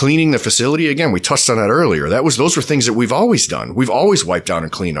 Cleaning the facility, again, we touched on that earlier. Those were things that we've always done. We've always wiped down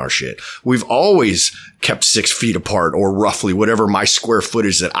and cleaned our shit. We've always kept 6 feet apart, or roughly whatever my square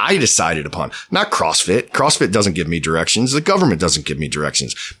footage that I decided upon. Not CrossFit. CrossFit doesn't give me directions. The government doesn't give me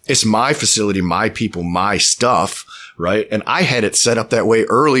directions. It's my facility, my people, my stuff, right? And I had it set up that way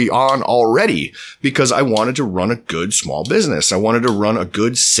early on already because I wanted to run a good small business. I wanted to run a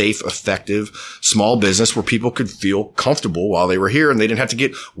good, safe, effective small business where people could feel comfortable while they were here and they didn't have to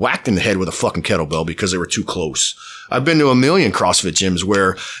get whacked in the head with a fucking kettlebell because they were too close. I've been to a million CrossFit gyms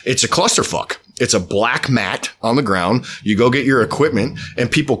where it's a clusterfuck It's a black mat on the ground. You go get your equipment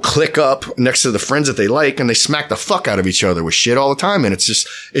and people click up next to the friends that they like and they smack the fuck out of each other with shit all the time. And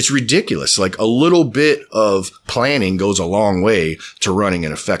it's ridiculous. Like a little bit of planning goes a long way to running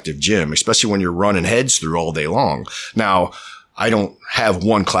an effective gym, especially when you're running heads through all day long. Now, I don't have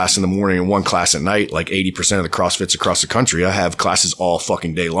one class in the morning and one class at night like 80% of the CrossFits across the country. I have classes all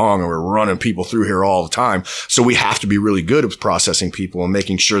fucking day long and we're running people through here all the time. So we have to be really good at processing people and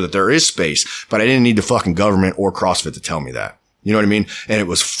making sure that there is space. But I didn't need the fucking government or CrossFit to tell me that. You know what I mean? And it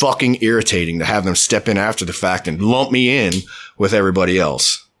was fucking irritating to have them step in after the fact and lump me in with everybody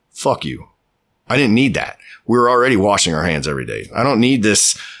else. Fuck you. I didn't need that. We were already washing our hands every day. I don't need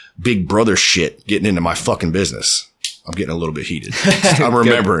this big brother shit getting into my fucking business. I'm getting a little bit heated. I'm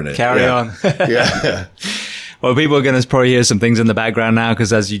remembering it. Carry on. Yeah. Well, people are going to probably hear some things in the background now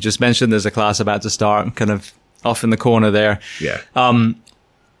because, as you just mentioned, there's a class about to start kind of off in the corner there. Yeah.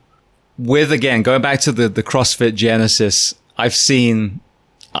 Again, going back to the CrossFit Genesis, I've seen,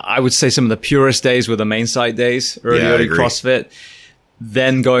 I would say some of the purest days were the main site days, early CrossFit.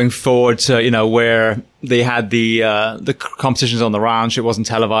 Then going forward to, where they had the competitions on the ranch, it wasn't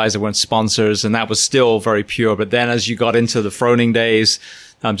televised, there weren't sponsors, and that was still very pure. But then as you got into the Froning days,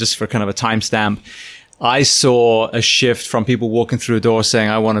 just for kind of a timestamp, I saw a shift from people walking through a door saying,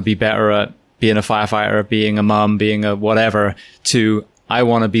 I want to be better at being a firefighter, being a mom, being a whatever, to I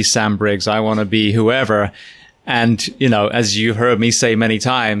want to be Sam Briggs, I want to be whoever. And, as you heard me say many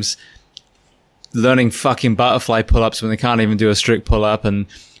times, learning fucking butterfly pull-ups when they can't even do a strict pull-up, and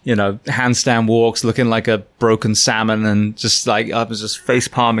handstand walks looking like a broken salmon, and just like I was just face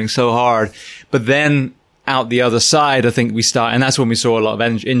palming so hard. But then out the other side, I think we start, and that's when we saw a lot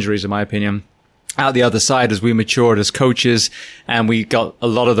of injuries, in my opinion. Out the other side, as we matured as coaches and we got a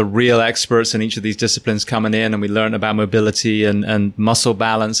lot of the real experts in each of these disciplines coming in, and we learned about mobility and muscle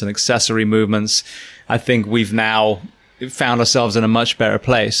balance and accessory movements, I think we've now found ourselves in a much better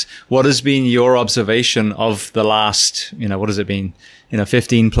place. What has been your observation of the last, what has it been,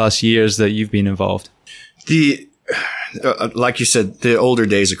 15 plus years that you've been involved? Like you said, the older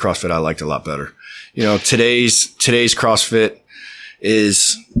days of CrossFit I liked a lot better. Today's CrossFit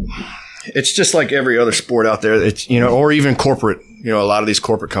it's just like every other sport out there. It's, or even corporate. A lot of these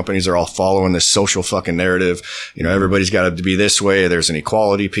corporate companies are all following this social fucking narrative. Everybody's got to be this way. There's an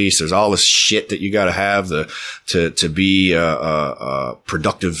equality piece. There's all this shit that you got to have to be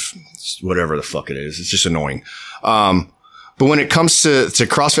productive, whatever the fuck it is. It's just annoying. But when it comes to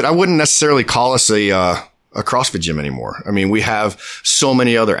CrossFit, I wouldn't necessarily call us a CrossFit gym anymore. I mean, we have so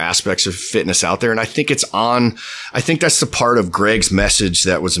many other aspects of fitness out there. And I think I think that's the part of Greg's message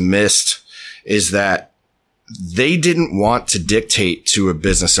that was missed, is that they didn't want to dictate to a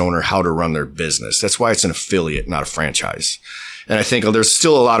business owner how to run their business. That's why it's an affiliate, not a franchise. And I think there's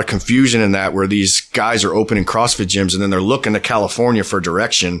still a lot of confusion in that, where these guys are opening CrossFit gyms and then they're looking to California for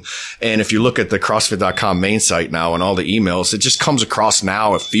direction. And if you look at the CrossFit.com main site now and all the emails, it just comes across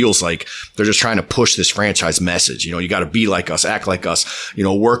now. It feels like they're just trying to push this franchise message. You got to be like us, act like us,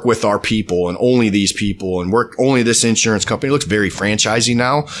 work with our people and only these people and work only this insurance company. It looks very franchisey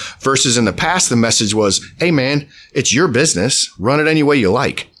now, versus in the past, the message was, hey man, it's your business. Run it any way you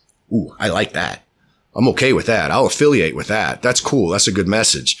like. Ooh, I like that. I'm okay with that. I'll affiliate with that. That's cool. That's a good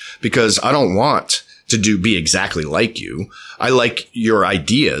message, because I don't want to be exactly like you. I like your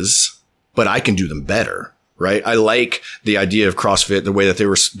ideas, but I can do them better, right? I like the idea of CrossFit, the way that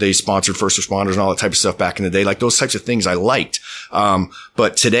they sponsored first responders and all that type of stuff back in the day. Like those types of things I liked.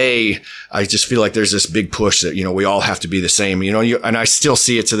 But today I just feel like there's this big push that, we all have to be the same, and I still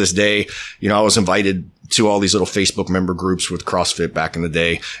see it to this day. I was invited to all these little Facebook member groups with CrossFit back in the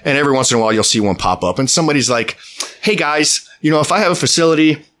day. And every once in a while, you'll see one pop up and somebody's like, hey guys, if I have a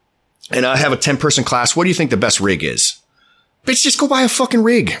facility and I have a 10-person class, what do you think the best rig is? Bitch, just go buy a fucking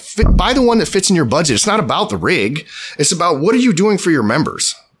rig. Buy the one that fits in your budget. It's not about the rig. It's about, what are you doing for your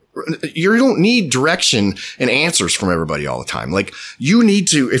members? You don't need direction and answers from everybody all the time. Like, you need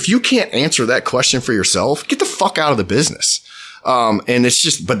to, if you can't answer that question for yourself, get the fuck out of the business. And it's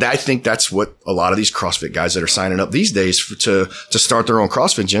just, but I think that's what a lot of these CrossFit guys that are signing up these days to start their own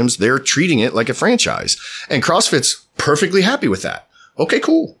CrossFit gyms, they're treating it like a franchise, and CrossFit's perfectly happy with that. Okay,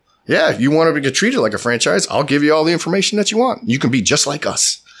 cool. Yeah. If you want to get treated like a franchise, I'll give you all the information that you want. You can be just like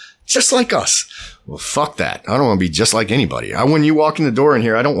us. Just like us. Well, fuck that. I don't want to be just like anybody. When you walk in the door in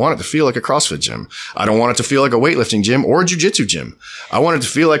here, I don't want it to feel like a CrossFit gym. I don't want it to feel like a weightlifting gym or a jiu-jitsu gym. I want it to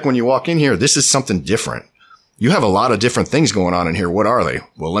feel like when you walk in here, this is something different. You have a lot of different things going on in here. What are they?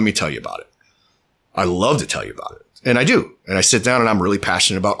 Well, let me tell you about it. I love to tell you about it. And I do. And I sit down and I'm really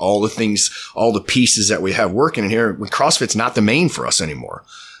passionate about all the things, all the pieces that we have working in here. When CrossFit's not the main for us anymore.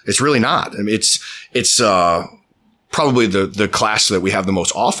 It's really not. I mean, it's probably the class that we have the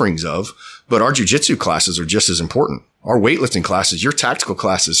most offerings of, but our jiu-jitsu classes are just as important. Our weightlifting classes, your tactical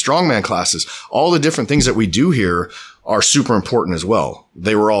classes, strongman classes, all the different things that we do here are super important as well.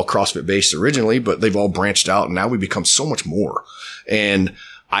 They were all CrossFit based originally, but they've all branched out and now we become so much more. And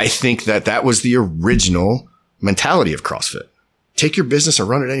I think that was the original mentality of CrossFit. Take your business and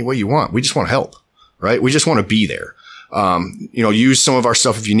run it any way you want. We just want to help, right? We just want to be there. Use some of our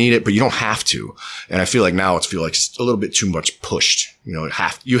stuff if you need it, but you don't have to. And I feel like now it's a little bit too much pushed. You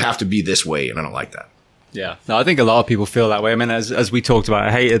have to be this way. And I don't like that. Yeah. No, I think a lot of people feel that way. I mean, as we talked about,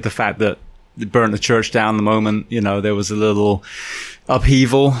 I hated the fact that it burnt the church down the moment, there was a little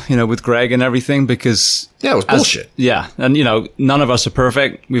upheaval, with Greg and everything because. Yeah, it was bullshit. And, none of us are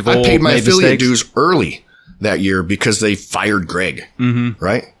perfect. We've all I paid my made affiliate mistakes. dues early that year because they fired Greg. Mm-hmm.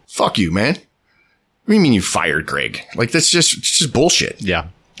 Right? Fuck you, man. What do you mean you fired Greg? Like, it's just bullshit. Yeah.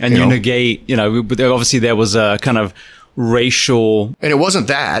 And you negate, obviously there was a kind of racial. And it wasn't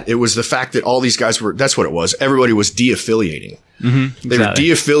that. It was the fact that all these guys that's what it was. Everybody was de-affiliating. Mm-hmm, they were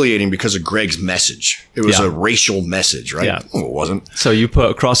de-affiliating because of Greg's message. It was a racial message, right? Yeah. No, it wasn't. So you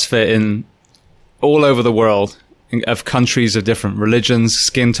put CrossFit in all over the world of countries of different religions,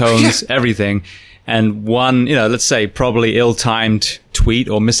 skin tones, everything. And one, let's say probably ill-timed tweet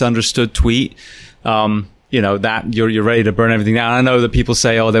or misunderstood tweet, that you're ready to burn everything down. I know that people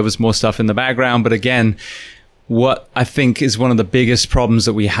say, there was more stuff in the background. But again, what I think is one of the biggest problems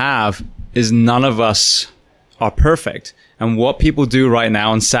that we have is none of us are perfect. And what people do right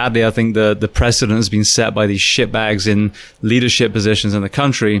now, and sadly, I think the precedent has been set by these shitbags in leadership positions in the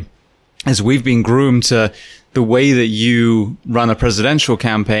country, is we've been groomed to the way that you run a presidential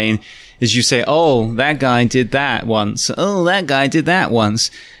campaign is you say, that guy did that once. Oh, that guy did that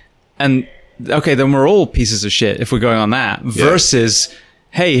once. And okay, then we're all pieces of shit if we're going on that. Yeah. Versus,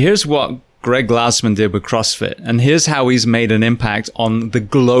 hey, here's what Greg Glassman did with CrossFit. And here's how he's made an impact on the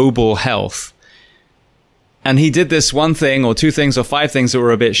global health. And he did this one thing or two things or five things that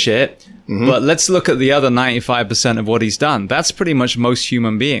were a bit shit. Mm-hmm. But let's look at the other 95% of what he's done. That's pretty much most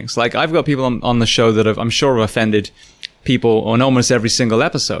human beings. Like, I've got people on the show that I'm sure have offended people on almost every single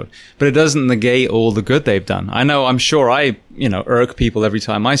episode, but it doesn't negate all the good they've done. I'm sure I, irk people every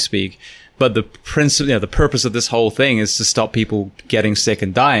time I speak, but the principle, the purpose of this whole thing is to stop people getting sick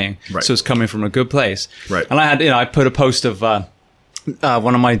and dying. Right. So it's coming from a good place. Right. And I put a post of,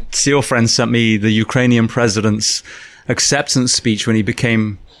 one of my SEAL friends sent me the Ukrainian president's acceptance speech when he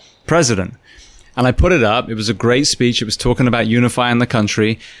became president. And I put it up. It was a great speech. It was talking about unifying the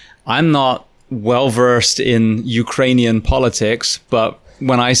country. I'm not well versed in Ukrainian politics, but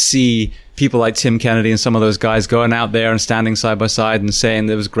when I see people like Tim Kennedy and some of those guys going out there and standing side by side and saying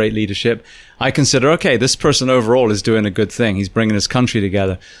there was great leadership, I consider, okay, this person overall is doing a good thing. He's bringing his country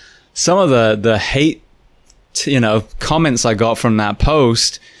together. Some of the hate, comments I got from that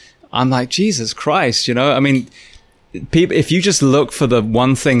post, I'm like, Jesus Christ, people, if you just look for the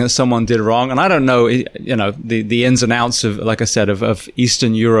one thing that someone did wrong, and I don't know, the ins and outs of, like I said, of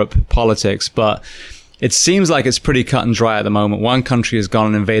Eastern Europe politics, but it seems like it's pretty cut and dry at the moment. One country has gone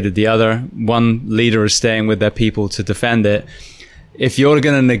and invaded the other. One leader is staying with their people to defend it. If you're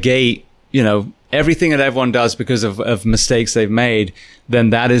going to negate, everything that everyone does because of mistakes they've made, then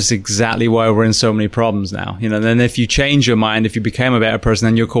that is exactly why we're in so many problems now. Then if you change your mind, if you became a better person,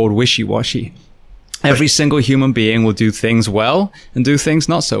 then you're called wishy-washy. Every single human being will do things well and do things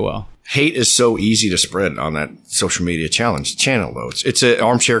not so well. Hate is so easy to spread on that social media channel, though. It's an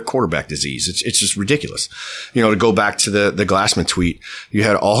armchair quarterback disease. It's just ridiculous. To go back to the Glassman tweet, you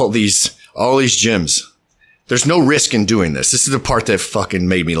had all these gyms. There's no risk in doing this. This is the part that fucking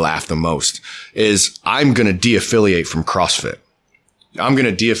made me laugh the most, is I'm going to de-affiliate from CrossFit. I'm going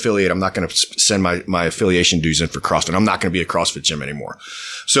to de-affiliate. I'm not going to send my affiliation dues in for CrossFit. I'm not going to be a CrossFit gym anymore.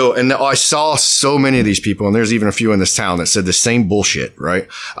 So, and I saw so many of these people, and there's even a few in this town that said the same bullshit, right?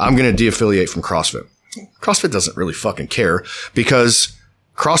 I'm going to de-affiliate from CrossFit. CrossFit doesn't really fucking care because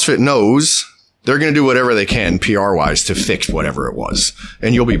CrossFit knows they're going to do whatever they can PR-wise to fix whatever it was,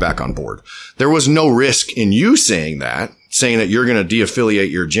 and you'll be back on board. There was no risk in you saying that you're going to de-affiliate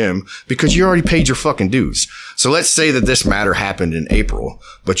your gym because you already paid your fucking dues. So let's say that this matter happened in April,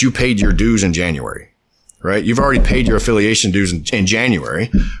 but you paid your dues in January, right? You've already paid your affiliation dues in January,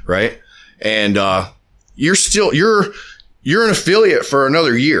 right? And you're an affiliate for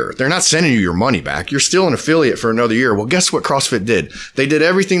another year. They're not sending you your money back. You're still an affiliate for another year. Well, guess what CrossFit did? They did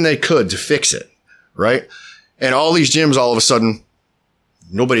everything they could to fix it, right? And all these gyms all of a sudden,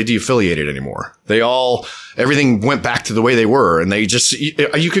 nobody de-affiliated anymore. Everything went back to the way they were. And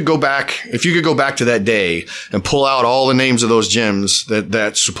if you could go back to that day and pull out all the names of those gyms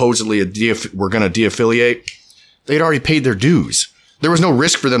that supposedly were going to de-affiliate, they'd already paid their dues. There was no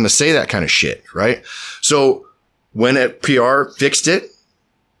risk for them to say that kind of shit, right? So when PR fixed it,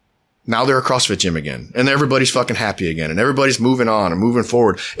 now they're a CrossFit gym again, and everybody's fucking happy again, and everybody's moving on and moving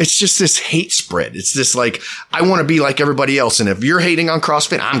forward. It's just this hate spread. It's this like, I want to be like everybody else. And if you're hating on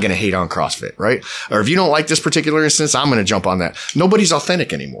CrossFit, I'm going to hate on CrossFit, right? Or if you don't like this particular instance, I'm going to jump on that. Nobody's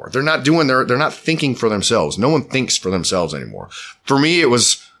authentic anymore. They're not thinking for themselves. No one thinks for themselves anymore. For me,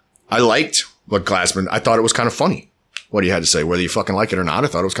 I liked what Glassman, I thought it was kind of funny what he had to say. Whether you fucking like it or not, I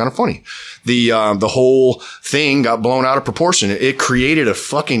thought it was kind of funny. The whole thing got blown out of proportion. It created a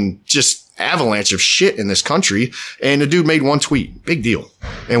fucking just avalanche of shit in this country. And the dude made one tweet. Big deal.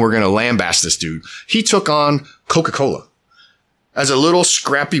 And we're going to lambaste this dude. He took on Coca-Cola as a little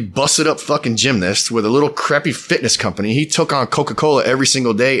scrappy, busted up fucking gymnast with a little crappy fitness company. He took on Coca-Cola every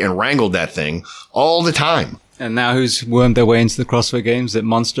single day and wrangled that thing all the time. And now who's wormed their way into the CrossFit Games? Is it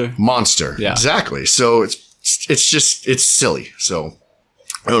Monster? Monster. Yeah. Exactly. So it's silly. So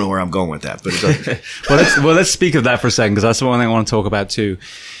I don't know where I'm going with that, but it doesn't. let's speak of that for a second, because that's the one thing I want to talk about too.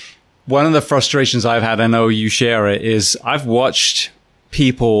 One of the frustrations I've had, I know you share it, is I've watched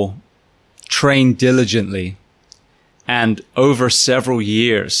people train diligently and over several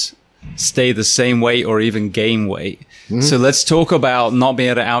years stay the same weight or even gain weight. Mm-hmm. So let's talk about not being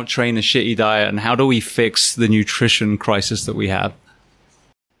able to out-train a shitty diet, and how do we fix the nutrition crisis that we have?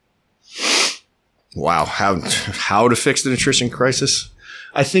 Wow. How to fix the nutrition crisis?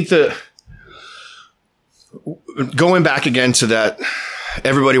 I think that going back again to that,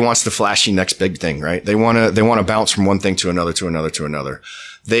 everybody wants the flashy next big thing, right? They want to bounce from one thing to another, to another, to another.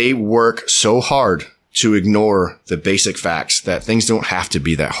 They work so hard to ignore the basic facts that things don't have to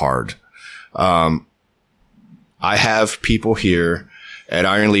be that hard. I have people here at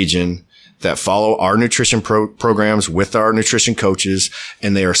Iron Legion that follow our nutrition programs with our nutrition coaches,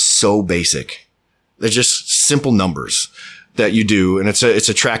 and they are so basic. They're just simple numbers that you do. And it's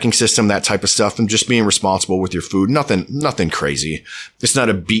a tracking system, that type of stuff, and just being responsible with your food. Nothing crazy. It's not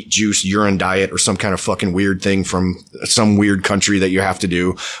a beet juice urine diet or some kind of fucking weird thing from some weird country that you have to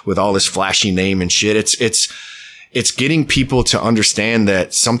do with all this flashy name and shit. It's getting people to understand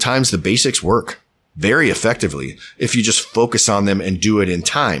that sometimes the basics work very effectively if you just focus on them and do it in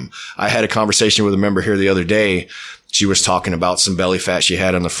time. I had a conversation with a member here the other day. She was talking about some belly fat she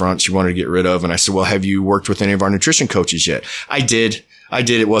had on the front she wanted to get rid of. And I said, well, have you worked with any of our nutrition coaches yet? I did. It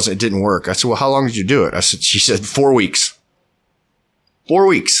didn't work. I said, well, how long did you do it? She said 4 weeks. 4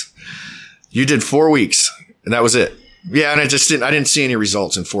 weeks. You did 4 weeks. And that was it. Yeah. And I didn't see any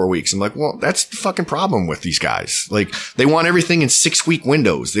results in 4 weeks. I'm like, well, that's the fucking problem with these guys. Like, they want everything in 6-week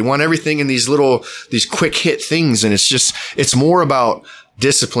windows. They want everything in these quick hit things. And it's more about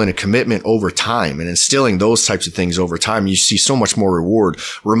discipline and commitment over time, and instilling those types of things over time. You see so much more reward,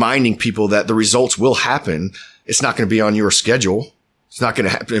 reminding people that the results will happen. It's not going to be on your schedule. It's not going to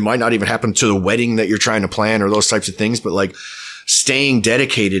happen. It might not even happen to the wedding that you're trying to plan or those types of things, but like staying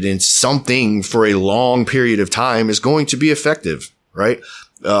dedicated in something for a long period of time is going to be effective, right?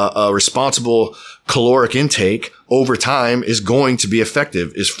 A responsible caloric intake over time is going to be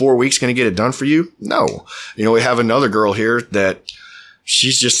effective. Is 4 weeks going to get it done for you? No. We have another girl here that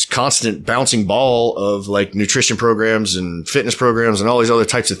she's just constant bouncing ball of like nutrition programs and fitness programs and all these other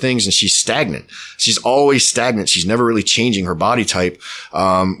types of things. And she's stagnant. She's always stagnant. She's never really changing her body type.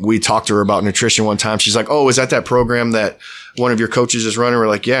 We talked to her about nutrition one time. She's like, oh, is that program that one of your coaches is running? We're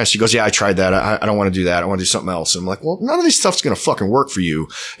like, yeah. She goes, yeah, I tried that. I don't want to do that. I want to do something else. And I'm like, well, none of this stuff's going to fucking work for you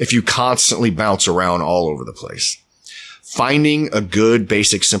if you constantly bounce around all over the place. Finding a good,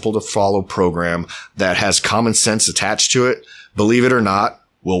 basic, simple to follow program that has common sense attached to it, believe it or not,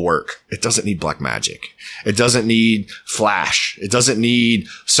 will work. It doesn't need black magic. It doesn't need flash. It doesn't need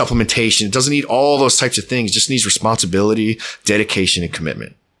supplementation. It doesn't need all those types of things. It just needs responsibility, dedication, and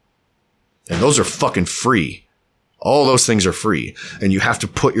commitment. And those are fucking free. All those things are free. And you have to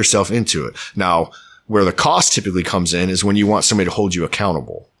put yourself into it. Now, where the cost typically comes in is when you want somebody to hold you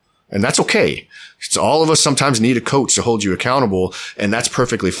accountable. And that's okay. It's all of us sometimes need a coach to hold you accountable, and that's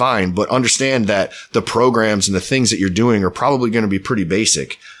perfectly fine. But understand that the programs and the things that you're doing are probably going to be pretty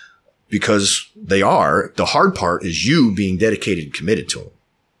basic, because they are. The hard part is you being dedicated and committed to them.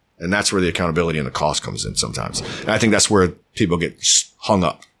 And that's where the accountability and the cost comes in sometimes. And I think that's where people get hung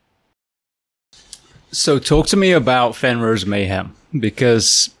up. So talk to me about Fenrir's Mayhem,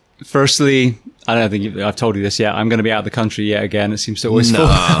 because firstly, I don't think I've told you this yet. I'm going to be out of the country yet again. It seems to always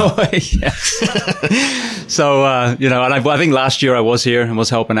fall away. Yes. So, and I think last year I was here and was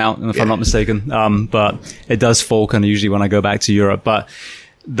helping out, if I'm not mistaken. But it does fall kind of usually when I go back to Europe. But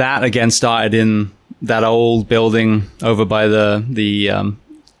that again started in that old building over by the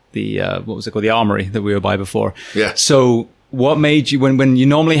what was it called? The Armory that we were by before. Yeah. So what made you, when you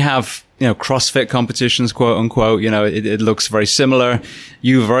normally have, CrossFit competitions, quote unquote, it looks very similar.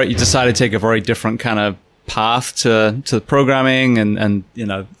 You decided to take a very different kind of path to programming and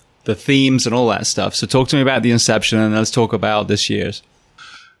the themes and all that stuff. So talk to me about the inception, and let's talk about this year's.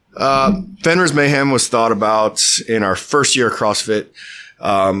 Fenrir's Mayhem was thought about in our first year of CrossFit.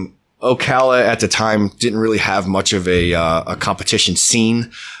 Ocala at the time didn't really have much of a competition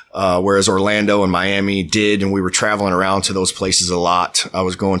scene. Whereas Orlando and Miami did, and we were traveling around to those places a lot. I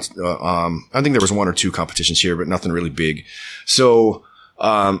was going to, I think there was 1 or 2 competitions here, but nothing really big. So,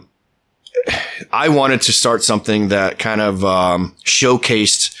 I wanted to start something that kind of,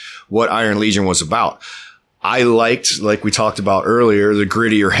 showcased what Iron Legion was about. I liked, like we talked about earlier, the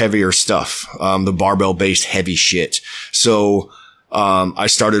grittier, heavier stuff, the barbell based heavy shit. So, I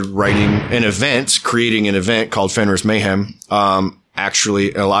started creating an event called Fenrir's Mayhem.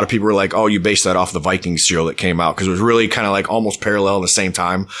 Actually, a lot of people were like, oh, you based that off the Vikings show that came out, because it was really kind of like almost parallel at the same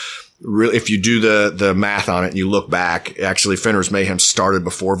time. Really, if you do the math on it and you look back, actually Fenrir's Mayhem started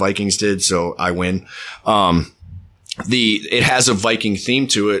before Vikings did, so I win. It has a Viking theme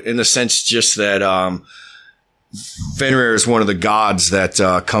to it in the sense just that, Fenrir is one of the gods that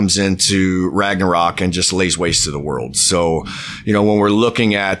comes into Ragnarok and just lays waste to the world. So, when we're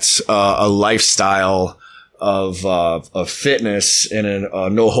looking at a lifestyle of fitness and a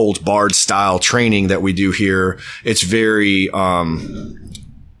no holds barred style training that we do here, it's very,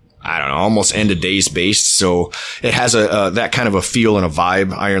 almost end of days based. So it has that kind of a feel and a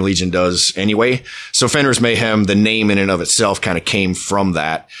vibe Iron Legion does anyway. So Fenrir's Mayhem, the name in and of itself kind of came from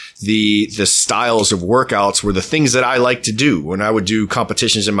that. The styles of workouts were the things that I like to do. When I would do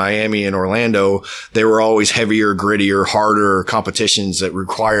competitions in Miami and Orlando, they were always heavier, grittier, harder competitions that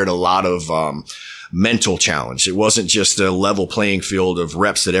required a lot of, mental challenge. It wasn't just a level playing field of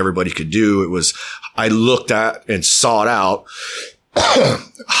reps that everybody could do. It was, I looked at and sought out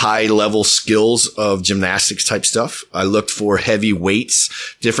high level skills of gymnastics type stuff. I looked for heavy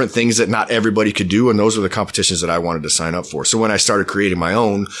weights, different things that not everybody could do. And those were the competitions that I wanted to sign up for. So when I started creating my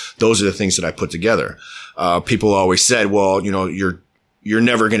own, those are the things that I put together. People always said, well, you're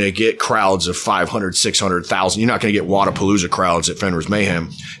never going to get crowds of 500, 600,000. You're not going to get Wadapalooza crowds at Fenrir's Mayhem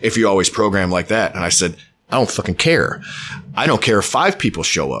if you always program like that. And I said, I don't fucking care. I don't care if 5 people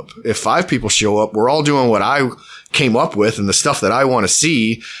show up. If 5 people show up, we're all doing what I came up with and the stuff that I want to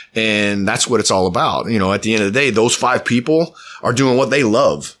see. And that's what it's all about. At the end of the day, those 5 people are doing what they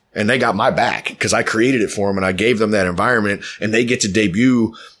love, and they got my back because I created it for them and I gave them that environment, and they get to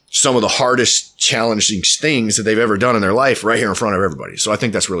debut some of the hardest, challenging things that they've ever done in their life right here in front of everybody. So I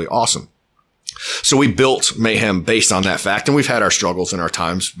think that's really awesome. So we built Mayhem based on that fact, and we've had our struggles and our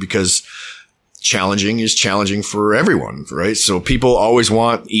times because challenging is challenging for everyone, right? So people always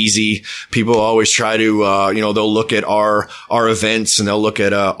want easy. People always try to, they'll look at our events and they'll look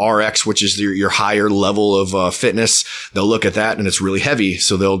at, RX, which is your higher level of, fitness. They'll look at that and it's really heavy.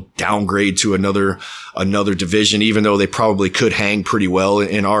 So they'll downgrade to another division, even though they probably could hang pretty well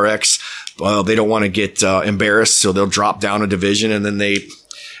in RX. They don't want to get, embarrassed. So they'll drop down a division, and then they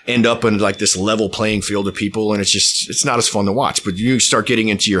end up in like this level playing field of people, and it's not as fun to watch. But you start getting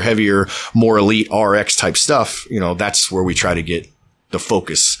into your heavier, more elite RX type stuff, that's where we try to get the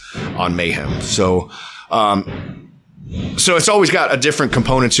focus on Mayhem. So it's always got a different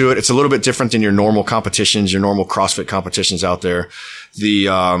component to it. It's a little bit different than your normal competitions, your normal CrossFit competitions out there. The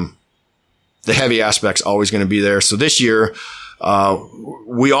heavy aspect's always going to be there. So this year,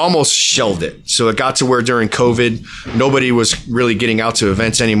 we almost shelved it. So it got to where during COVID, nobody was really getting out to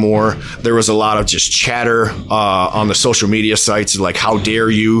events anymore. There was a lot of just chatter, on the social media sites, like, how dare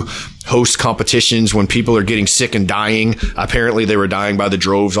you host competitions when people are getting sick and dying? Apparently they were dying by the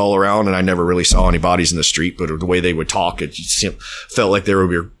droves all around, and I never really saw any bodies in the street, but the way they would talk, it just felt like there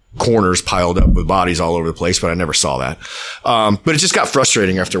would be corners piled up with bodies all over the place, but I never saw that. But it just got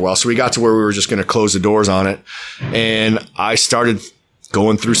frustrating after a while. So we got to where we were just going to close the doors on it. And I started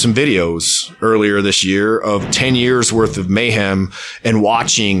going through some videos earlier this year of 10 years worth of Mayhem and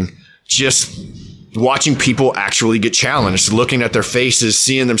watching people actually get challenged, looking at their faces,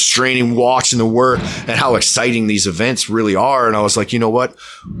 seeing them straining, watching the work, and how exciting these events really are. And I was like, you know what?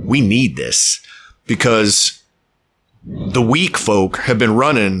 We need this, because the weak folk have been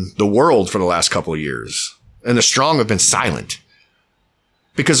running the world for the last couple of years, and the strong have been silent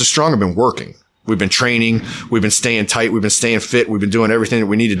because the strong have been working. We've been training. We've been staying tight. We've been staying fit. We've been doing everything that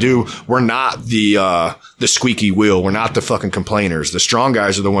we need to do. We're not the squeaky wheel. We're not the fucking complainers. The strong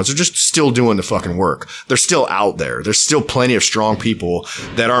guys are the ones who are just still doing the fucking work. They're still out there. There's still plenty of strong people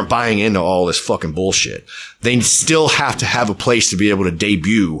that aren't buying into all this fucking bullshit. They still have to have a place to be able to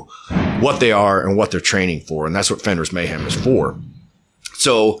debut what they are and what they're training for. And that's what Fender's Mayhem is for.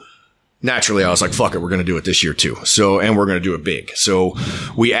 So, naturally, I was like, fuck it, we're going to do it this year too. So, and we're going to do it big. So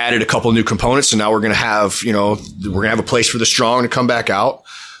we added a couple new components. So now we're going to have, we're going to have a place for the strong to come back out,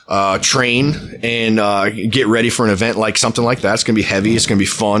 train and, get ready for an event like something like that. It's going to be heavy. It's going to be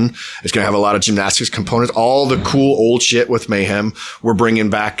fun. It's going to have a lot of gymnastics components, all the cool old shit with Mayhem. We're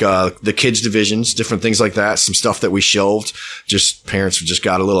bringing back, the kids divisions, different things like that. Some stuff that we shelved. Just parents just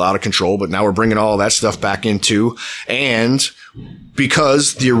got a little out of control, but now we're bringing all that stuff back into, and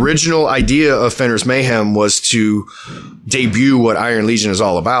because the original idea of Fender's Mayhem was to debut what Iron Legion is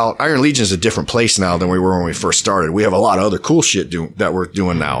all about. Iron Legion is a different place now than we were when we first started. We have a lot of other cool shit that we're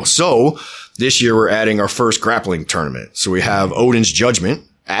doing now. So this year we're adding our first grappling tournament. So we have Odin's Judgment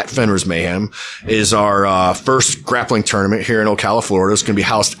at Fender's Mayhem is our first grappling tournament here in Ocala, Florida. It's going to be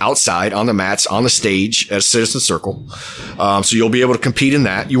housed outside on the mats on the stage at Citizen Circle. So you'll be able to compete in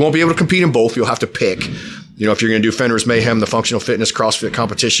that. You won't be able to compete in both. You'll have to pick. If you're going to do Fender's Mayhem, the functional fitness CrossFit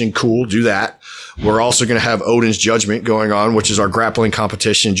competition, cool, do that. We're also going to have Odin's Judgment going on, which is our grappling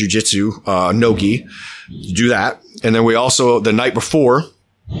competition, jiu-jitsu, no-gi. Do that. And then we also, the night before,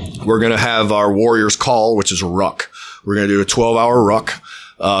 we're going to have our Warriors Call, which is a ruck. We're going to do a 12-hour ruck.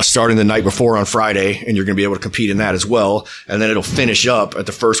 Starting the night before on Friday, and you're going to be able to compete in that as well. And then it'll finish up at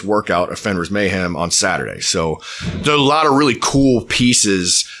the first workout of Fender's Mayhem on Saturday. So there's a lot of really cool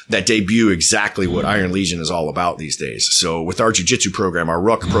pieces that debut exactly what Iron Legion is all about these days. So with our jiu-jitsu program, our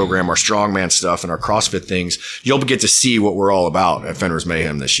ruck program, our strongman stuff, and our CrossFit things, you'll get to see what we're all about at Fender's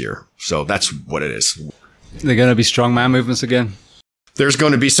Mayhem this year. So that's what it is. They're going to be strongman movements again? There's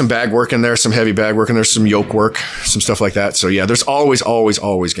going to be some bag work in there, some heavy bag work, and there's some yoke work, some stuff like that. So yeah, there's always going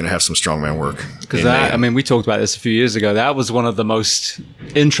to have some strongman work. Because we talked about this a few years ago. That was one of the most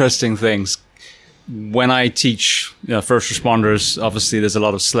interesting things. When I teach first responders, obviously there's a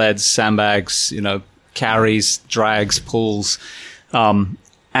lot of sleds, sandbags, carries, drags, pulls,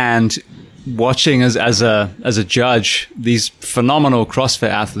 and watching as a judge these phenomenal CrossFit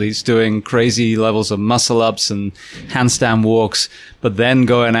athletes doing crazy levels of muscle ups and handstand walks, but then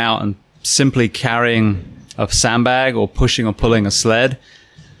going out and simply carrying a sandbag or pushing or pulling a sled,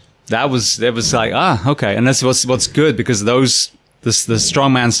 it was like, okay. And that's what's good, because the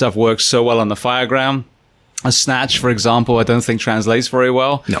strongman stuff works so well on the fireground. A snatch, for example, I don't think translates very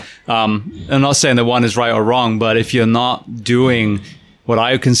well. No. I'm not saying that one is right or wrong, but if you're not doing what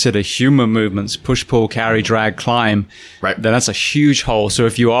I would consider human movements, push, pull, carry, drag, climb, right, then that's a huge hole. So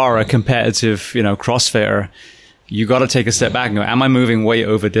if you are a competitive, CrossFitter, you got to take a step back and go, am I moving weight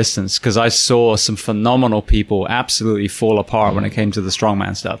over distance? Because I saw some phenomenal people absolutely fall apart when it came to the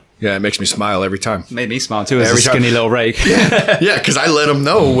strongman stuff. Yeah, it makes me smile every time. Made me smile too, as a skinny little rake. Yeah, because I let them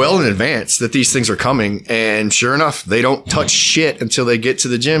know well in advance that these things are coming. And sure enough, they don't touch shit until they get to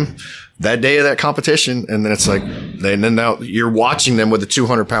the gym that day of that competition. And then it's like, then now you're watching them with a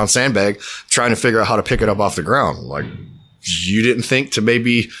 200-pound sandbag trying to figure out how to pick it up off the ground. Like, you didn't think to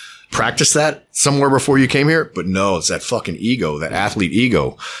maybe practice that somewhere before you came here? But no, it's that fucking ego, that athlete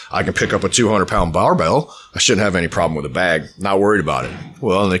ego. I can pick up a 200-pound barbell. I shouldn't have any problem with a bag. Not worried about it.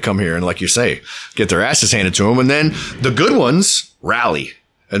 Well, and they come here and, like you say, get their asses handed to them. And then the good ones rally.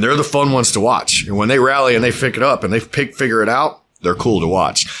 And they're the fun ones to watch. And when they rally and they pick it up and they figure it out, they're cool to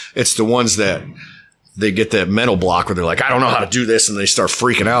watch. It's the ones that they get that mental block where they're like, I don't know how to do this. And they start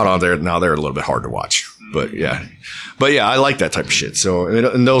freaking out on there. Now they're a little bit hard to watch. But yeah, I like that type of shit. So,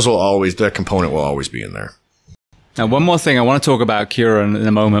 and that component will always be in there. Now, one more thing I want to talk about Kieran in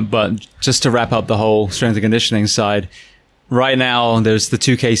a moment, but just to wrap up the whole strength and conditioning side. Right now, there's the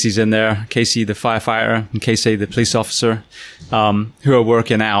two Caseys in there, Casey the firefighter and Casey the police officer, who are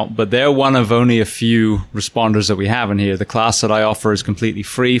working out, but they're one of only a few responders that we have in here. The class that I offer is completely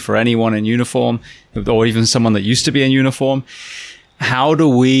free for anyone in uniform, or even someone that used to be in uniform. How do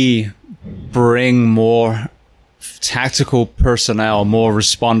we bring more tactical personnel, more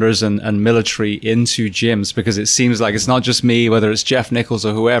responders and military into gyms? Because it seems like it's not just me, whether it's Jeff Nichols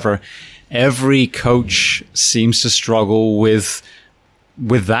or whoever. Every coach seems to struggle with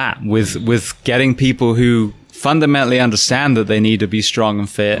getting people who fundamentally understand that they need to be strong and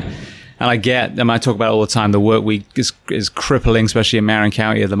fit. And I talk about it all the time, the work week is crippling, especially in Marin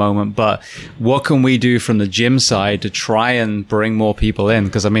County at the moment. But what can we do from the gym side to try and bring more people in?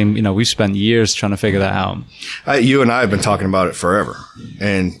 Because, we've spent years trying to figure that out. You and I have been talking about it forever.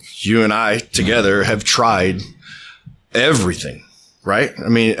 And you and I together have tried everything, right? I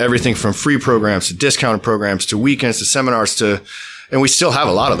mean, everything from free programs to discounted programs to weekends to seminars and we still have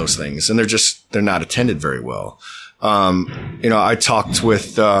a lot of those things, and they're not attended very well. I talk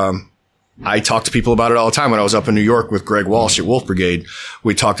to people about it all the time. When I was up in New York with Greg Walsh at Wolf Brigade,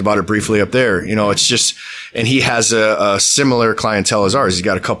 we talked about it briefly up there. It's just, and he has a similar clientele as ours. He's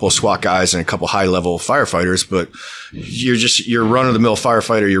got a couple of SWAT guys and a couple high level firefighters, but you're run of the mill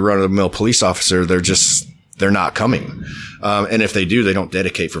firefighter, you're run of the mill police officer. They're not coming. And if they do, they don't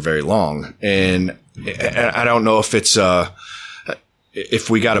dedicate for very long. And I don't know if it's, if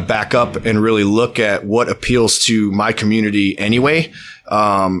we got to back up and really look at what appeals to my community anyway.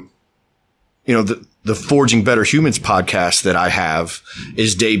 The Forging Better Humans podcast that I have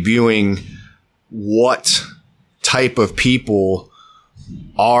is debuting what type of people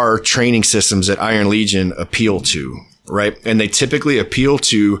our training systems at Iron Legion appeal to, right? And they typically appeal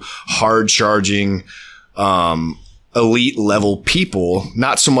to hard charging, elite level people,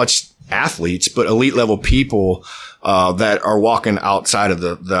 not so much athletes, but elite level people that are walking outside of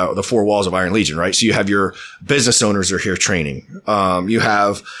the four walls of Iron Legion, right? So you have your business owners are here training. You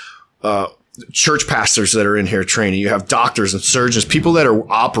have church pastors that are in here training. You have doctors and surgeons, people that are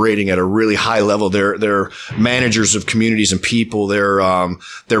operating at a really high level. They're managers of communities and people. They're running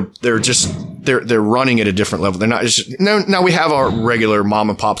at a different level. They're not just, now we have our regular mom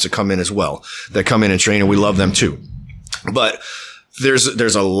and pops that come in as well, that come in and train, and we love them too. But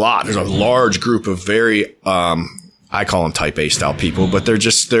there's a large group of very, I call them type A style people, but they're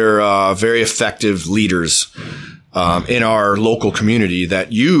very effective leaders in our local community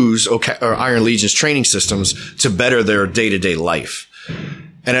that use Iron Legion's training systems to better their day-to-day life.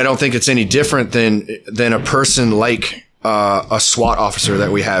 And I don't think it's any different than a person like a SWAT officer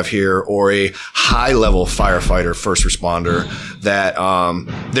that we have here, or a high-level firefighter, first responder, that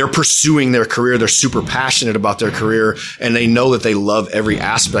they're pursuing their career. They're super passionate about their career, and they know that they love every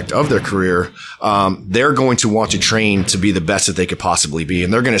aspect of their career. They're going to want to train to be the best that they could possibly be,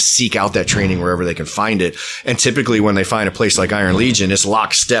 and they're going to seek out that training wherever they can find it. And typically when they find a place like Iron Legion, it's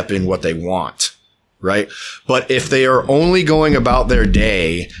lockstep in what they want, right? But if they are only going about their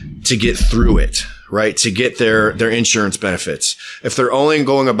day to get through it, right, to get their insurance benefits, if they're only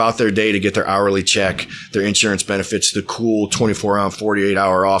going about their day to get their hourly check, their insurance benefits, the cool 24-hour,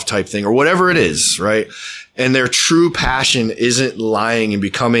 48-hour off type thing, or whatever it is, right, and their true passion isn't lying and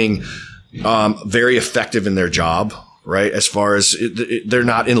becoming very effective in their job, right, as far as they're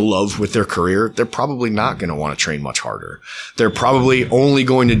not in love with their career, they're probably not going to want to train much harder. They're probably only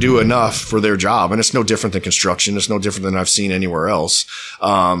going to do enough for their job. And it's no different than construction. It's no different than I've seen anywhere else.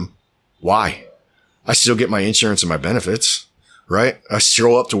 Why? I still get my insurance and my benefits, right? I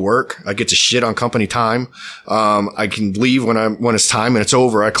show up to work. I get to shit on company time. I can leave when it's time and it's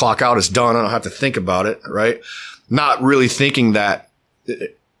over. I clock out. It's done. I don't have to think about it, right? Not really thinking that,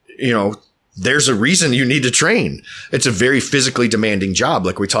 there's a reason you need to train. It's a very physically demanding job.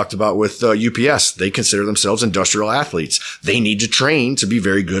 Like we talked about with UPS, they consider themselves industrial athletes. They need to train to be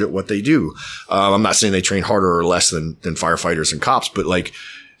very good at what they do. I'm not saying they train harder or less than firefighters and cops, but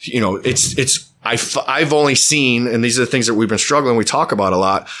I've only seen, and these are the things that we've been struggling, we talk about a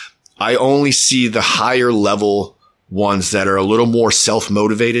lot. I only see the higher level ones that are a little more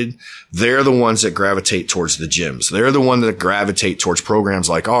self-motivated. They're the ones that gravitate towards the gyms. They're the ones that gravitate towards programs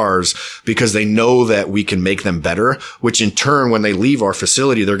like ours because they know that we can make them better, which in turn, when they leave our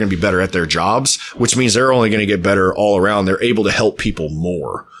facility, they're going to be better at their jobs, which means they're only going to get better all around. They're able to help people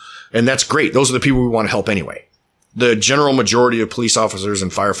more. And that's great. Those are the people we want to help anyway. The general majority of police officers and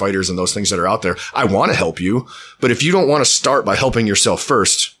firefighters and those things that are out there, I want to help you. But if you don't want to start by helping yourself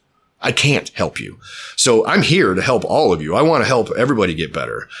first, I can't help you. So I'm here to help all of you. I want to help everybody get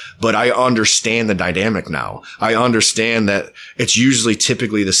better, but I understand the dynamic now. I understand that it's usually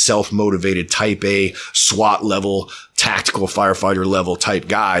typically the self-motivated type A SWAT level, tactical firefighter level type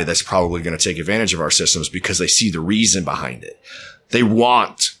guy that's probably going to take advantage of our systems because they see the reason behind it. They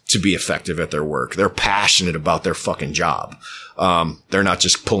want to be effective at their work. They're passionate about their fucking job. They're not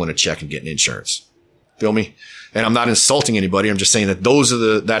just pulling a check and getting insurance. Feel me? And I'm not insulting anybody. I'm just saying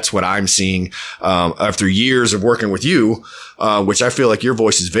that that's what I'm seeing, after years of working with you, which I feel like your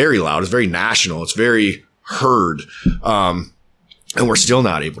voice is very loud. It's very national. It's very heard. And we're still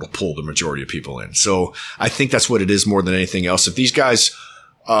not able to pull the majority of people in. So I think that's what it is more than anything else. If these guys,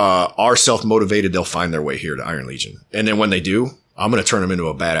 are self-motivated, they'll find their way here to Iron Legion. And then when they do, I'm going to turn them into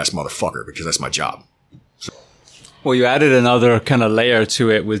a badass motherfucker because that's my job. Well, you added another kind of layer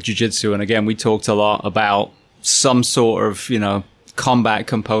to it with jiu-jitsu. And again, we talked a lot about some sort of, combat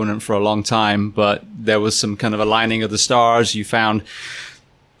component for a long time, but there was some kind of aligning of the stars. You found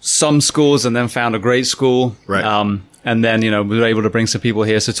some schools and then found a great school. Right. And then, we were able to bring some people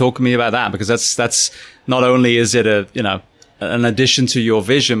here. So talk to me about that, because that's not only is it an addition to your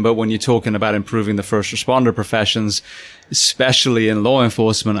vision, but when you're talking about improving the first responder professions, especially in law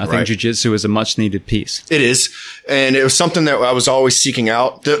enforcement, I think jiu-jitsu is a much needed piece. It is. And it was something that I was always seeking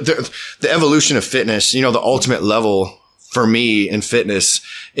out. The evolution of fitness, the ultimate level for me in fitness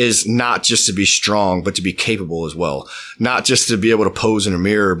is not just to be strong, but to be capable as well. Not just to be able to pose in a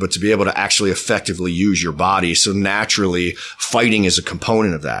mirror, but to be able to actually effectively use your body. So naturally, fighting is a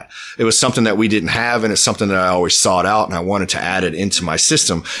component of that. It was something that we didn't have, and it's something that I always sought out, and I wanted to add it into my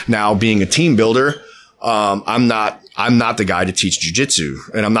system. Now, being a team builder, I'm not the guy to teach jiu-jitsu,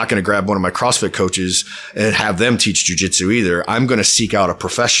 and I'm not going to grab one of my CrossFit coaches and have them teach jiu-jitsu either. I'm going to seek out a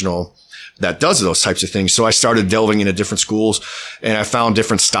professional that does those types of things. So I started delving into different schools, and I found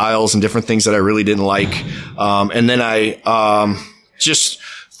different styles and different things that I really didn't like. And then I, just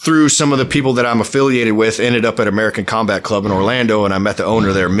through some of the people that I'm affiliated with, ended up at American Combat Club in Orlando, and I met the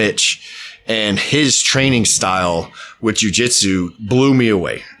owner there, Mitch, and his training style with jiu-jitsu blew me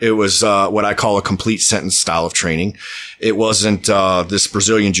away. It was, what I call a complete sentence style of training. It wasn't, this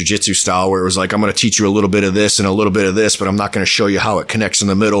Brazilian jiu-jitsu style where it was like, I'm going to teach you a little bit of this and a little bit of this, but I'm not going to show you how it connects in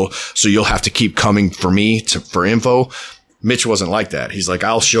the middle. So you'll have to keep coming for me for info. Mitch wasn't like that. He's like,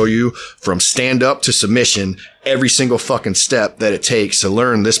 I'll show you from stand up to submission, every single fucking step that it takes to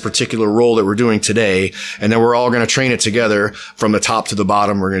learn this particular role that we're doing today. And then we're all going to train it together from the top to the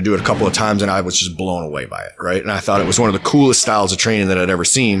bottom. We're going to do it a couple of times. And I was just blown away by it. Right. And I thought it was one of the coolest styles of training that I'd ever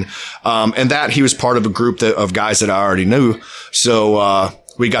seen. And that he was part of a group of guys that I already knew. So,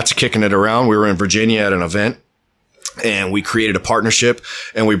 we got to kicking it around. We were in Virginia at an event, and we created a partnership,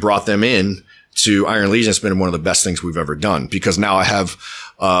 and we brought them in to Iron Legion. It's been one of the best things we've ever done, because now I have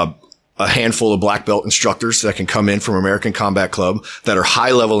a handful of black belt instructors that can come in from American Combat Club that are high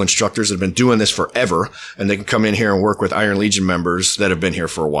level instructors that have been doing this forever, and they can come in here and work with Iron Legion members that have been here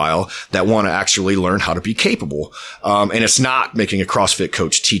for a while that want to actually learn how to be capable. And it's not making a CrossFit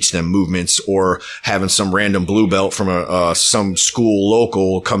coach teach them movements or having some random blue belt from some school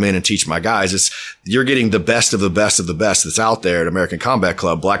local come in and teach my guys. You're getting the best of the best of the best that's out there at American Combat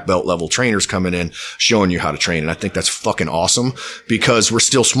Club, black belt level trainers coming in, showing you how to train. And I think that's fucking awesome, because we're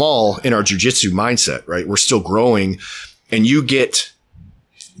still small in our jiu-jitsu mindset, right? We're still growing, and you get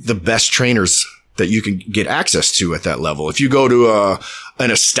the best trainers that you can get access to at that level. If you go to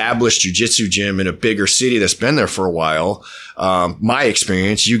an established jiu-jitsu gym in a bigger city that's been there for a while, my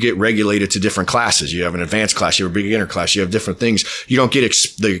experience, you get regulated to different classes. You have an advanced class, you have a beginner class, you have different things. You don't get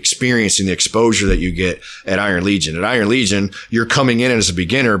the experience and the exposure that you get at Iron Legion. At Iron Legion, you're coming in as a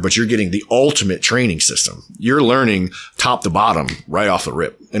beginner, but you're getting the ultimate training system. You're learning top to bottom right off the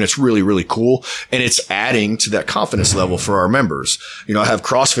rip. And it's really, really cool. And it's adding to that confidence level for our members. I have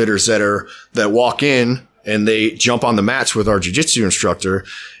CrossFitters that walk in and they jump on the mats with our jiu-jitsu instructor.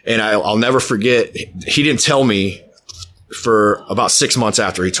 And I'll never forget, he didn't tell me for about 6 months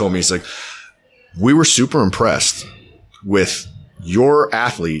after he told me, he's like, we were super impressed with your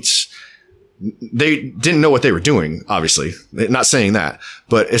athletes. They didn't know what they were doing, obviously. Not saying that,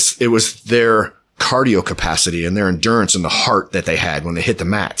 but it was their cardio capacity and their endurance and the heart that they had when they hit the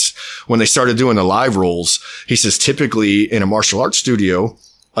mats. When they started doing the live rolls, he says, typically in a martial arts studio,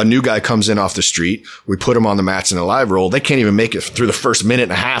 a new guy comes in off the street. We put him on the mats in a live roll. They can't even make it through the first minute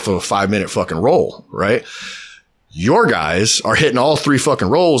and a half of a 5-minute fucking roll, right? Your guys are hitting all 3 fucking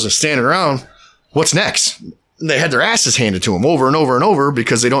rolls and standing around. What's next? They had their asses handed to them over and over and over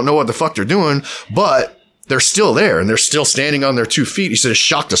because they don't know what the fuck they're doing, but they're still there and they're still standing on their 2 feet. He said, it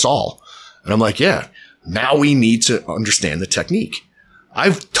shocked us all. And I'm like, yeah, now we need to understand the technique.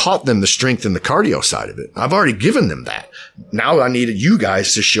 I've taught them the strength and the cardio side of it. I've already given them that. Now I needed you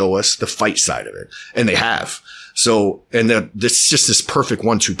guys to show us the fight side of it. And they have. So, and this is just this perfect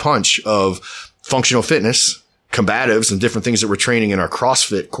 1-2 punch of functional fitness, combatives, and different things that we're training in our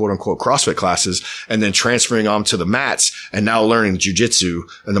CrossFit, quote unquote, CrossFit classes, and then transferring on to the mats and now learning jiu-jitsu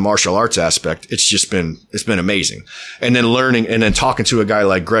and the martial arts aspect. It's been amazing. And then learning and then talking to a guy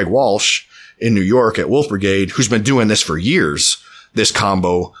like Greg Walsh in New York at Wolf Brigade, who's been doing this for years, this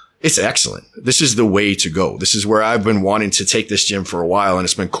combo. It's excellent. This is the way to go. This is where I've been wanting to take this gym for a while, and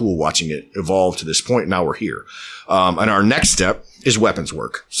it's been cool watching it evolve to this point. Now we're here. And our next step is weapons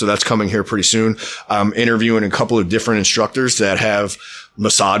work. So that's coming here pretty soon. I'm interviewing a couple of different instructors that have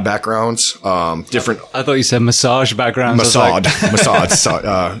Massad backgrounds, different. I thought you said massage backgrounds.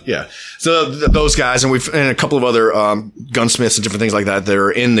 Massad, yeah. So those guys, and a couple of other gunsmiths and different things like that are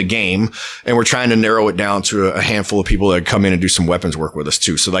in the game, and we're trying to narrow it down to a handful of people that come in and do some weapons work with us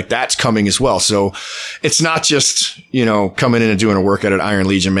too. So like that's coming as well. So it's not just, coming in and doing a workout at Iron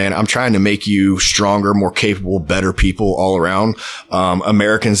Legion, man. I'm trying to make you stronger, more capable, better people all around.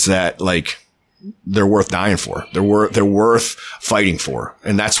 Americans that like, they're worth dying for. They're worth fighting for.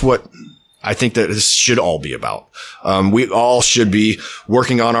 And that's what I think that this should all be about. We all should be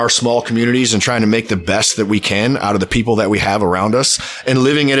working on our small communities and trying to make the best that we can out of the people that we have around us and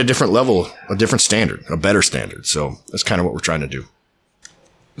living at a different level, a different standard, a better standard. So that's kind of what we're trying to do.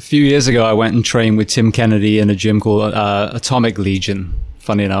 A few years ago, I went and trained with Tim Kennedy in a gym called Atomic Legion,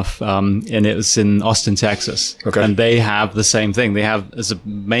 funny enough. And it was in Austin, Texas. Okay. And they have the same thing. They have as a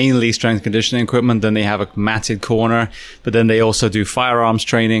mainly strength conditioning equipment. Then they have a matted corner, but then they also do firearms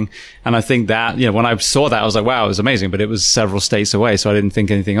training. And I think that, when I saw that, I was like, wow, it was amazing, but it was several states away. So I didn't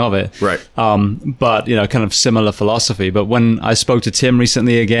think anything of it. Right. But, kind of similar philosophy. But when I spoke to Tim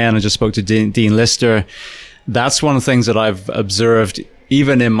recently again, I just spoke to Dean Lister. That's one of the things that I've observed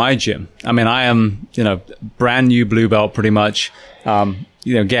even in my gym. I mean, I am, brand new blue belt pretty much,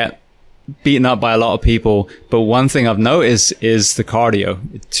 get beaten up by a lot of people. But one thing I've noticed is the cardio.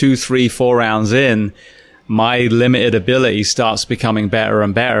 2, 3, 4 rounds in, my limited ability starts becoming better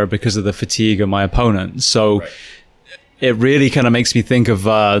and better because of the fatigue of my opponent. So right. It really kind of makes me think of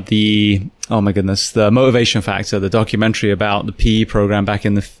the Motivation Factor, the documentary about the PE program back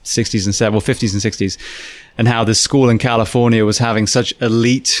in the 60s and 50s and 60s, and how this school in California was having such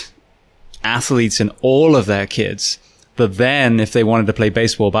elite athletes in all of their kids. But then if they wanted to play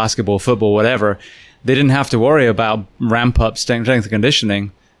baseball, basketball, football, whatever, they didn't have to worry about ramp up strength and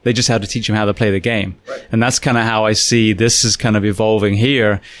conditioning. They just had to teach them how to play the game. Right. And that's kind of how I see this is kind of evolving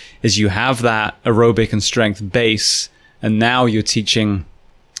here, is you have that aerobic and strength base, and now you're teaching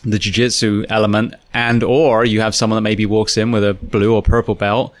the jiu-jitsu element, and or you have someone that maybe walks in with a blue or purple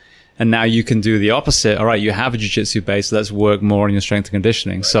belt, and now you can do the opposite. All right, you have a jiu-jitsu base, let's work more on your strength and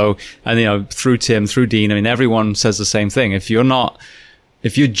conditioning. Right. So, and through Tim, through Dean, I mean, everyone says the same thing. If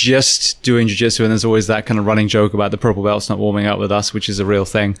you're just doing jiu-jitsu, and there's always that kind of running joke about the purple belts not warming up with us, which is a real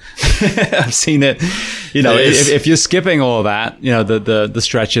thing. I've seen it. If you're skipping all that, the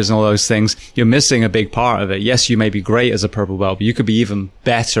stretches and all those things, you're missing a big part of it. Yes, you may be great as a purple belt, but you could be even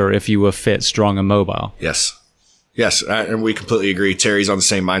better if you were fit, strong, and mobile. Yes. Yes, and we completely agree. Terry's on the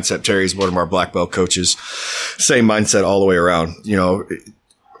same mindset. Terry's one of our black belt coaches. Same mindset all the way around.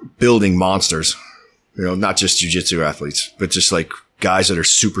 Building monsters. Not just jiu-jitsu athletes, but just like guys that are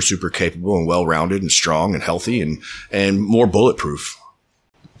super, super capable and well-rounded and strong and healthy and more bulletproof.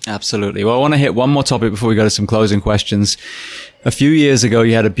 Absolutely. Well, I want to hit one more topic before we go to some closing questions. A few years ago,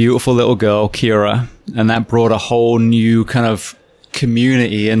 you had a beautiful little girl, Kira, and that brought a whole new kind of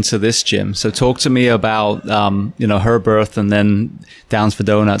community into this gym. So talk to me about, her birth and then Downs for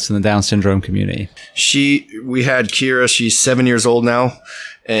Donuts and the Down syndrome community. We had Kira, she's 7 years old now,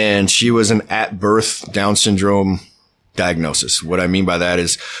 and she was an at birth Down syndrome diagnosis. What I mean by that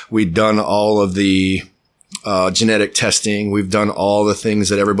is we'd done all of the genetic testing. We've done all the things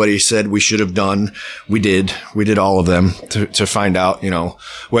that everybody said we should have done. We did all of them to find out,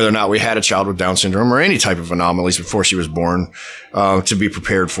 whether or not we had a child with Down syndrome or any type of anomalies before she was born, to be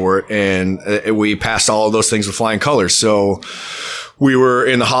prepared for it. And we passed all of those things with flying colors. So we were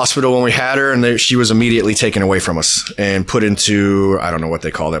in the hospital when we had her, and she was immediately taken away from us and put into, I don't know what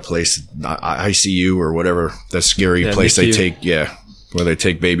they call that place, ICU or whatever, that scary place they take, where they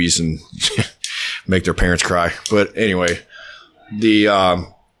take babies and make their parents cry. But anyway,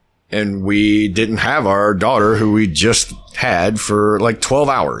 and we didn't have our daughter, who we just had, for like 12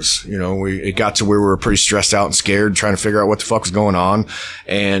 hours. It got to where we were pretty stressed out and scared, trying to figure out what the fuck was going on.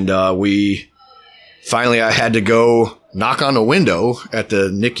 And I had to go knock on the window at the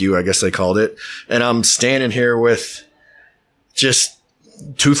NICU, I guess they called it. And I'm standing here with just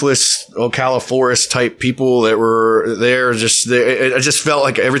toothless Ocala forest type people that were there. I just felt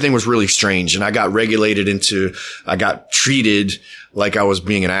like everything was really strange. And I got I got treated like I was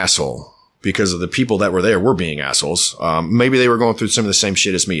being an asshole because of the people that were there were being assholes. Maybe they were going through some of the same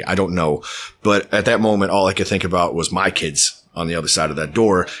shit as me. I don't know. But at that moment, all I could think about was my kids on the other side of that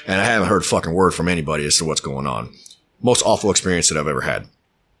door. And I haven't heard a fucking word from anybody as to what's going on. Most awful experience that I've ever had.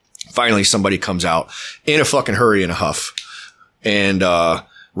 Finally, somebody comes out in a fucking hurry and a huff and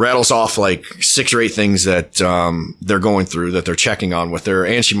rattles off like 6 or 8 things that they're going through, that they're checking on with her,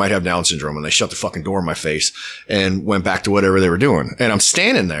 and she might have Down syndrome. And they shut the fucking door in my face and went back to whatever they were doing. And I'm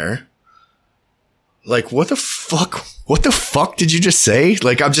standing there like, what the fuck did you just say?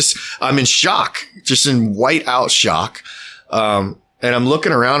 Like, I'm in shock, just in white out shock. And I'm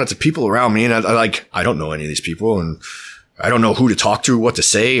looking around at the people around me, and I don't know any of these people, and I don't know who to talk to, what to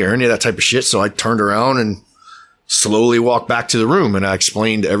say, or any of that type of shit. So I turned around and slowly walked back to the room, and I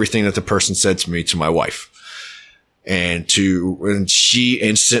explained everything that the person said to me to my wife. And she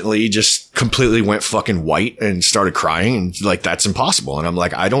instantly just completely went fucking white and started crying, and like, that's impossible. And I'm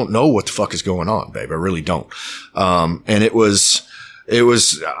like, I don't know what the fuck is going on, babe. I really don't. And it was,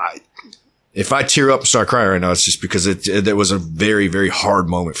 if I tear up and start crying right now, it's just because it was a very, very hard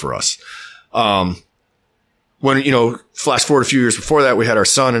moment for us. When, flash forward a few years before that, we had our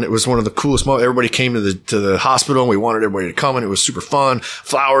son, and it was one of the coolest moments. Everybody came to the hospital, and we wanted everybody to come, and it was super fun.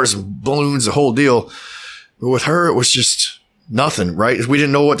 Flowers and balloons, the whole deal. But with her, it was just nothing, right? We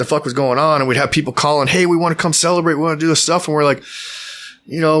didn't know what the fuck was going on, and we'd have people calling, hey, we want to come celebrate. We want to do this stuff. And we're like,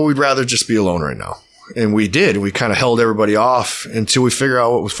 we'd rather just be alone right now. And we did. We kind of held everybody off until we figure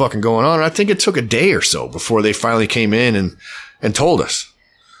out what was fucking going on. And I think it took a day or so before they finally came in and told us,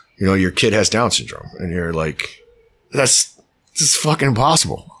 your kid has Down syndrome. And you're like, that's just fucking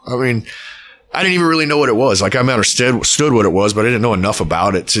impossible. I mean, I didn't even really know what it was. Like, I understood what it was, but I didn't know enough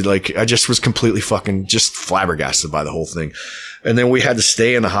about it to, like, I just was completely fucking just flabbergasted by the whole thing. And then we had to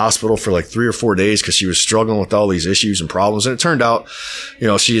stay in the hospital for like 3 or 4 days because she was struggling with all these issues and problems. And it turned out,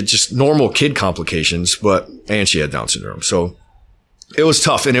 she had just normal kid complications, and she had Down syndrome. So it was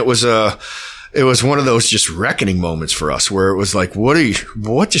tough. And it was one of those just reckoning moments for us where it was like,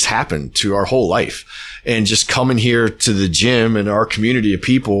 what just happened to our whole life? And just coming here to the gym and our community of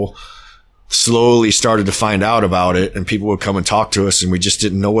people slowly started to find out about it, and people would come and talk to us, and we just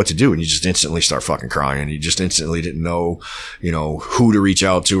didn't know what to do. And you just instantly start fucking crying, and you just instantly didn't know, who to reach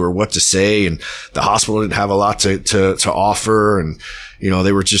out to or what to say. And the hospital didn't have a lot to offer. And,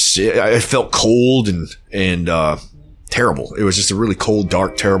 they were just, I felt cold and terrible. It was just a really cold,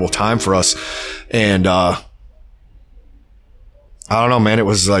 dark, terrible time for us. And, I don't know, man, it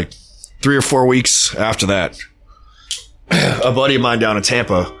was like 3 or 4 weeks after that, a buddy of mine down in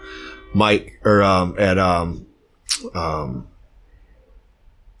Tampa, Mike, or at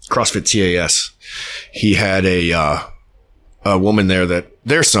CrossFit TAS, he had a woman there that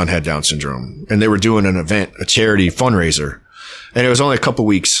their son had Down syndrome, and they were doing an event, a charity fundraiser, and it was only a couple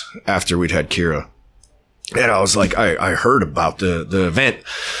weeks after we'd had Kira. And I was like, I heard about the event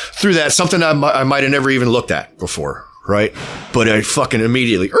through that, something I might have never even looked at before, right? But I fucking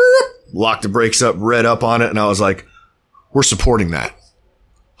immediately locked the brakes up, read up on it, and I was like, we're supporting that.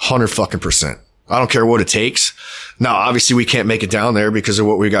 100%. I don't care what it takes. Now, obviously we can't make it down there because of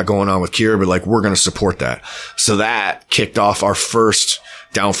what we got going on with Kira, but like, we're going to support that. So that kicked off our first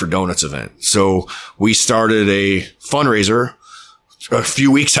Down for Donuts event. So we started a fundraiser a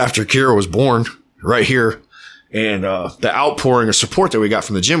few weeks after Kira was born right here. And, the outpouring of support that we got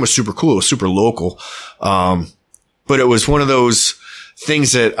from the gym was super cool. It was super local. But it was one of those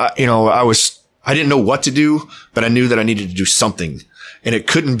things that, I didn't know what to do, but I knew that I needed to do something. And it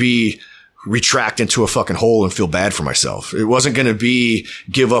couldn't be retract into a fucking hole and feel bad for myself. It wasn't going to be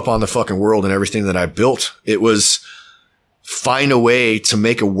give up on the fucking world and everything that I built. It was find a way to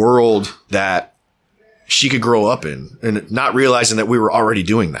make a world that she could grow up in, and not realizing that we were already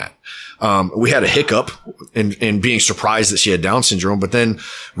doing that. We had a hiccup in being surprised that she had Down syndrome, but then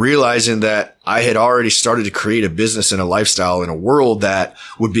realizing that I had already started to create a business and a lifestyle in a world that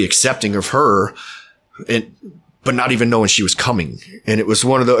would be accepting of her, but not even knowing she was coming. And it was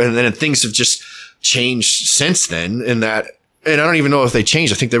one of those, and then things have just changed since then and I don't even know if they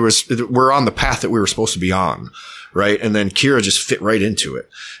changed. I think we're on the path that we were supposed to be on. Right. And then Kira just fit right into it,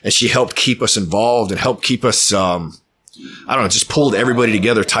 and she helped keep us involved and helped keep us, just pulled everybody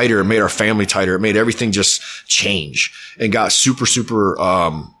together tighter. It made our family tighter. It made everything just change and got super, super,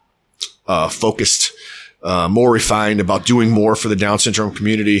 focused, more refined about doing more for the Down syndrome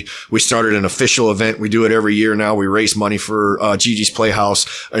community. We started an official event. We do it every year now. We raise money for Gigi's Playhouse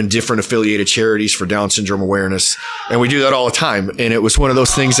and different affiliated charities for Down syndrome awareness. And we do that all the time. And it was one of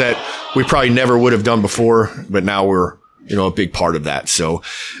those things that we probably never would have done before, but now we're, a big part of that. So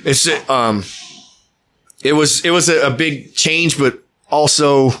it's, it was a big change, but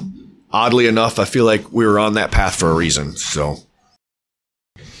also oddly enough, I feel like we were on that path for a reason. So.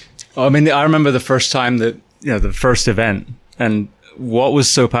 I mean, I remember the first time that, the first event, and what was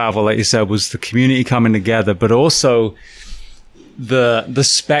so powerful, like you said, was the community coming together, but also the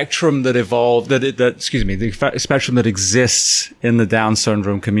spectrum that evolved, the spectrum that exists in the Down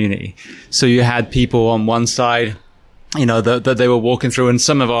syndrome community. So you had people on one side, that they were walking through, and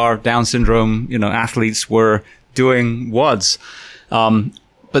some of our Down syndrome, athletes were doing WODs.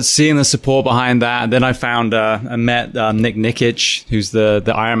 but seeing the support behind that, and then I met Nick Nikic, who's the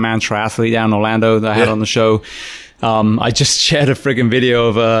Ironman triathlete down in Orlando that I had on the show. I just shared a friggin' video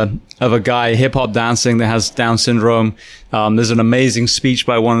of a guy hip hop dancing that has Down syndrome. There's an amazing speech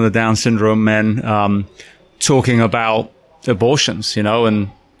by one of the Down syndrome men, talking about abortions, and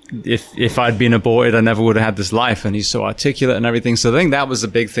if I'd been aborted, I never would have had this life. And he's so articulate and everything. So I think that was the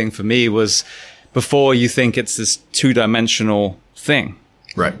big thing for me, was before you think it's this 2-dimensional thing.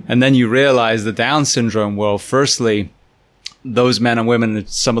 Right. And then you realize the Down syndrome world, firstly, those men and women are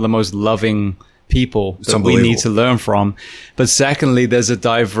some of the most loving people that we need to learn from. But secondly, there's a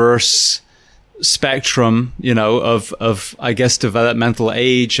diverse spectrum, of, I guess, developmental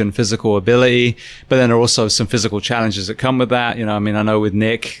age and physical ability. But then there are also some physical challenges that come with that. I know with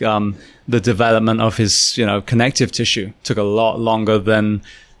Nick, the development of his, connective tissue took a lot longer than,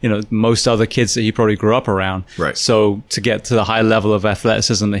 most other kids that he probably grew up around. Right. So to get to the high level of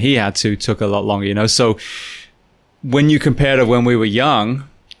athleticism that he had took a lot longer, So when you compare to when we were young,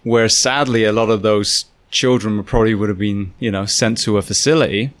 where sadly a lot of those children probably would have been, sent to a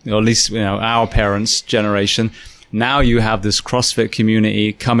facility, or at least, our parents' generation. Now you have this CrossFit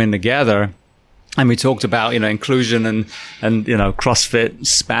community coming together. And we talked about, inclusion and CrossFit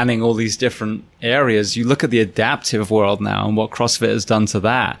spanning all these different areas. You look at the adaptive world now and what CrossFit has done to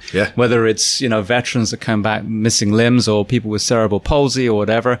that. Yeah. Whether it's, veterans that come back missing limbs or people with cerebral palsy or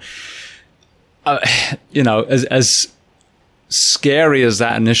whatever. As scary as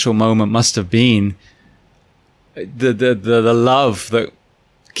that initial moment must have been, the love that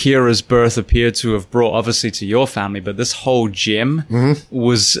Kira's birth appeared to have brought, obviously, to your family, but this whole gym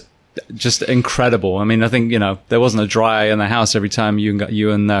was just incredible. I mean, I think, there wasn't a dry eye in the house every time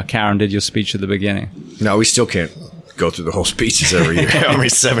you and Karen did your speech at the beginning. No, we still can't go through the whole speeches every year. I mean,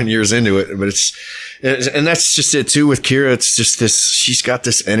 7 years into it, but and that's just it too with Kira. It's just she's got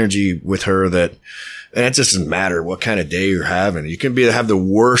this energy with her that, and it doesn't matter what kind of day you're having. You can have the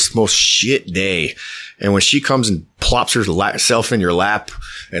worst, most shit day. And when she comes and plops herself in your lap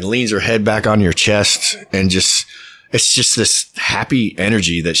and leans her head back on your chest and it's just this happy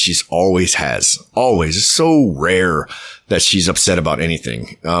energy that she's always has. Always. It's so rare that she's upset about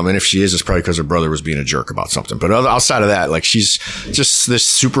anything. And if she is, it's probably because her brother was being a jerk about something. But outside of that, like, she's just this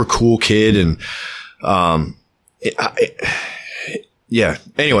super cool kid. And, yeah.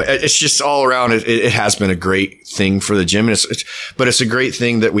 Anyway, it's just all around. It has been a great thing for the gym. And but it's a great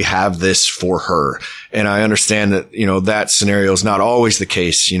thing that we have this for her. And I understand that, that scenario is not always the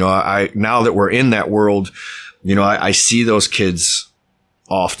case. Now that we're in that world, I see those kids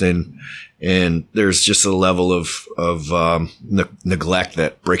often, and there's just a level of neglect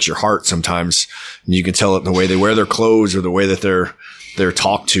that breaks your heart sometimes. And you can tell it in the way they wear their clothes or the way that they're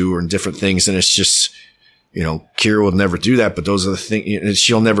talked to, or in different things. And it's just, Kira will never do that, but those are the things,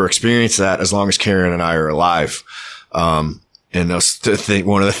 she'll never experience that as long as Karen and I are alive. And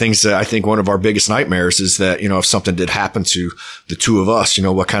one of the things that I think one of our biggest nightmares is that, if something did happen to the two of us,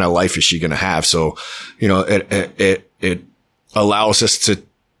 what kind of life is she going to have? So, it allows us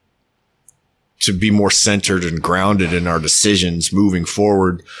to be more centered and grounded in our decisions moving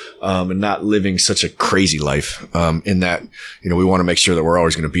forward, and not living such a crazy life, in that, we want to make sure that we're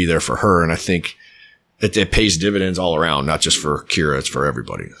always going to be there for her. And I think it pays dividends all around, not just for Kira, it's for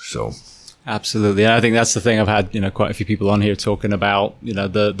everybody. So. Absolutely. And I think that's the thing. I've had, quite a few people on here talking about,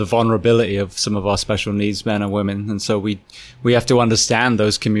 the vulnerability of some of our special needs men and women. And so we have to understand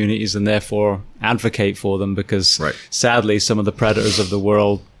those communities and therefore advocate for them, because sadly, some of the predators of the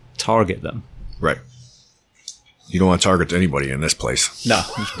world target them. Right. You don't want to target anybody in this place. No,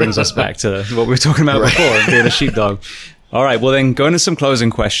 which brings us back to what we were talking about before, being a sheepdog. All right. Well, then, going to some closing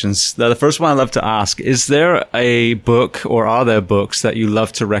questions. The first one I'd love to ask, is there a book or are there books that you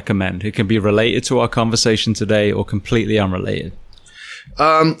love to recommend? It can be related to our conversation today or completely unrelated.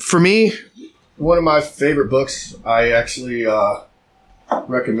 For me, one of my favorite books, I actually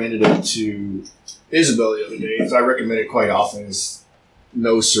recommended it to Isabel the other day, as I recommend it quite often, is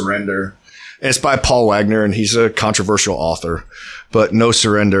No Surrender. And it's by Paul Wagner, and he's a controversial author. But No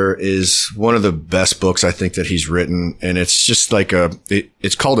Surrender is one of the best books I think that he's written. And it's just like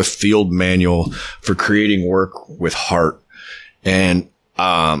it's called a field manual for creating work with heart. And,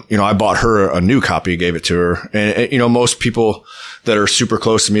 I bought her a new copy, gave it to her. And, most people that are super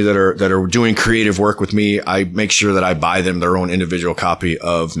close to me that are doing creative work with me, I make sure that I buy them their own individual copy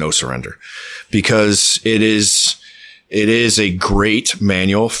of No Surrender, because it is a great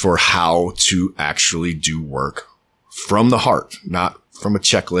manual for how to actually do work from the heart, not from a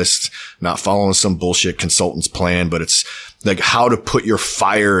checklist, not following some bullshit consultant's plan, but it's like how to put your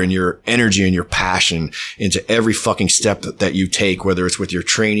fire and your energy and your passion into every fucking step that you take, whether it's with your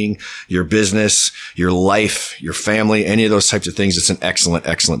training, your business, your life, your family, any of those types of things. It's an excellent,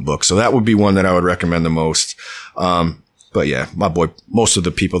 excellent book. So that would be one that I would recommend the most. But yeah, my boy, most of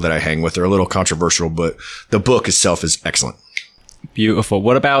the people that I hang with are a little controversial, but the book itself is excellent. Beautiful.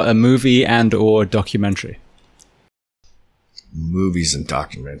 What about a movie and or documentary? Movies and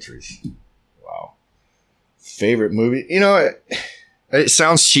documentaries. Wow. Favorite movie? You know, it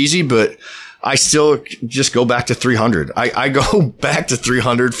sounds cheesy, but I still just go back to 300. I go back to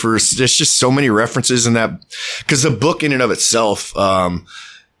 300 for, there's just so many references in that, because the book in and of itself,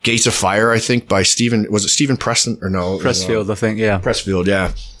 Gates of Fire, I think, by was it Stephen Preston or no? Pressfield, I think, yeah. Pressfield,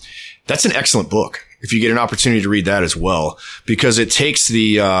 yeah. That's an excellent book. If you get an opportunity to read that as well, because it takes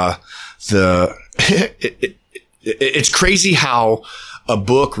it's crazy how a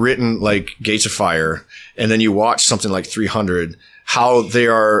book written like Gates of Fire, and then you watch something like 300, how they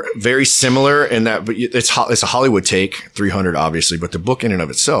are very similar in that, but it's a Hollywood take, 300 obviously, but the book in and of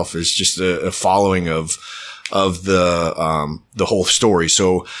itself is just a following of the whole story.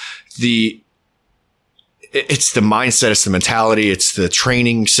 So it's the mindset, it's the mentality, it's the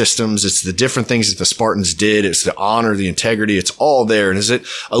training systems, it's the different things that the Spartans did, it's the honor, the integrity, it's all there. And is it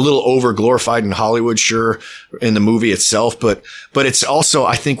a little over glorified in Hollywood? Sure, in the movie itself, but it's also,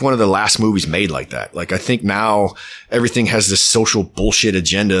 I think, one of the last movies made like that. Like, I think now everything has this social bullshit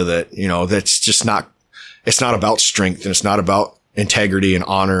agenda that, you know, that's just it's not about strength, and it's not about integrity and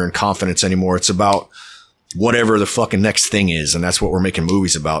honor and confidence anymore. It's about whatever the fucking next thing is. And that's what we're making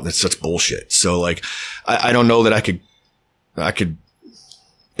movies about. That's such bullshit. So like, I don't know that I could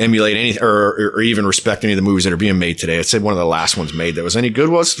emulate any or even respect any of the movies that are being made today. I'd say one of the last ones made that was any good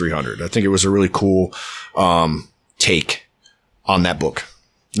was 300. I think it was a really cool, take on that book.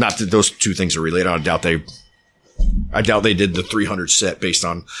 Not that those two things are related. I doubt they did the 300 set based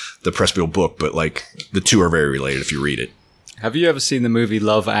on the Pressfield book, but like the two are very related if you read it. Have you ever seen the movie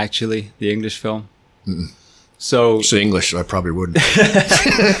Love Actually, the English film? Mm-mm. So it's English, I probably wouldn't.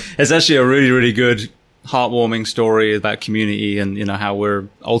 It's actually a really, really good, heartwarming story about community and, you know, how we're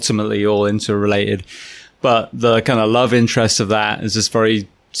ultimately all interrelated. But the kind of love interest of that is this very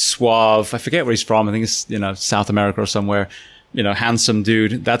suave, I forget where he's from. I think it's, you know, South America or somewhere. You know, handsome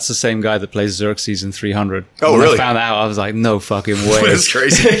dude. That's the same guy that plays Xerxes in 300. Oh, when really? I found out, I was like, no fucking way. That's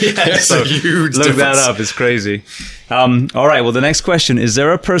crazy. Yeah, That's so a huge look difference. that up. It's crazy. All right. Well, the next question, is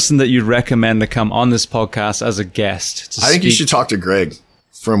there a person that you'd recommend to come on this podcast as a guest? I think you should talk to Greg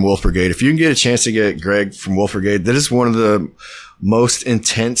from Wolf Brigade. If you can get a chance to get Greg from Wolf Brigade, that is one of the most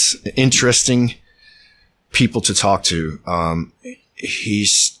intense, interesting people to talk to.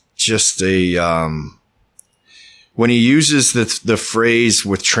 He's just when he uses the phrase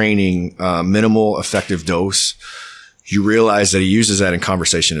with training, minimal effective dose, you realize that he uses that in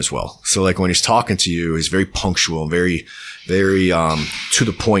conversation as well. So like when he's talking to you, he's very punctual, very, very, to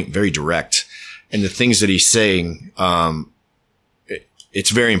the point, very direct. And the things that he's saying, it's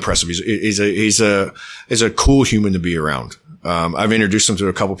very impressive. He's a cool human to be around. I've introduced him to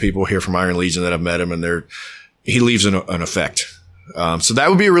a couple people here from Iron Legion that I've met him, and he leaves an effect. So that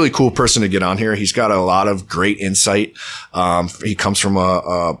would be a really cool person to get on here. He's got a lot of great insight. He comes from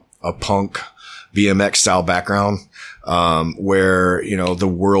a punk BMX style background, where, you know, the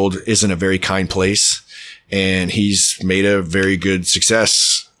world isn't a very kind place, and he's made a very good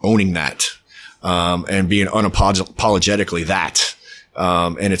success owning that, and being unapologetically that.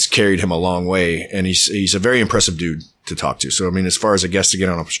 And it's carried him a long way, and he's a very impressive dude to talk to. So, I mean, as far as a guest to get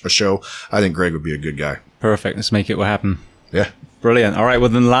on a show, I think Greg would be a good guy. Perfect. Let's make it happen. Yeah. Brilliant. All right. Well,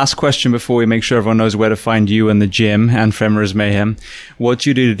 then the last question before we make sure everyone knows where to find you in the gym and Femmer's Mayhem. What do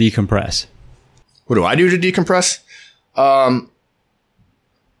you do to decompress? What do I do to decompress?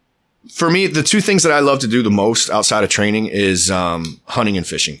 For me, the two things that I love to do the most outside of training is hunting and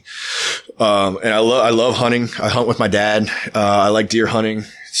fishing. And I love hunting. I hunt with my dad. I like deer hunting.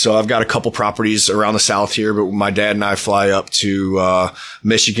 So I've got a couple properties around the South here, but my dad and I fly up to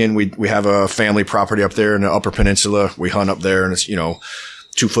Michigan. We have a family property up there in the Upper Peninsula. We hunt up there, and it's, you know,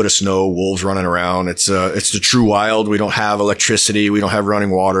 2 foot of snow, wolves running around. It's the true wild. We don't have electricity. We don't have running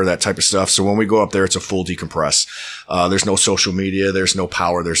water, that type of stuff. So when we go up there, it's a full decompress. There's no social media. There's no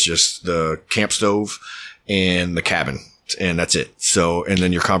power. There's just the camp stove and the cabin. And that's it. So, and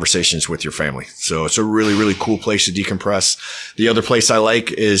then your conversations with your family. So it's a really, really cool place to decompress. The other place I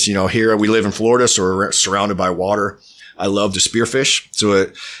like is, you know, here we live in Florida, so we're surrounded by water. I love to spearfish.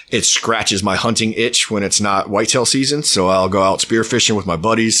 So it scratches my hunting itch when it's not whitetail season. So I'll go out spearfishing with my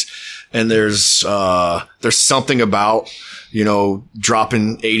buddies. And there's something about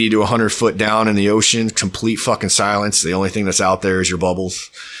dropping 80 to 100 foot down in the ocean, complete fucking silence. The only thing that's out there is your bubbles,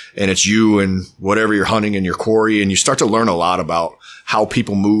 and it's you and whatever you're hunting in your quarry. And you start to learn a lot about how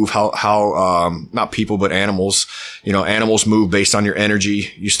people move, how not people, but animals, animals move based on your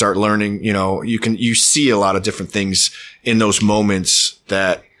energy. You start learning, you see a lot of different things in those moments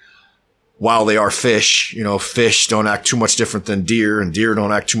that, while they are fish, fish don't act too much different than deer, and deer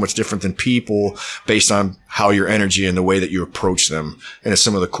don't act too much different than people based on how your energy and the way that you approach them. And it's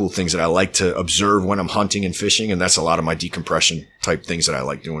some of the cool things that I like to observe when I'm hunting and fishing. And that's a lot of my decompression type things that I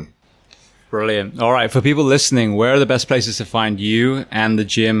like doing. Brilliant. All right. For people listening, where are the best places to find you and the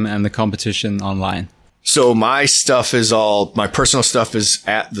gym and the competition online? So my personal stuff is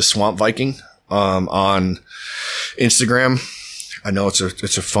at the Swamp Viking, on Instagram. I know it's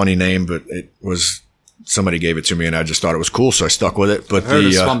a funny name, but somebody gave it to me and I just thought it was cool, so I stuck with it. But I heard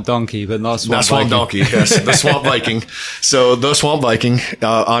of Swamp Donkey, but not Swamp Viking. Donkey, yes, the Swamp Viking. So the Swamp Viking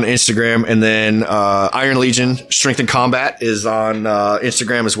on Instagram, and then Iron Legion Strength and Combat is on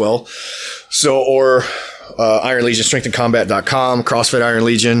Instagram as well. So Iron Legion strengthandcombat.com,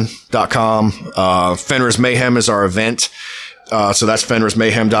 CrossFitIronLegion.com. Fenrir's Mayhem is our event. So that's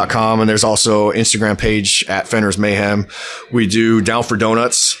fenrismayhem.com. And there's also Instagram page at Fenrir's Mayhem. We do Down for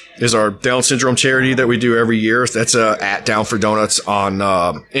Donuts is our Down syndrome charity that we do every year. That's at Down for Donuts on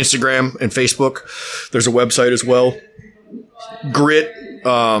Instagram and Facebook. There's a website as well. Grit.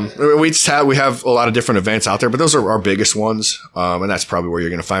 We have a lot of different events out there, but those are our biggest ones. And that's probably where you're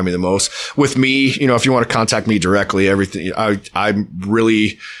going to find me the most. With me, if you want to contact me directly, I'm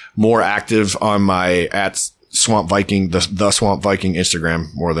really more active on my at Swamp Viking, the Swamp Viking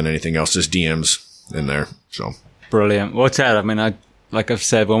Instagram more than anything else. Just DMs in there. So brilliant. Well, Ted, like I've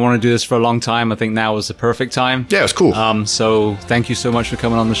said, we want to do this for a long time. I think now is the perfect time. Yeah, it's cool. So thank you so much for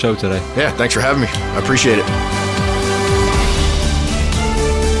coming on the show today. Yeah, thanks for having me. I appreciate it.